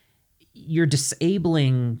you're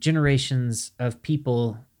disabling generations of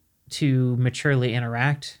people to maturely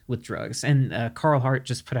interact with drugs. And Carl Hart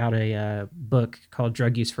just put out a book called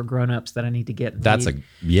Drug Use for Grown-Ups that I need to get.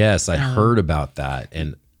 Yes, I heard about that,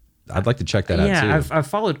 and I'd like to check that out too. Yeah, I've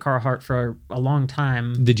followed Carl Hart for a long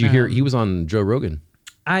time. Did you hear he was on Joe Rogan?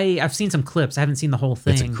 I've seen some clips. I haven't seen the whole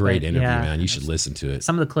thing. It's a great interview, man. You should listen to it.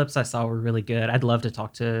 Some of the clips I saw were really good. I'd love to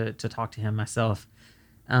talk to him myself.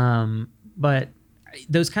 But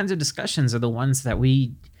those kinds of discussions are the ones that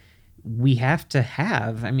we have to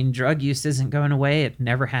have. Drug use isn't going away. It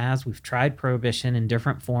never has. We've tried prohibition in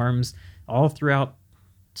different forms all throughout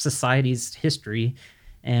society's history,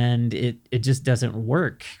 and it just doesn't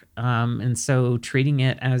work. And so treating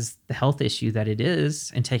it as the health issue that it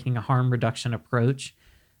is and taking a harm reduction approach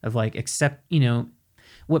of what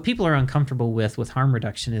people are uncomfortable with harm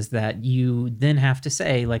reduction is that you then have to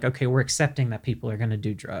say okay, we're accepting that people are going to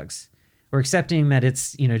do drugs. We're accepting that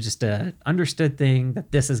it's, just a understood thing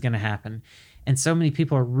that this is going to happen. And so many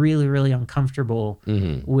people are really, really uncomfortable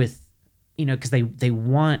with, because they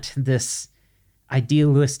want this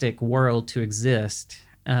idealistic world to exist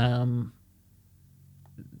for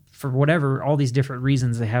whatever, all these different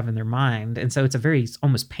reasons they have in their mind. And so it's a very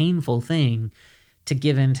almost painful thing to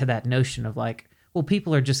give into that notion of well,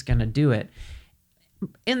 people are just going to do it.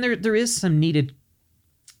 And there is some needed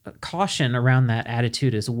caution around that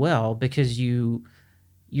attitude as well, because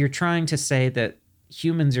you're trying to say that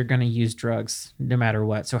humans are going to use drugs no matter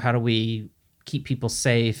what. So how do we keep people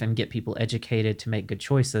safe and get people educated to make good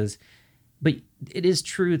choices? But it is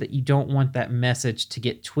true that you don't want that message to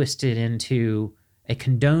get twisted into a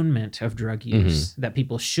condonement of drug use, that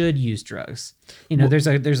people should use drugs. There's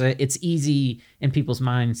it's easy in people's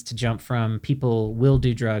minds to jump from people will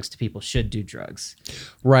do drugs to people should do drugs.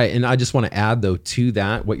 Right. And I just want to add though to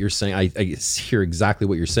that, what you're saying, I hear exactly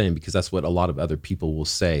what you're saying, because that's what a lot of other people will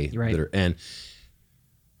say. Right. And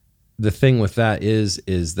the thing with that is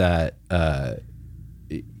that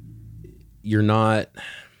you're not,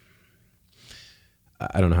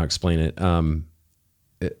 I don't know how to explain it.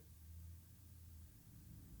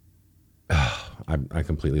 I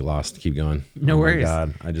completely lost. Keep going. No worries. My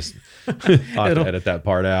God, I just I'll have to edit that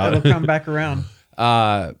part out. It'll come back around.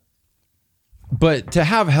 But to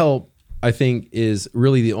have help, I think, is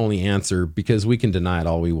really the only answer, because we can deny it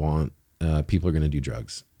all we want. People are going to do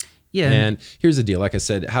drugs. Yeah. And here's the deal. Like I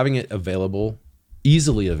said, having it available,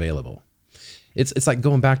 easily available. It's like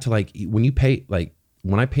going back to when you pay,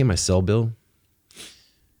 when I pay my cell bill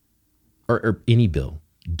or any bill,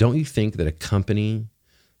 don't you think that a company,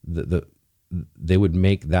 the they would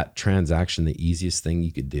make that transaction the easiest thing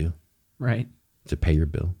you could do Right. to pay your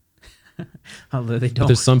bill. Although they But don't.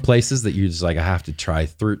 there's some places that you're just like, I have to try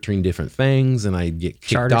 13 different things and I get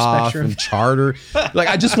kicked Charter off spectrum. and charter. Like,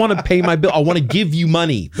 I just want to pay my bill. I want to give you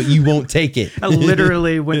money, but you won't take it. I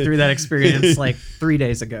literally went through that experience like 3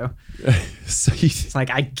 days ago. So It's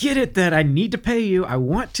like, I get it that I need to pay you. I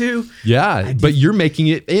want to. yeah, but you're making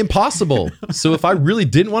it impossible. So if I really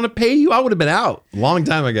didn't want to pay you, I would have been out a long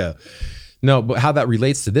time ago. No, but how that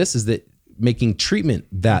relates to this is that making treatment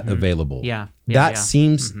that available. Yeah. That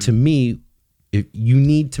seems to me, if you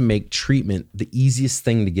need to make treatment the easiest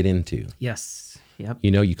thing to get into. Yes. Yep. You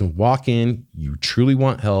know, you can walk in, you truly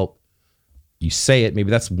want help, you say it. Maybe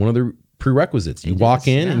that's one of the prerequisites. You walk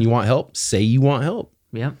in and you want help, say you want help.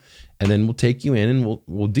 Yep. And then we'll take you in and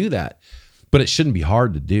we'll do that. But it shouldn't be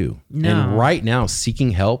hard to do. No. And right now,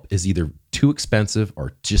 seeking help is either too expensive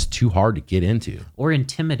or just too hard to get into. Or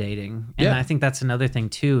intimidating. And Yeah. I think that's another thing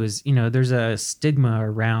too is, you know, there's a stigma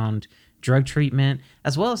around drug treatment,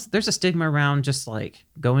 as well as there's a stigma around just like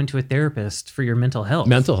going to a therapist for your mental health.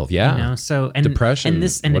 Mental health, yeah. You know, so and Depression,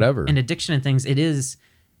 and whatever. and addiction and things.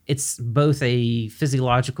 It's both a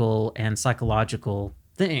physiological and psychological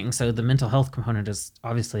thing. So the mental health component is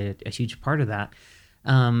obviously a huge part of that.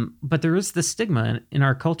 But there is the stigma in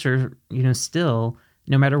our culture, you know, still,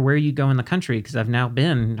 no matter where you go in the country, because I've now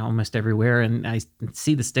been almost everywhere and I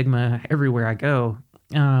see the stigma everywhere I go.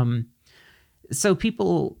 So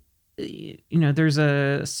people, you know, there's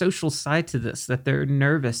a social side to this, that they're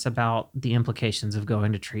nervous about the implications of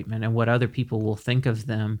going to treatment and what other people will think of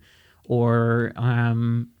them, or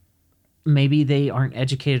maybe they aren't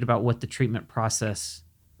educated about what the treatment process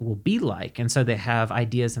will be like. And so they have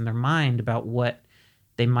ideas in their mind about what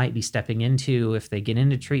they might be stepping into if they get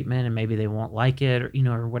into treatment, and maybe they won't like it, or, you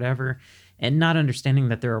know, or whatever, and not understanding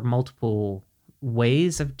that there are multiple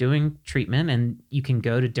ways of doing treatment, and you can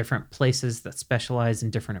go to different places that specialize in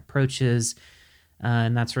different approaches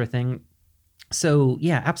and that sort of thing. So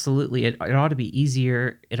yeah, absolutely. It ought to be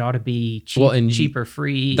easier. It ought to be cheaper,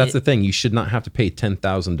 free. That's the thing. You should not have to pay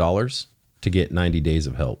 $10,000 to get 90 days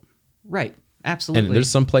of help. Right. Absolutely. And there's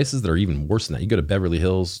some places that are even worse than that. You go to Beverly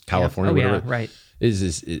Hills, California, Yeah. Oh, whatever. yeah, right.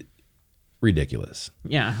 Is ridiculous.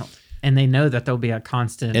 Yeah. And they know that there'll be a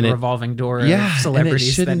constant revolving door of celebrities and it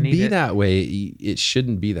that shouldn't need be it. that way. It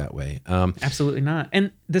shouldn't be that way. Absolutely not.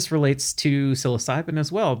 And this relates to psilocybin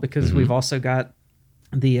as well, because Mm-hmm. we've also got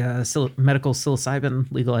the medical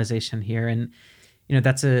psilocybin legalization here. And, you know,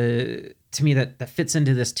 that's to me, that fits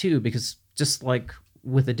into this too, because just like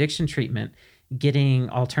with addiction treatment, getting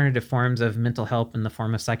alternative forms of mental help in the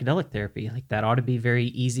form of psychedelic therapy, like that ought to be very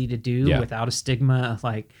easy to do without a stigma.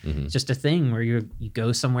 Like it's just a thing where you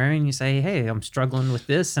go somewhere and you say, hey, I'm struggling with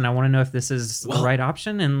this and I want to know if this is the right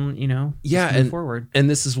option, and, you know, just move forward. And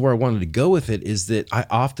this is where I wanted to go with it, is that I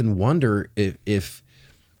often wonder if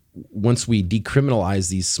once we decriminalize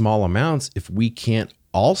these small amounts, if we can't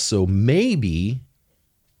also maybe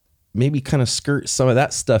kind of skirt some of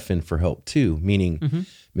that stuff in for help too, meaning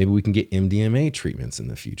maybe we can get MDMA treatments in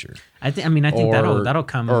the future. I think that'll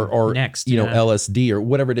come or next. You know, LSD or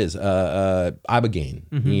whatever it is, Ibogaine,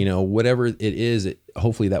 you know, whatever it is,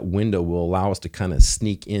 hopefully that window will allow us to kind of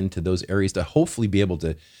sneak into those areas to hopefully be able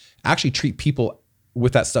to actually treat people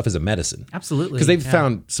with that stuff as a medicine. Absolutely. Because they've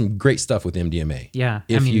found some great stuff with MDMA. Yeah.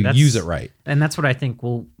 If you use it right. And that's what I think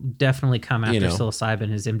will definitely come after You know. psilocybin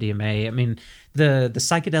is MDMA. I mean, the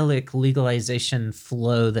psychedelic legalization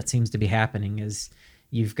flow that seems to be happening is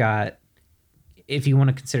you've got, if you want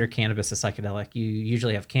to consider cannabis a psychedelic, you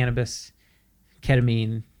usually have cannabis,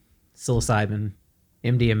 ketamine, psilocybin,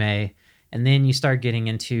 MDMA, and then you start getting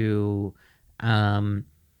into,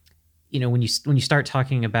 you know, when you start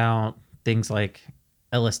talking about things like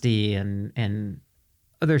LSD and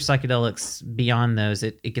other psychedelics beyond those,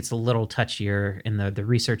 it gets a little touchier, and the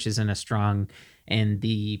research isn't as strong, and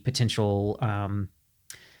the potential,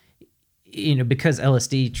 you know, because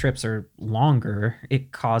LSD trips are longer,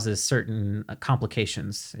 it causes certain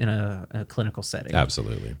complications in a clinical setting.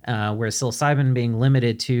 Absolutely. Whereas psilocybin being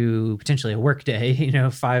limited to potentially a work day, you know,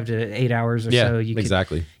 5 to 8 hours or so, you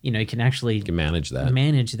exactly. you know, you can actually manage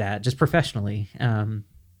that just professionally.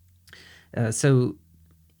 So,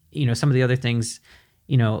 you know, some of the other things,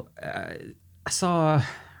 you know, I saw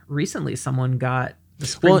recently someone got the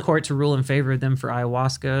Supreme Court to rule in favor of them for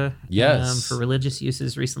ayahuasca, for religious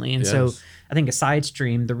uses recently. And so I think a side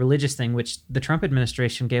stream, the religious thing, which the Trump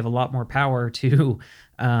administration gave a lot more power to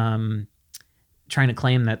trying to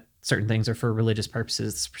claim that certain things are for religious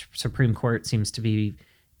purposes. The Supreme Court seems to be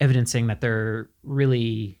evidencing that they're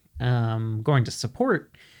really going to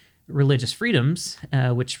support religious freedoms,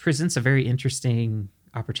 which presents a very interesting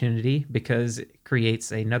opportunity because it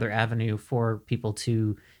creates another avenue for people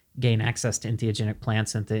to gain access to entheogenic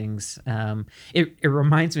plants and things. It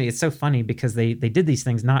reminds me, it's so funny because they did these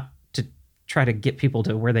things not to try to get people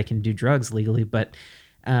to where they can do drugs legally, but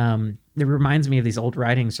it reminds me of these old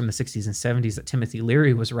writings from the 60s and 70s that Timothy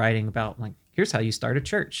Leary was writing about, like, here's how you start a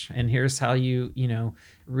church, and here's how you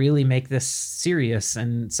really make this serious,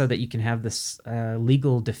 and so that you can have this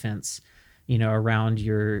legal defense, around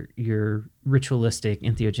your ritualistic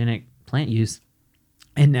entheogenic plant use.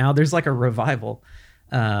 And now there's like a revival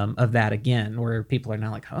of that again, where people are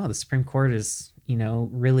now like, oh, the Supreme Court is,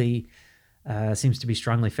 really seems to be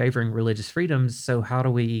strongly favoring religious freedoms. So how do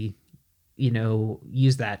we,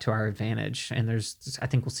 use that to our advantage? And I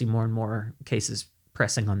think we'll see more and more cases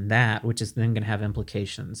pressing on that, which is then going to have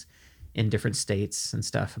implications in different states and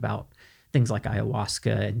stuff about things like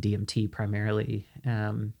ayahuasca and DMT primarily.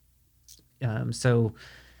 So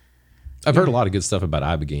I've heard a lot of good stuff about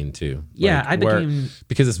ibogaine too. Yeah, ibogaine,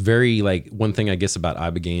 because it's very, like, one thing I guess about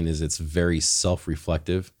ibogaine is it's very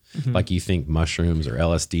self-reflective. Mm-hmm. Like, you think mushrooms or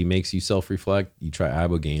LSD makes you self-reflect, you try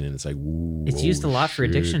ibogaine and it's like, ooh, it's used a lot for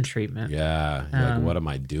addiction treatment. Yeah, like, what am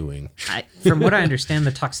I doing? From what I understand,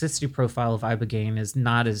 the toxicity profile of ibogaine is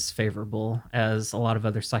not as favorable as a lot of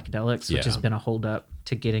other psychedelics, which has been a holdup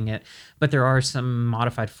to getting it. But there are some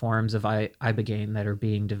modified forms of ibogaine that are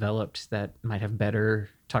being developed that might have better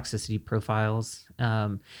toxicity profiles.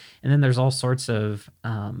 And then there's all sorts of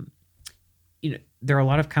there are a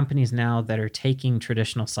lot of companies now that are taking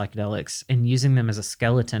traditional psychedelics and using them as a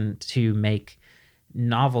skeleton to make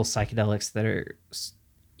novel psychedelics that are,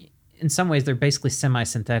 in some ways, they're basically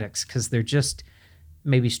semi-synthetics, because they're just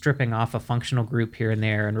maybe stripping off a functional group here and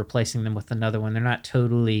there and replacing them with another one. They're not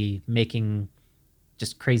totally making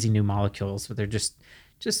just crazy new molecules, but they're just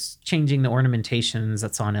changing the ornamentations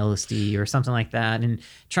that's on LSD or something like that, and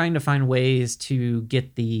trying to find ways to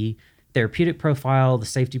get the therapeutic profile, the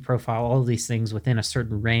safety profile, all of these things within a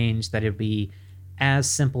certain range that it'd be as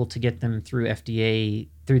simple to get them through the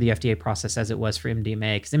FDA process as it was for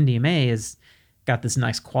MDMA, because MDMA has got this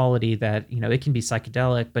nice quality that, it can be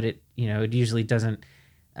psychedelic, but it usually doesn't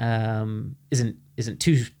isn't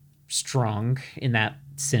too strong in that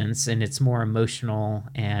sense, and it's more emotional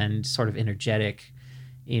and sort of energetic,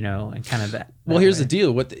 and kind of that. Well, here's the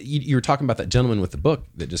deal. You were talking about that gentleman with the book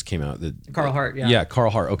that just came out. Carl Hart, yeah. Yeah, Carl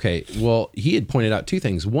Hart. Okay. Well, he had pointed out two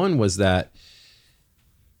things. One was that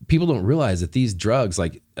people don't realize that these drugs,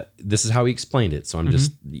 like, this is how he explained it. So I'm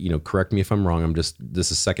just, correct me if I'm wrong.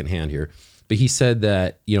 This is secondhand here. But he said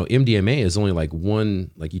that, MDMA is only like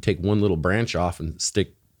you take one little branch off and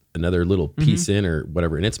stick another little piece in or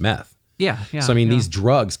whatever, and it's meth. Yeah. So, these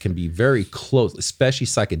drugs can be very close, especially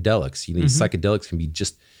psychedelics. These psychedelics can be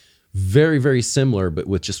just very, very similar, but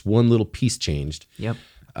with just one little piece changed. Yep.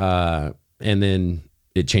 And then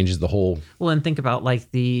it changes the whole. Well, and think about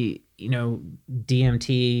like the,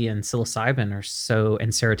 DMT and psilocybin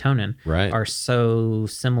and serotonin are so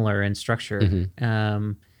similar in structure.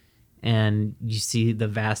 And you see the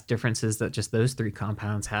vast differences that just those three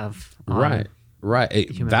compounds have. Right.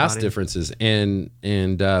 Vast body. differences. And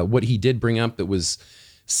what he did bring up that was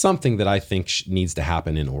something that I think needs to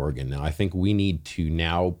happen in Oregon. Now, I think we need to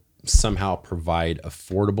now somehow provide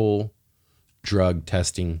affordable drug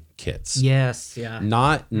testing kits. Yes. Yeah.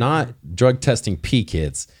 Not drug testing P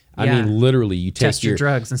kits. I mean, literally, you test your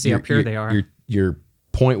drugs and see how pure they are. Your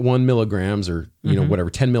 0.1 milligrams or, whatever,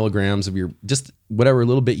 10 milligrams of your, just whatever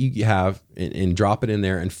little bit you have and drop it in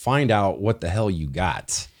there and find out what the hell you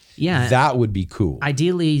got. Yeah. That would be cool.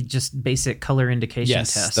 Ideally, just basic color indication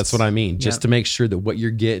tests. Yes, that's what I mean. Just to make sure that what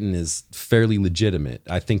you're getting is fairly legitimate.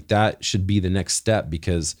 I think that should be the next step,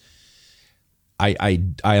 because I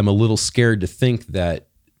am a little scared to think that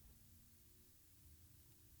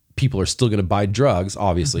people are still going to buy drugs,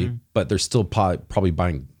 obviously, but they're still probably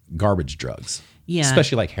buying garbage drugs. Yeah.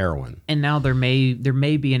 Especially like heroin. And now there may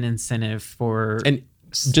be an incentive for... And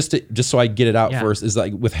just so I get it out first, is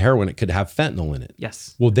like with heroin, it could have fentanyl in it.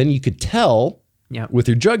 Yes. Well, then you could tell with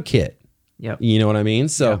your drug kit. Yep. You know what I mean?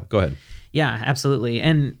 So go ahead. Yeah, absolutely.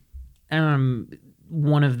 And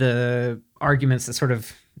one of the arguments that sort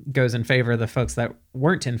of goes in favor of the folks that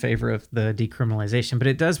weren't in favor of the decriminalization, but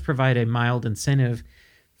it does provide a mild incentive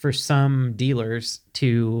for some dealers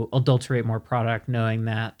to adulterate more product, knowing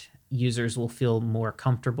that users will feel more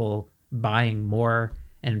comfortable buying more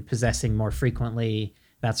and possessing more frequently,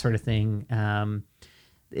 that sort of thing.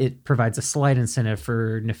 It provides a slight incentive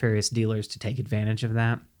for nefarious dealers to take advantage of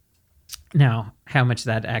that. Now, how much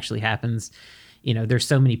that actually happens, there's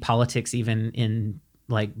so many politics even in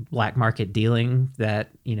like black market dealing that,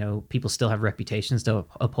 people still have reputations to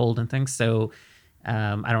uphold and things. So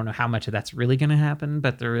I don't know how much of that's really going to happen,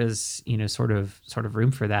 but there is, sort of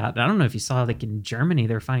room for that. I don't know if you saw, like in Germany,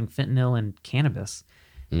 they're finding fentanyl and cannabis.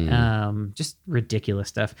 Just ridiculous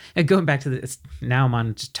stuff. And going back to this, now I'm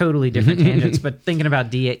on just totally different tangents, but thinking about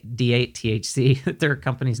D8 THC, there are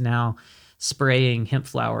companies now spraying hemp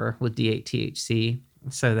flower with D8 THC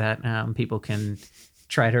so that people can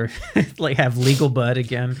try to like have legal bud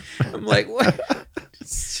again. I'm like, what?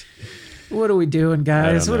 What are we doing,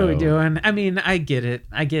 guys? What are we doing? I mean, I get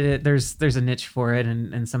it. There's a niche for it,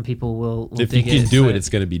 and some people will if dig you can it, do but it, it's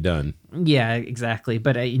going to be done. yeah, exactly.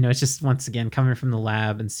 But it's just, once again, coming from the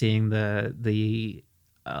lab and seeing the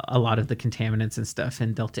a lot of the contaminants and stuff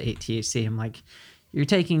in Delta 8 THC. I'm like, you're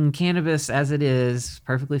taking cannabis as it is,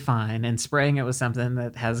 perfectly fine, and spraying it with something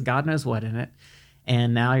that has God knows what in it,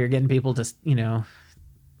 and now you're getting people to,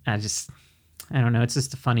 I don't know. It's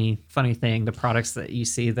just a funny thing. The products that you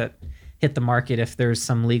see that hit the market, if there's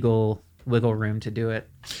some legal wiggle room to do it.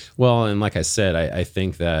 Well, and like I said, I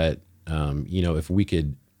think that, if we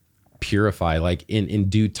could purify, like in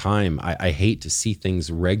due time, I hate to see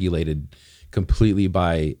things regulated completely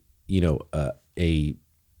by,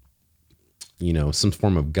 some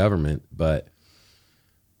form of government. But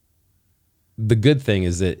the good thing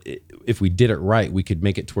is that if we did it right, we could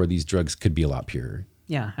make it to where these drugs could be a lot purer.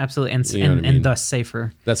 Yeah, absolutely. And You know what I mean? and thus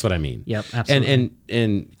safer. That's what I mean. Yep, absolutely.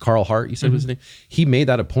 And Carl Hart, you said was his name. He made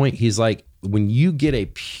that a point. He's like, when you get a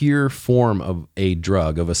pure form of a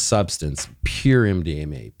drug, of a substance, pure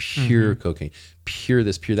MDMA, pure cocaine, pure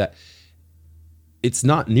this, pure that, it's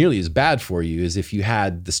not nearly as bad for you as if you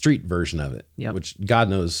had the street version of it, which God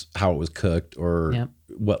knows how it was cooked or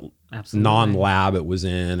what non-lab it was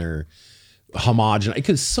in or homogenized,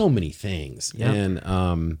 because so many things.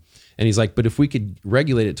 And he's like, but if we could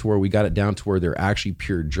regulate it to where we got it down to where they're actually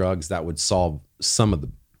pure drugs, that would solve some of the,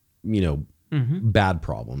 bad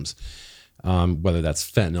problems. Whether that's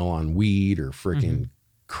fentanyl on weed or freaking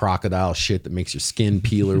crocodile shit that makes your skin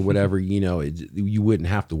peel or whatever, you wouldn't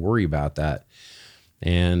have to worry about that.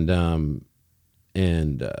 But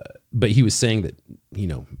he was saying that,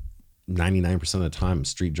 99% of the time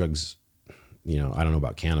street drugs, I don't know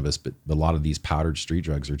about cannabis, but a lot of these powdered street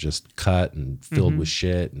drugs are just cut and filled with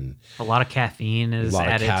shit, and a lot of caffeine is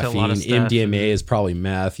added to a lot of stuff. MDMA is probably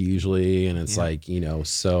meth usually, and it's like,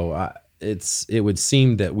 so it would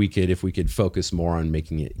seem that if we could focus more on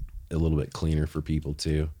making it a little bit cleaner for people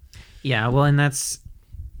too. Yeah, well, and that's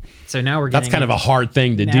now we're getting. That's kind of a hard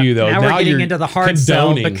thing to do, though. Now we're getting into the hard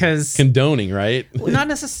sell, because condoning, right? Well, not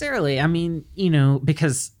necessarily. I mean,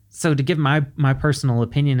 because. So to give my personal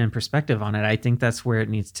opinion and perspective on it, I think that's where it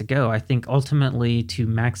needs to go. I think ultimately, to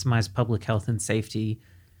maximize public health and safety,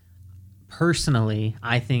 personally,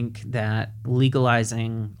 I think that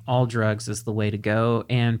legalizing all drugs is the way to go,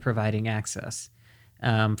 and providing access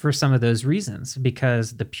for some of those reasons,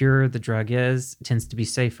 because the purer the drug is, it tends to be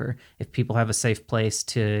safer. If people have a safe place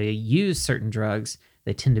to use certain drugs,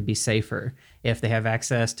 they tend to be safer. If they have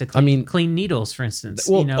access to clean needles, for instance,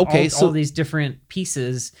 all these different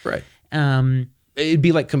pieces. Right. It'd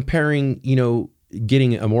be like comparing,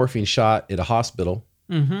 getting a morphine shot at a hospital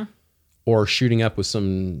or shooting up with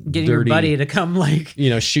some getting dirty, your buddy to come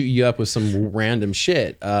shoot you up with some random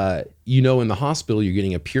shit. In the hospital, you're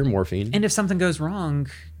getting a pure morphine. And if something goes wrong,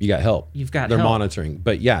 you got help. They're monitoring.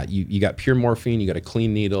 But yeah, you got pure morphine, you got a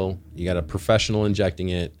clean needle, you got a professional injecting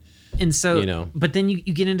it. And so, but then you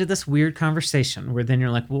get into this weird conversation where then you're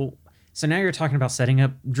like, well, so now you're talking about setting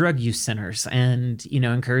up drug use centers and,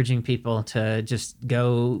 encouraging people to just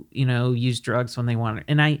go, use drugs when they want it.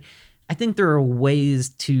 And I think there are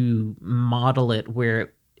ways to model it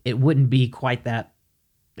where it wouldn't be quite that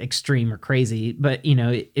extreme or crazy, but,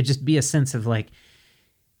 it just be a sense of like,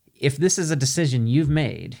 if this is a decision you've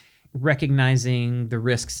made, recognizing the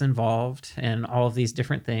risks involved and all of these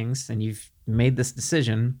different things, and you've made this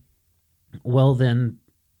decision, well, then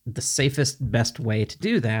the safest, best way to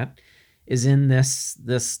do that is in this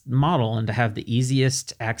model, and to have the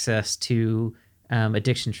easiest access to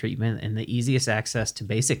addiction treatment and the easiest access to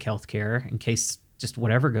basic healthcare in case just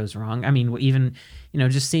whatever goes wrong. I mean, even,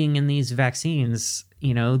 just seeing in these vaccines,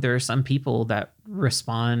 there are some people that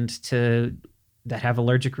that have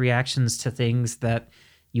allergic reactions to things that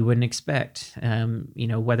you wouldn't expect,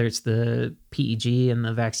 whether it's the PEG and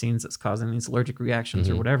the vaccines that's causing these allergic reactions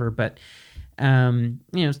or whatever. But,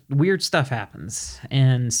 weird stuff happens.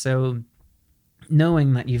 And so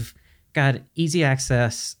knowing that you've got easy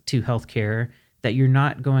access to healthcare, that you're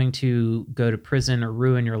not going to go to prison or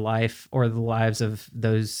ruin your life or the lives of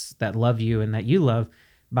those that love you and that you love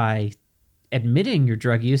by admitting your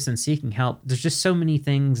drug use and seeking help. There's just so many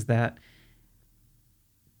things that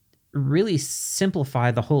really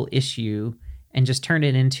simplify the whole issue and just turn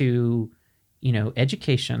it into,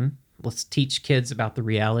 education. Let's teach kids about the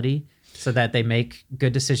reality so that they make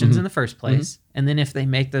good decisions in the first place. And then if they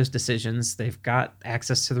make those decisions, they've got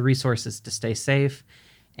access to the resources to stay safe.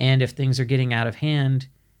 And if things are getting out of hand,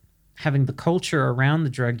 having the culture around the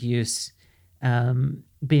drug use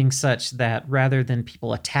being such that rather than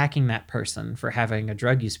people attacking that person for having a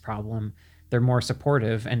drug use problem, they're more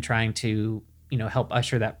supportive and trying to, help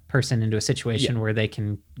usher that person into a situation where they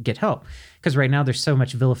can get help. Because right now there's so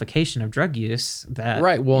much vilification of drug use that...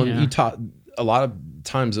 Right. Well, and a lot of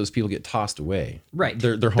times those people get tossed away. Right.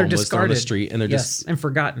 They're homeless, they're on the street, and they're just... and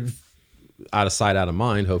forgotten. Out of sight, out of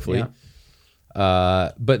mind, hopefully.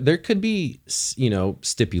 Yeah. But there could be,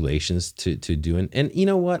 stipulations to doing. And you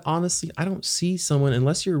know what? Honestly, I don't see someone,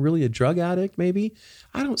 unless you're really a drug addict, maybe,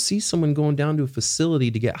 I don't see someone going down to a facility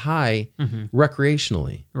to get high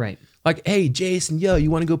recreationally. Right. Like, hey, Jason, you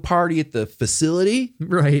want to go party at the facility?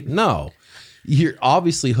 Right. No. You're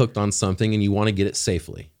obviously hooked on something and you want to get it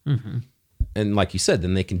safely. And like you said,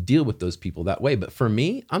 then they can deal with those people that way. But for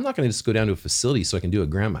me, I'm not going to just go down to a facility so I can do a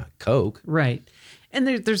gram of Coke. Right. And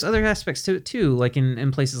there's other aspects to it too, like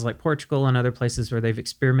in places like Portugal and other places where they've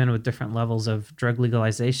experimented with different levels of drug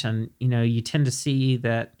legalization. You tend to see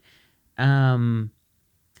that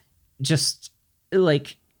just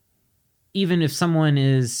like even if someone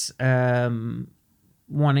is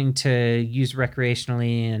wanting to use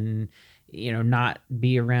recreationally and not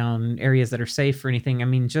be around areas that are safe or anything, I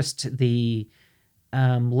mean, just the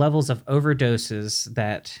levels of overdoses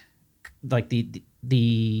that like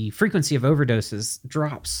the frequency of overdoses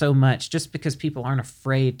drops so much just because people aren't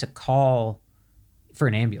afraid to call for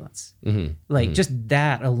an ambulance. Just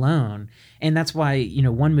that alone. And that's why,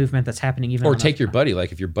 one movement that's happening even... Or take your buddy.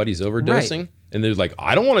 Like if your buddy's overdosing and they're like,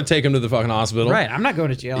 I don't want to take him to the fucking hospital. Right. I'm not going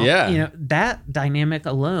to jail. Yeah. That dynamic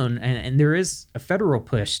alone. And there is a federal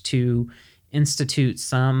push to institute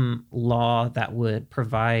some law that would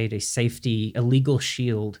provide a legal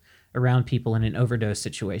shield around people in an overdose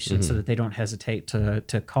situation so that they don't hesitate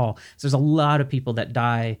to call. So there's a lot of people that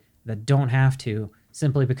die that don't have to,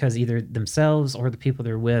 simply because either themselves or the people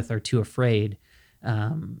they're with are too afraid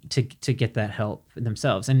to get that help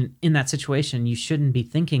themselves. And in that situation, you shouldn't be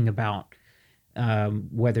thinking about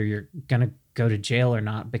whether you're going to go to jail or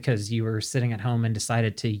not because you were sitting at home and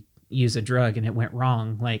decided to use a drug and it went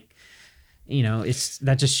wrong. Like,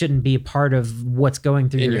 that just shouldn't be a part of what's going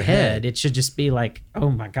through your head. It should just be like, oh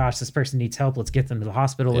my gosh, this person needs help. Let's get them to the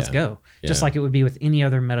hospital. Let's go. Just like it would be with any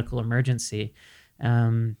other medical emergency.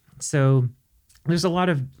 So there's a lot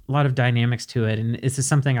of dynamics to it. And this is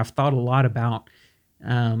something I've thought a lot about.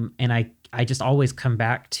 And I just always come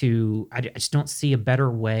back to, I just don't see a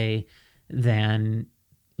better way than,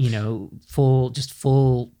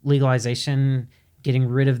 full legalization, getting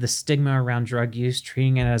rid of the stigma around drug use,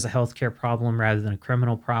 treating it as a healthcare problem rather than a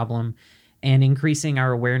criminal problem, and increasing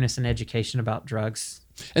our awareness and education about drugs.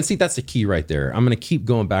 And see, that's the key right there. I'm going to keep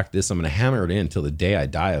going back to this. I'm going to hammer it in until the day I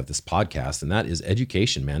die of this podcast. And that is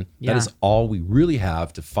education, man. Yeah. That is all we really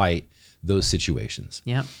have to fight those situations.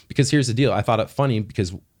 Yeah. Because here's the deal. I thought it funny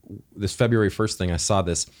because this February 1st thing, I saw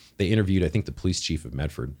this. They interviewed, I think, the police chief of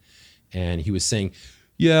Medford. And he was saying,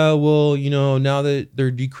 yeah, well, now that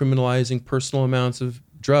they're decriminalizing personal amounts of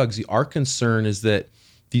drugs, our concern is that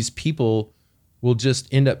these people will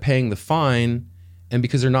just end up paying the fine. And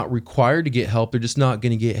because they're not required to get help, they're just not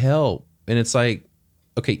going to get help. And it's like,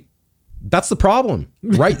 okay, that's the problem,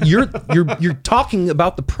 right? You're talking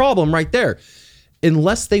about the problem right there.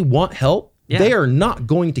 Unless they want help, they are not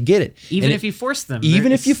going to get it. Even if you force them.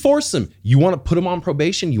 Even if you force them. You want to put them on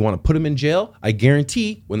probation, you want to put them in jail, I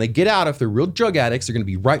guarantee when they get out, if they're real drug addicts, they're going to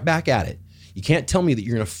be right back at it. You can't tell me that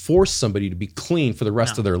you're going to force somebody to be clean for the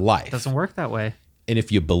rest of their life. It doesn't work that way. And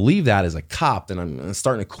if you believe that as a cop, then I'm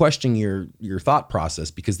starting to question your thought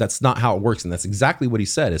process, because that's not how it works. And that's exactly what he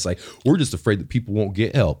said. It's like, we're just afraid that people won't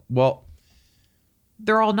get help. Well,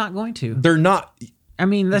 they're all not going to. They're not. I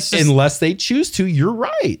mean, that's just... Unless they choose to, you're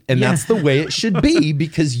right. And that's the way it should be,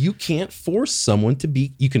 because you can't force someone to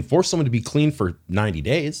be... You can force someone to be clean for 90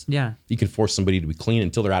 days. Yeah. You can force somebody to be clean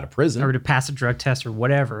until they're out of prison. Or to pass a drug test or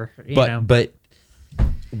whatever. But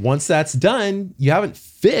once that's done, you haven't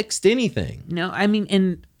fixed anything. No, I mean,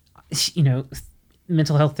 and,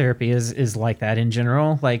 mental health therapy is like that in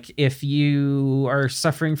general. Like if you are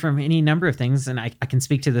suffering from any number of things, and I can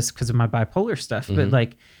speak to this because of my bipolar stuff, but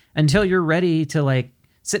like until you're ready to like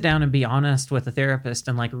sit down and be honest with a therapist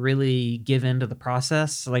and like really give into the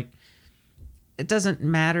process, like it doesn't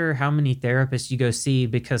matter how many therapists you go see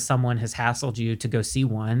because someone has hassled you to go see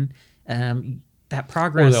one. that Or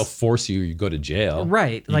progress. they'll force you. You go to jail.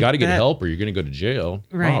 Right, You like got to get that- help, or you're going to go to jail.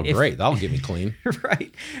 Right, Oh, if- great. That'll get me clean.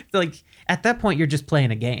 Right. Like at that point, you're just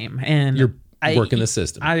playing a game, and You're working the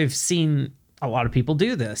system. I've seen a lot of people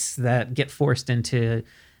do this that get forced into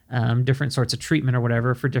different sorts of treatment or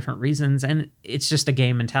whatever for different reasons, and it's just a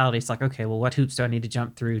game mentality. It's like, okay, well, what hoops do I need to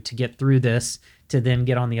jump through to get through this to then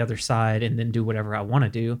get on the other side and then do whatever I want to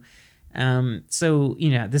do? So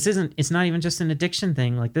it's not even just an addiction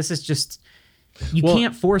thing. Like this is just. You Well,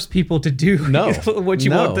 can't force people to do what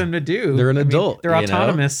you want them to do. They're an I mean, adult. they're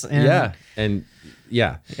autonomous. And,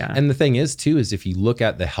 Yeah. And the thing is too, is if you look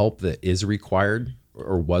at the help that is required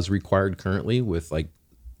or was required currently with like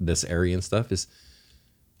this area and stuff, is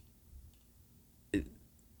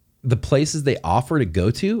the places they offer to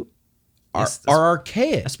go to are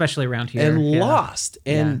archaic especially around here, and yeah. lost,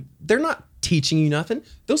 and they're not teaching you nothing.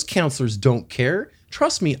 Those counselors don't care.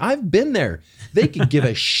 Trust me, I've been there. They could give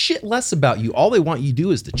a shit less about you. All they want you to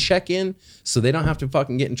do is to check in so they don't have to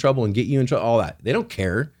fucking get in trouble and get you in trouble, all that. They don't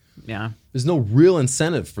care. Yeah. There's no real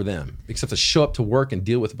incentive for them except to show up to work and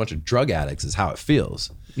deal with a bunch of drug addicts is how it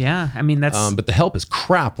feels. Yeah. I mean, that's, But the help is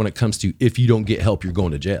crap when it comes to if you don't get help, you're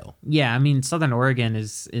going to jail. yeah. I mean, Southern Oregon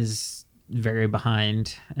is very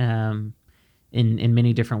behind in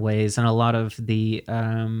many different ways. And a lot of the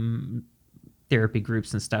therapy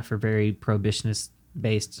groups and stuff are very prohibitionist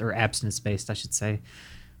based, or abstinence based, I should say.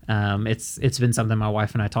 It's been something my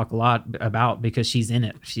wife and I talk a lot about because she's in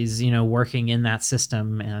it. She's, working in that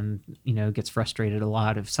system and, gets frustrated a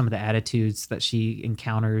lot of some of the attitudes that she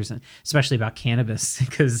encounters, and especially about cannabis,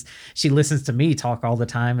 because she listens to me talk all the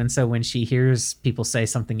time. And so when she hears people say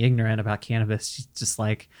something ignorant about cannabis, she's just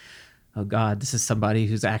like, oh God, this is somebody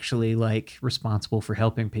who's actually like responsible for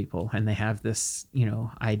helping people. And they have this,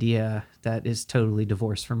 idea that is totally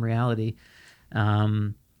divorced from reality.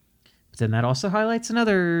 But then that also highlights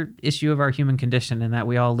another issue of our human condition, in that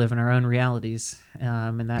we all live in our own realities.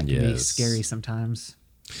 And that can be Yes. scary sometimes.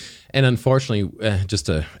 And unfortunately, just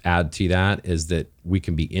to add to that, is that we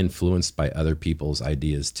can be influenced by other people's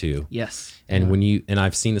ideas too. Yes. And and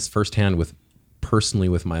I've seen this firsthand personally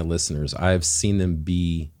with my listeners. I've seen them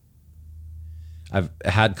I've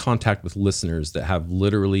had contact with listeners that have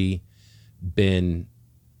literally been,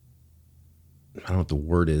 I don't know what the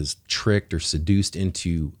word is, tricked or seduced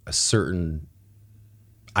into a certain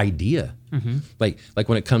idea. Mm-hmm. Like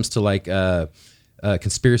when it comes to like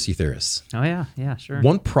conspiracy theorists. Oh yeah. Yeah, sure.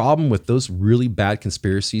 One problem with those really bad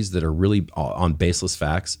conspiracies that are really on baseless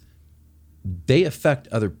facts, they affect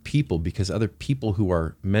other people because other people who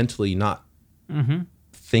are mentally not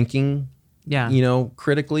thinking, Yeah.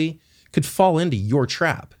 critically, could fall into your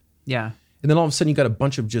trap. Yeah. And then all of a sudden you got a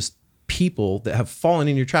bunch of just people that have fallen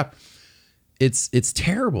in your trap. It's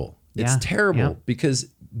terrible. It's Yeah. terrible Yeah. because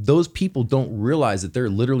those people don't realize that they're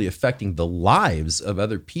literally affecting the lives of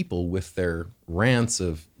other people with their rants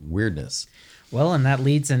of weirdness. Well, and that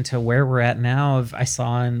leads into where we're at now. I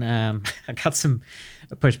saw I got some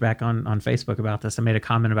pushback on Facebook about this. I made a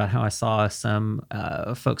comment about how I saw some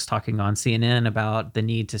folks talking on CNN about the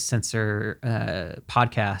need to censor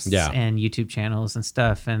podcasts and YouTube channels and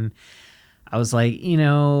stuff. And I was like,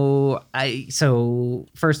 so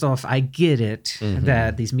first off, I get it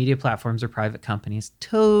that these media platforms are private companies.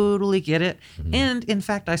 Totally get it. And in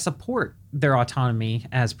fact, I support their autonomy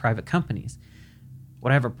as private companies. What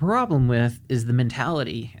I have a problem with is the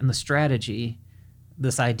mentality and the strategy,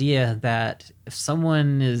 this idea that if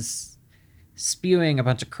someone is spewing a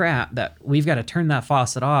bunch of crap, that we've got to turn that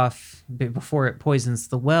faucet off before it poisons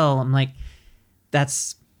the well. I'm like, that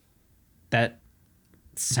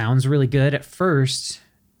sounds really good at first,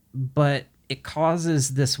 but it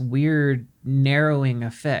causes this weird narrowing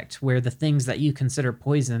effect where the things that you consider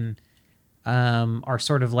poison are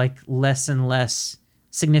sort of like less and less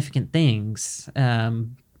significant things.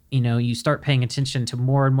 You start paying attention to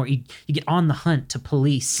more and more. You get on the hunt to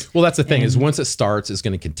police. Well, that's the thing, is once it starts, it's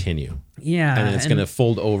going to continue. Yeah. And it's going to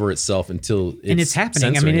fold over itself until it's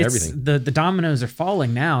happening. I mean, it's everything. the dominoes are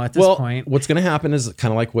falling now at this point. What's going to happen is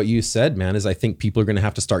kind of like what you said, man, is I think people are going to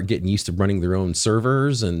have to start getting used to running their own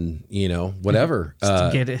servers and, whatever.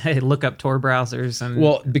 Look up Tor browsers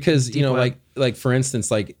and because, deep web. like for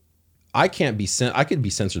instance, like I could be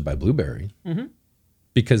censored by Blueberry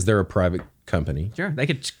because they're a private company. Sure, they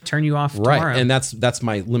could turn you off Right. tomorrow. And that's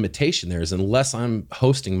my limitation there, is unless I'm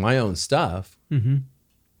hosting my own stuff,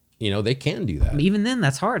 they can do that. Even then,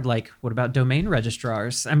 that's hard. Like, what about domain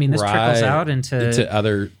registrars? I mean, this trickles out into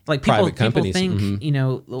other like private companies. People think,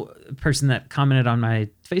 the person that commented on my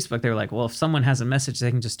Facebook, they were like, well, if someone has a message,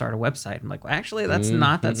 they can just start a website. I'm like, well, actually, that's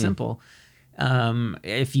not that simple.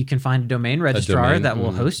 If you can find a domain registrar that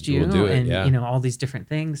will host you, will do it, and yeah. you know, all these different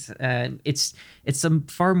things, it's a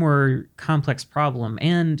far more complex problem.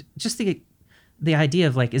 And just the idea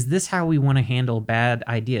of like, is this how we want to handle bad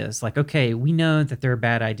ideas? Like, okay, we know that there are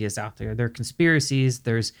bad ideas out there. There are conspiracies,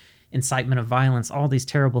 there's incitement of violence, all these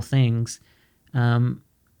terrible things.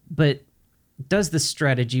 But does the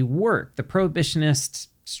strategy work? The prohibitionist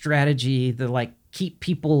strategy, the like keep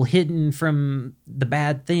people hidden from the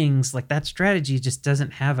bad things, like that strategy just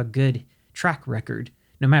doesn't have a good track record,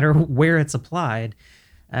 no matter where it's applied.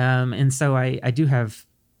 And so I do have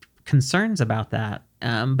concerns about that.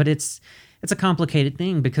 But it's a complicated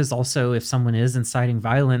thing, because also if someone is inciting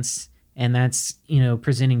violence and that's, you know,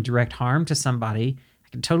 presenting direct harm to somebody, I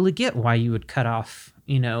can totally get why you would cut off,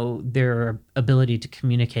 you know, their ability to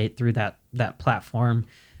communicate through that platform.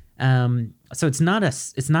 So it's not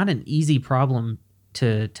an easy problem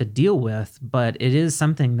to deal with, but it is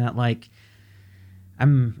something that like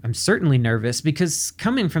I'm certainly nervous, because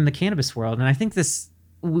coming from the cannabis world, and I think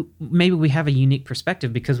maybe we have a unique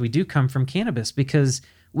perspective because we do come from cannabis, because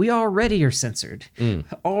we already are censored.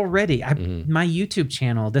 Already. My YouTube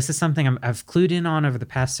channel, this is something I've clued in on over the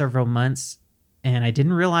past several months, and I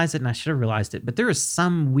didn't realize it, and I should have realized it, but there is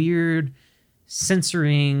some weird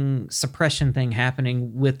censoring suppression thing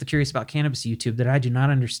happening with the Curious About Cannabis YouTube that I do not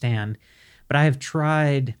understand. But I have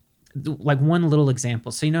tried, like, one little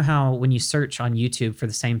example. So you know how when you search on YouTube for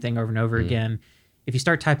the same thing over and over again, if you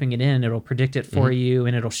start typing it in, it'll predict it for you,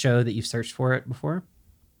 and it'll show that you've searched for it before.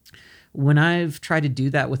 When I've tried to do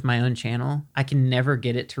that with my own channel, I can never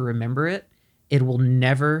get it to remember it. It will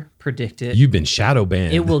never predict it. You've been shadow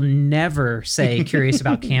banned. It will never say Curious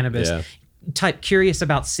About Cannabis. Yeah. Type Curious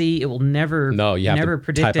About C. It will never. No, you have never to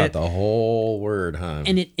predict type it. out the whole word, huh?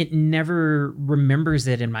 And it never remembers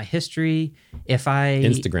it in my history.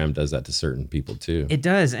 Instagram does that to certain people too. It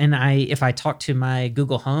does. And if I talk to my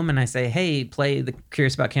Google Home and I say, hey, play the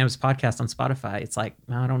Curious About Cannabis podcast on Spotify, it's like,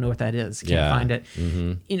 I don't know what that is. I can't find it.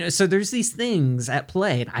 You know, so there's these things at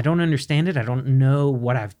play. I don't understand it. I don't know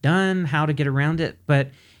what I've done, how to get around it. But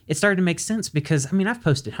it started to make sense because, I mean, I've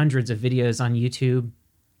posted hundreds of videos on YouTube,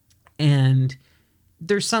 and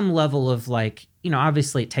there's some level of like, you know,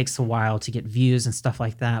 obviously it takes a while to get views and stuff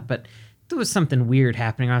like that, but there was something weird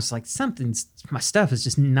happening. I was like, my stuff is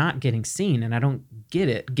just not getting seen, and I don't get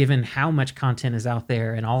it given how much content is out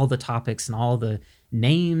there and all the topics and all the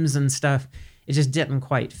names and stuff. It just didn't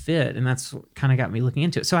quite fit, and that's what kind of got me looking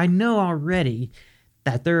into it. So I know already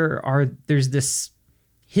that there's this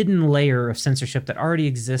hidden layer of censorship that already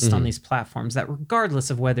exists on these platforms, that regardless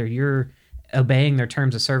of whether you're obeying their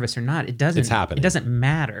terms of service or not, it's happening. It doesn't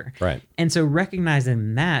matter. Right. And so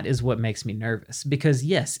recognizing that is what makes me nervous, because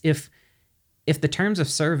yes, if the terms of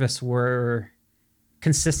service were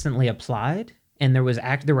consistently applied and there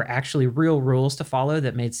were actually real rules to follow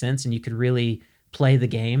that made sense and you could really play the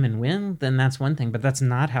game and win, then that's one thing, but that's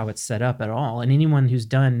not how it's set up at all. And anyone who's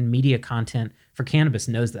done media content for cannabis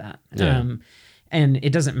knows that. Yeah. And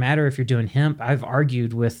it doesn't matter if you're doing hemp. I've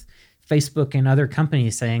argued with Facebook and other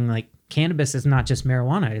companies saying like, cannabis is not just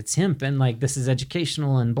marijuana, it's hemp, and like this is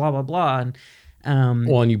educational and blah blah blah. And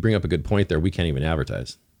and you bring up a good point there. We can't even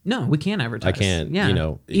advertise. No, we can't advertise. I can't. Yeah, you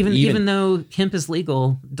know, even though hemp is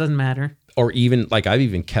legal, doesn't matter. Or even like I've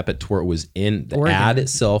even kept it to where it was in the Oregon. ad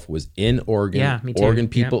itself was in Oregon. Yeah, me too. Oregon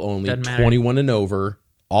people Yep, only, doesn't matter. 21 and over,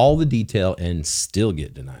 all the detail, and still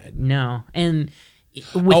get denied. No, and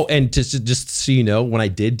and just so you know, when I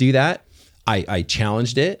did do that, I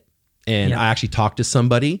challenged it. And I actually talked to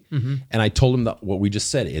somebody and I told him that what we just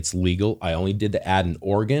said, it's legal. I only did the ad in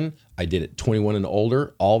Oregon. I did it 21 and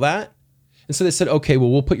older, all that. And so they said, okay, well,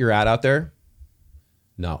 we'll put your ad out there.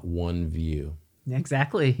 Not one view.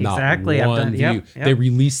 Exactly. Not Exactly. one I've done. view. Yep. They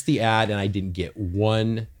released the ad and I didn't get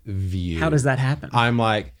one view. How does that happen? I'm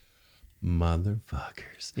like,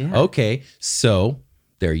 motherfuckers. Yeah. Okay, so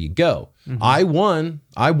there you go. I won,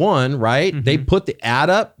 right? They put the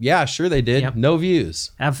ad up. Yeah, sure they did. Yep. No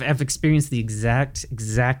views. I've experienced the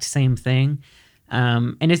exact same thing.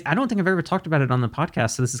 And I don't think I've ever talked about it on the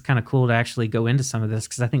podcast. So this is kind of cool to actually go into some of this,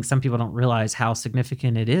 because I think some people don't realize how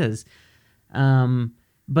significant it is.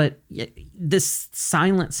 But this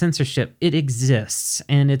silent censorship, it exists,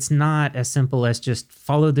 and it's not as simple as just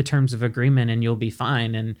follow the terms of agreement and you'll be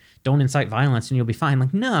fine, and don't incite violence and you'll be fine.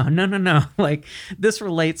 Like, no. Like, this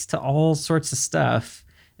relates to all sorts of stuff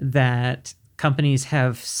that companies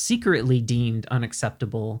have secretly deemed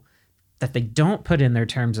unacceptable, that they don't put in their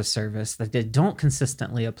terms of service, that they don't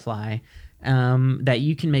consistently apply, that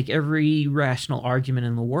you can make every rational argument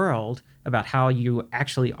in the world about how you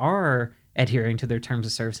actually are adhering to their terms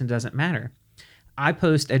of service, and it doesn't matter. I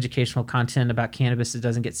post educational content about cannabis that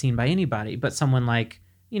doesn't get seen by anybody, but someone like,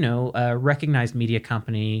 a recognized media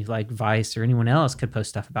company like Vice or anyone else could post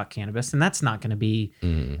stuff about cannabis, and that's not going to be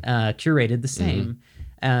curated the same.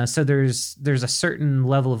 So there's a certain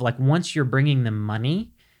level of like, once you're bringing them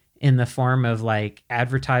money in the form of like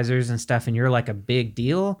advertisers and stuff, and you're like a big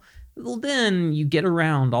deal, well, then you get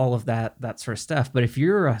around all of that sort of stuff. But if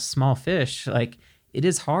you're a small fish, like, it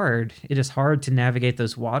is hard. It is hard to navigate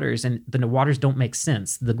those waters, and the waters don't make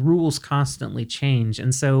sense. The rules constantly change,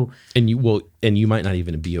 and so and you might not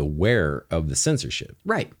even be aware of the censorship.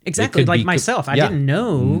 Right, exactly. Like myself, I didn't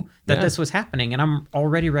know that Yeah. this was happening, and I'm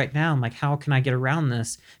already right now. I'm like, how can I get around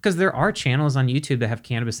this? Because there are channels on YouTube that have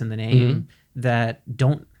cannabis in the name that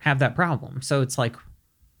don't have that problem. So it's like,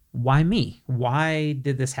 why me? Why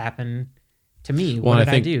did this happen to me? Well, What did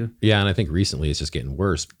I think, I do? Yeah, and I think recently it's just getting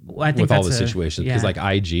worse Well, I think with all the that's situations. Because like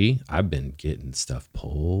IG, I've been getting stuff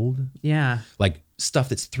pulled, Yeah. like stuff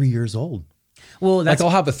that's 3 years old. Well, Like that's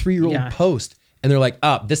I'll have a 3-year-old yeah. post, and they're like,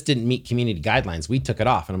 "Oh, this didn't meet community guidelines. We took it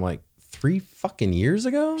off." And I'm like, 3 fucking years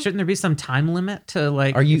ago? shouldn't there be some time limit to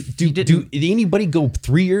like? Are you? if Did anybody go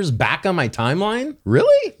 3 years back on my timeline?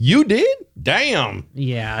 Really? You did? Damn.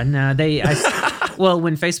 Yeah, no, well,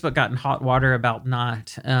 when Facebook got in hot water about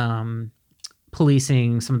not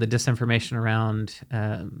policing some of the disinformation around,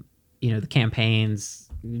 the campaigns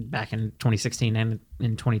back in 2016 and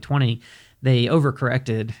in 2020, they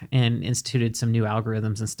overcorrected and instituted some new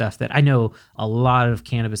algorithms and stuff that I know a lot of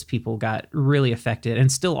cannabis people got really affected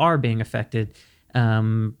and still are being affected.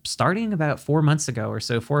 Starting about 4 months ago or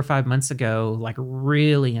so, 4 or 5 months ago, like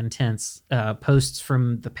really intense posts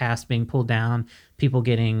from the past being pulled down, people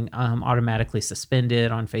getting automatically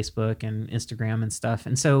suspended on Facebook and Instagram and stuff.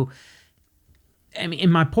 And so, I mean,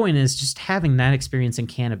 and my point is just having that experience in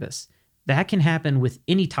cannabis, that can happen with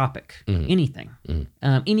any topic, anything.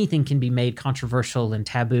 Anything can be made controversial and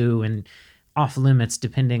taboo and off limits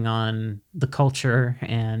depending on the culture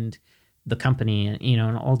and the company,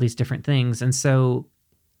 and all these different things. And so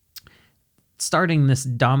starting this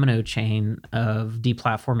domino chain of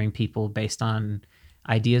deplatforming people based on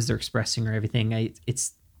ideas they're expressing or everything,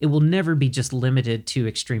 it will never be just limited to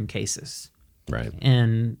extreme cases. Right.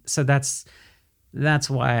 And so that's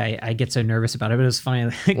why I get so nervous about it. But it was funny,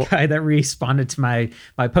 the guy that responded to my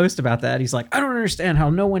post about that, he's like, I don't understand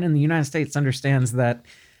how no one in the United States understands that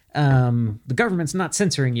the government's not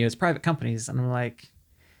censoring you, it's private companies. And I'm like,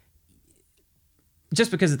 just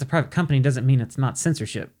because it's a private company doesn't mean it's not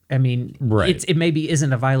censorship. I mean, Right. it maybe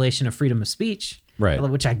isn't a violation of freedom of speech, Right.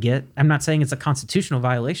 which I get. I'm not saying it's a constitutional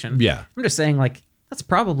violation. Yeah. I'm just saying, like, that's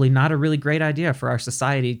probably not a really great idea for our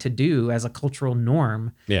society to do as a cultural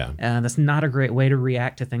norm. Yeah. That's not a great way to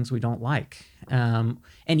react to things we don't like, and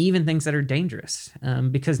even things that are dangerous,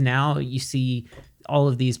 because now you see all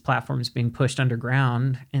of these platforms being pushed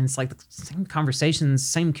underground, and it's like the same conversations,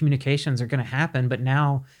 same communications are going to happen, but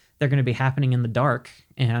now they're going to be happening in the dark.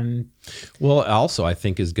 And Well, also I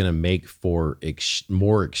think is going to make for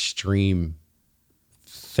more extreme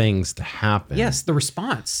things to happen. yes, the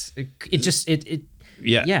response, it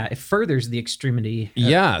furthers the extremity.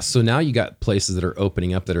 Yeah. So now you got places that are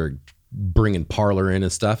opening up that are bringing Parler in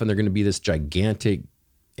and stuff, and they're going to be this gigantic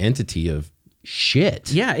entity of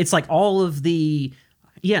shit. Yeah, it's like all of the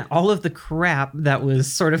crap that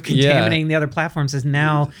was sort of contaminating the other platforms is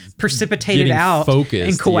now precipitated Getting out focused,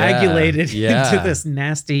 and coagulated yeah. into this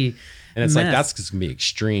nasty And it's mess. like that's just gonna be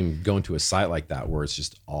extreme going to a site like that where it's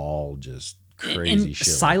just all just crazy and shit.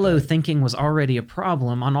 silo like that. thinking was already a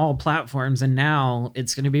problem on all platforms, and now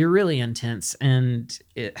it's going to be really intense. And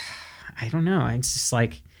I don't know. It's just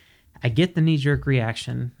like, I get the knee-jerk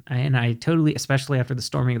reaction, and I totally, especially after the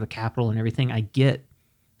storming of the Capitol and everything, I get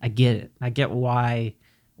it. I get why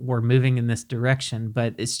we're moving in this direction,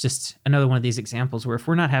 but it's just another one of these examples where if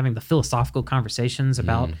we're not having the philosophical conversations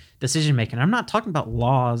about decision making, I'm not talking about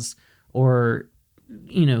laws or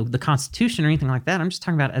the Constitution or anything like that. I'm just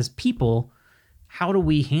talking about, as people, how do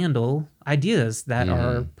we handle ideas that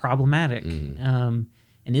are problematic? And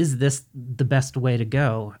is this the best way to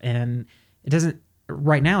go? And it doesn't,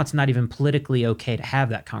 right now, it's not even politically okay to have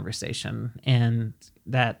that conversation. And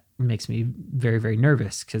that makes me very, very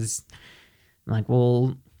nervous, because I'm like,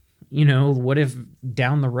 well, what if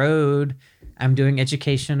down the road I'm doing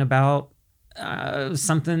education about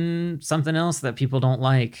something else that people don't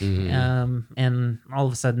like, and all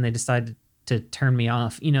of a sudden they decide to turn me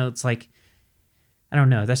off. It's like, I don't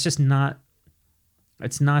know. That's just not.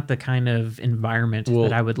 It's not the kind of environment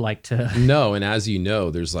that I would like to. No, and as you know,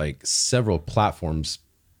 there's like several platforms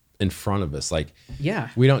in front of us. Like, Yeah.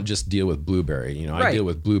 we don't just deal with Blueberry. You know, I Right. deal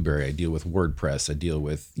with Blueberry. I deal with WordPress. I deal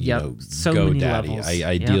with, you Yep. know, So many GoDaddy. levels.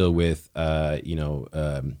 I Yep. deal with, you know,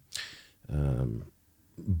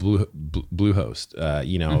 Bluehost.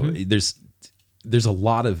 You know, there's a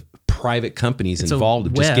lot of private companies It's a involved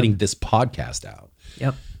of just web. getting this podcast out.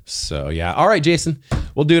 Yep. So yeah. All right, Jason.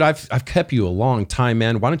 Well, dude, I've kept you a long time,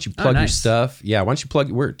 man. Why don't you plug your nice. stuff? Yeah. Why don't you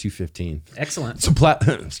plug? We're at 2:15. Excellent. So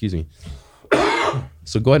excuse me.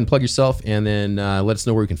 So go ahead and plug yourself, and then let us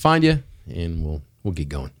know where we can find you, and we'll get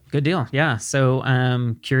going. Good deal. Yeah.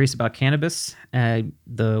 So curious about cannabis.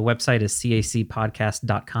 The website is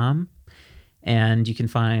cacpodcast.com. And you can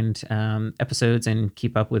find episodes and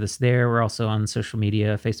keep up with us there. We're also on social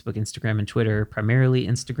media, Facebook, Instagram, and Twitter, primarily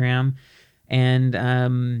Instagram.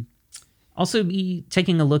 And also be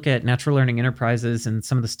taking a look at Natural Learning Enterprises and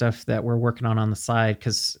some of the stuff that we're working on the side,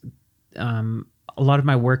 because a lot of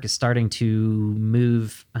my work is starting to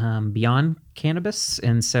move beyond cannabis.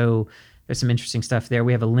 And so there's some interesting stuff there.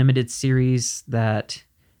 We have a limited series that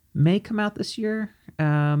may come out this year,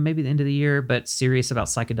 maybe the end of the year, but serious about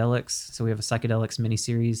psychedelics. So we have a psychedelics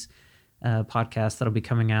miniseries podcast that'll be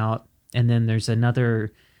coming out. And then there's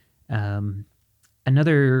another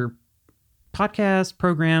podcast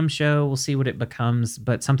program show. We'll see what it becomes,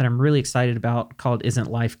 but something I'm really excited about called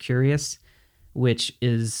Isn't Life Curious, which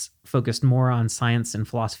is focused more on science and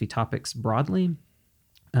philosophy topics broadly,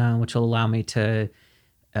 which will allow me to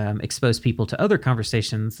expose people to other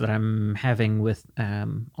conversations that I'm having with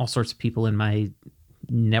all sorts of people in my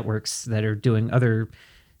networks that are doing other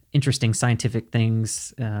interesting scientific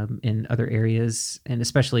things in other areas. And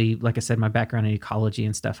especially, like I said, my background in ecology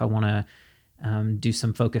and stuff, I want to do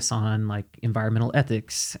some focus on like environmental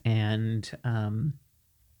ethics. And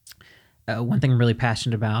one thing I'm really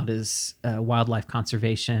passionate about is wildlife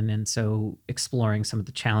conservation. And so exploring some of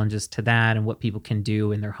the challenges to that and what people can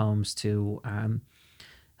do in their homes to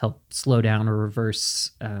help slow down or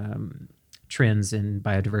reverse trends in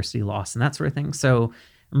biodiversity loss and that sort of thing. So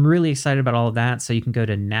I'm really excited about all of that. So you can go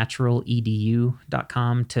to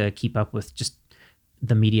naturaledu.com to keep up with just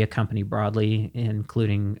the media company broadly,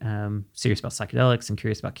 including Serious About Psychedelics and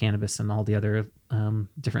Curious About Cannabis and all the other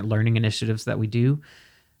different learning initiatives that we do.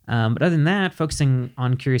 But other than that, focusing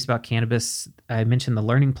on Curious About Cannabis, I mentioned the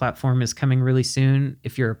learning platform is coming really soon.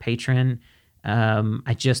 If you're a patron,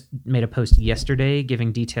 I just made a post yesterday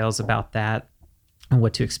giving details about that and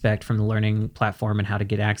what to expect from the learning platform and how to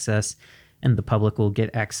get access. And the public will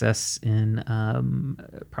get access in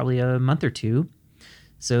probably a month or two.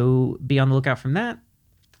 So be on the lookout from that.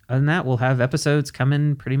 Other than that, we'll have episodes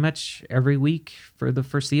coming pretty much every week for the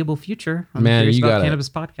foreseeable future on the Curious About Cannabis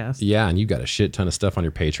podcast. Yeah, and you got a shit ton of stuff on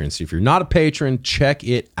your Patreon. So if you're not a patron, check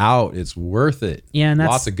it out. It's worth it. Yeah, and that's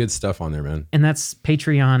lots of good stuff on there, man. And that's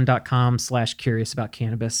patreon.com/curious about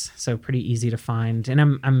cannabis. So pretty easy to find. And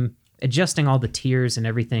I'm adjusting all the tiers and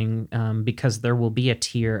everything because there will be a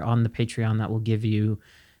tier on the Patreon that will give you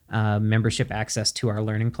membership access to our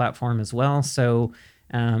learning platform as well. So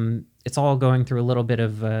it's all going through a little bit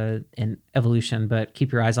of an evolution, but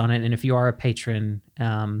keep your eyes on it. And if you are a patron,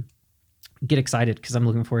 get excited because I'm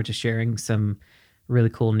looking forward to sharing some really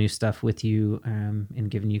cool new stuff with you and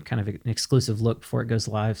giving you kind of an exclusive look before it goes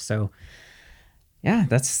live. So yeah,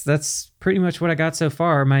 that's pretty much what I got so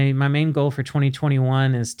far. My main goal for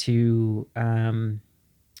 2021 is to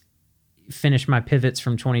finish my pivots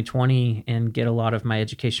from 2020 and get a lot of my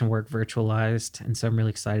education work virtualized. And so I'm really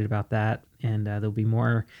excited about that. And there'll be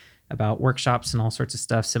more about workshops and all sorts of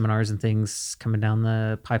stuff, seminars and things coming down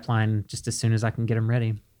the pipeline just as soon as I can get them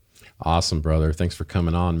ready. Awesome, brother. Thanks for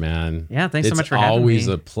coming on, man. Yeah, thanks so much for having me. It's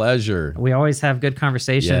always a pleasure. We always have good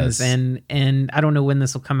conversations. Yes. And I don't know when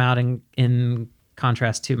this will come out in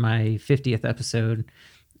contrast to my 50th episode.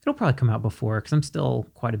 It'll probably come out before because I'm still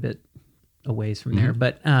quite a bit a ways from there.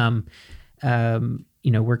 But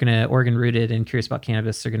we're gonna Oregon Rooted and Curious About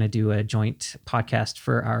Cannabis are gonna do a joint podcast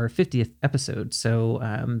for our 50th episode. So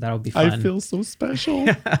that'll be fun. I feel so special.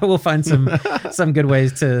 We'll find some good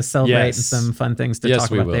ways to celebrate Yes. and some fun things to Yes,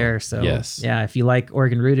 talk we about will. there. So Yes. yeah, if you like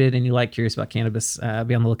Oregon Rooted and you like Curious About Cannabis,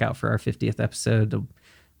 be on the lookout for our 50th episode. It'll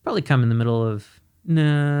probably come in the middle of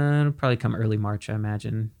it'll probably come early March, I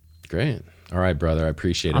imagine. Great. All right, brother. I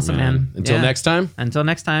appreciate Awesome, it, man. man. Until Yeah. next time. Until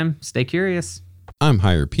next time, stay curious. I'm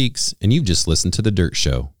Higher Peaks, and you've just listened to The Dirt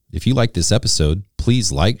Show. If you like this episode,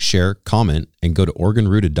 please like, share, comment, and go to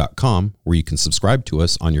OregonRooted.com where you can subscribe to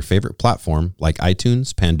us on your favorite platform like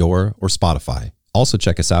iTunes, Pandora, or Spotify. Also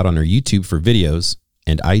check us out on our YouTube for videos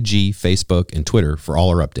and IG, Facebook, and Twitter for all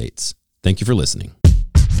our updates. Thank you for listening.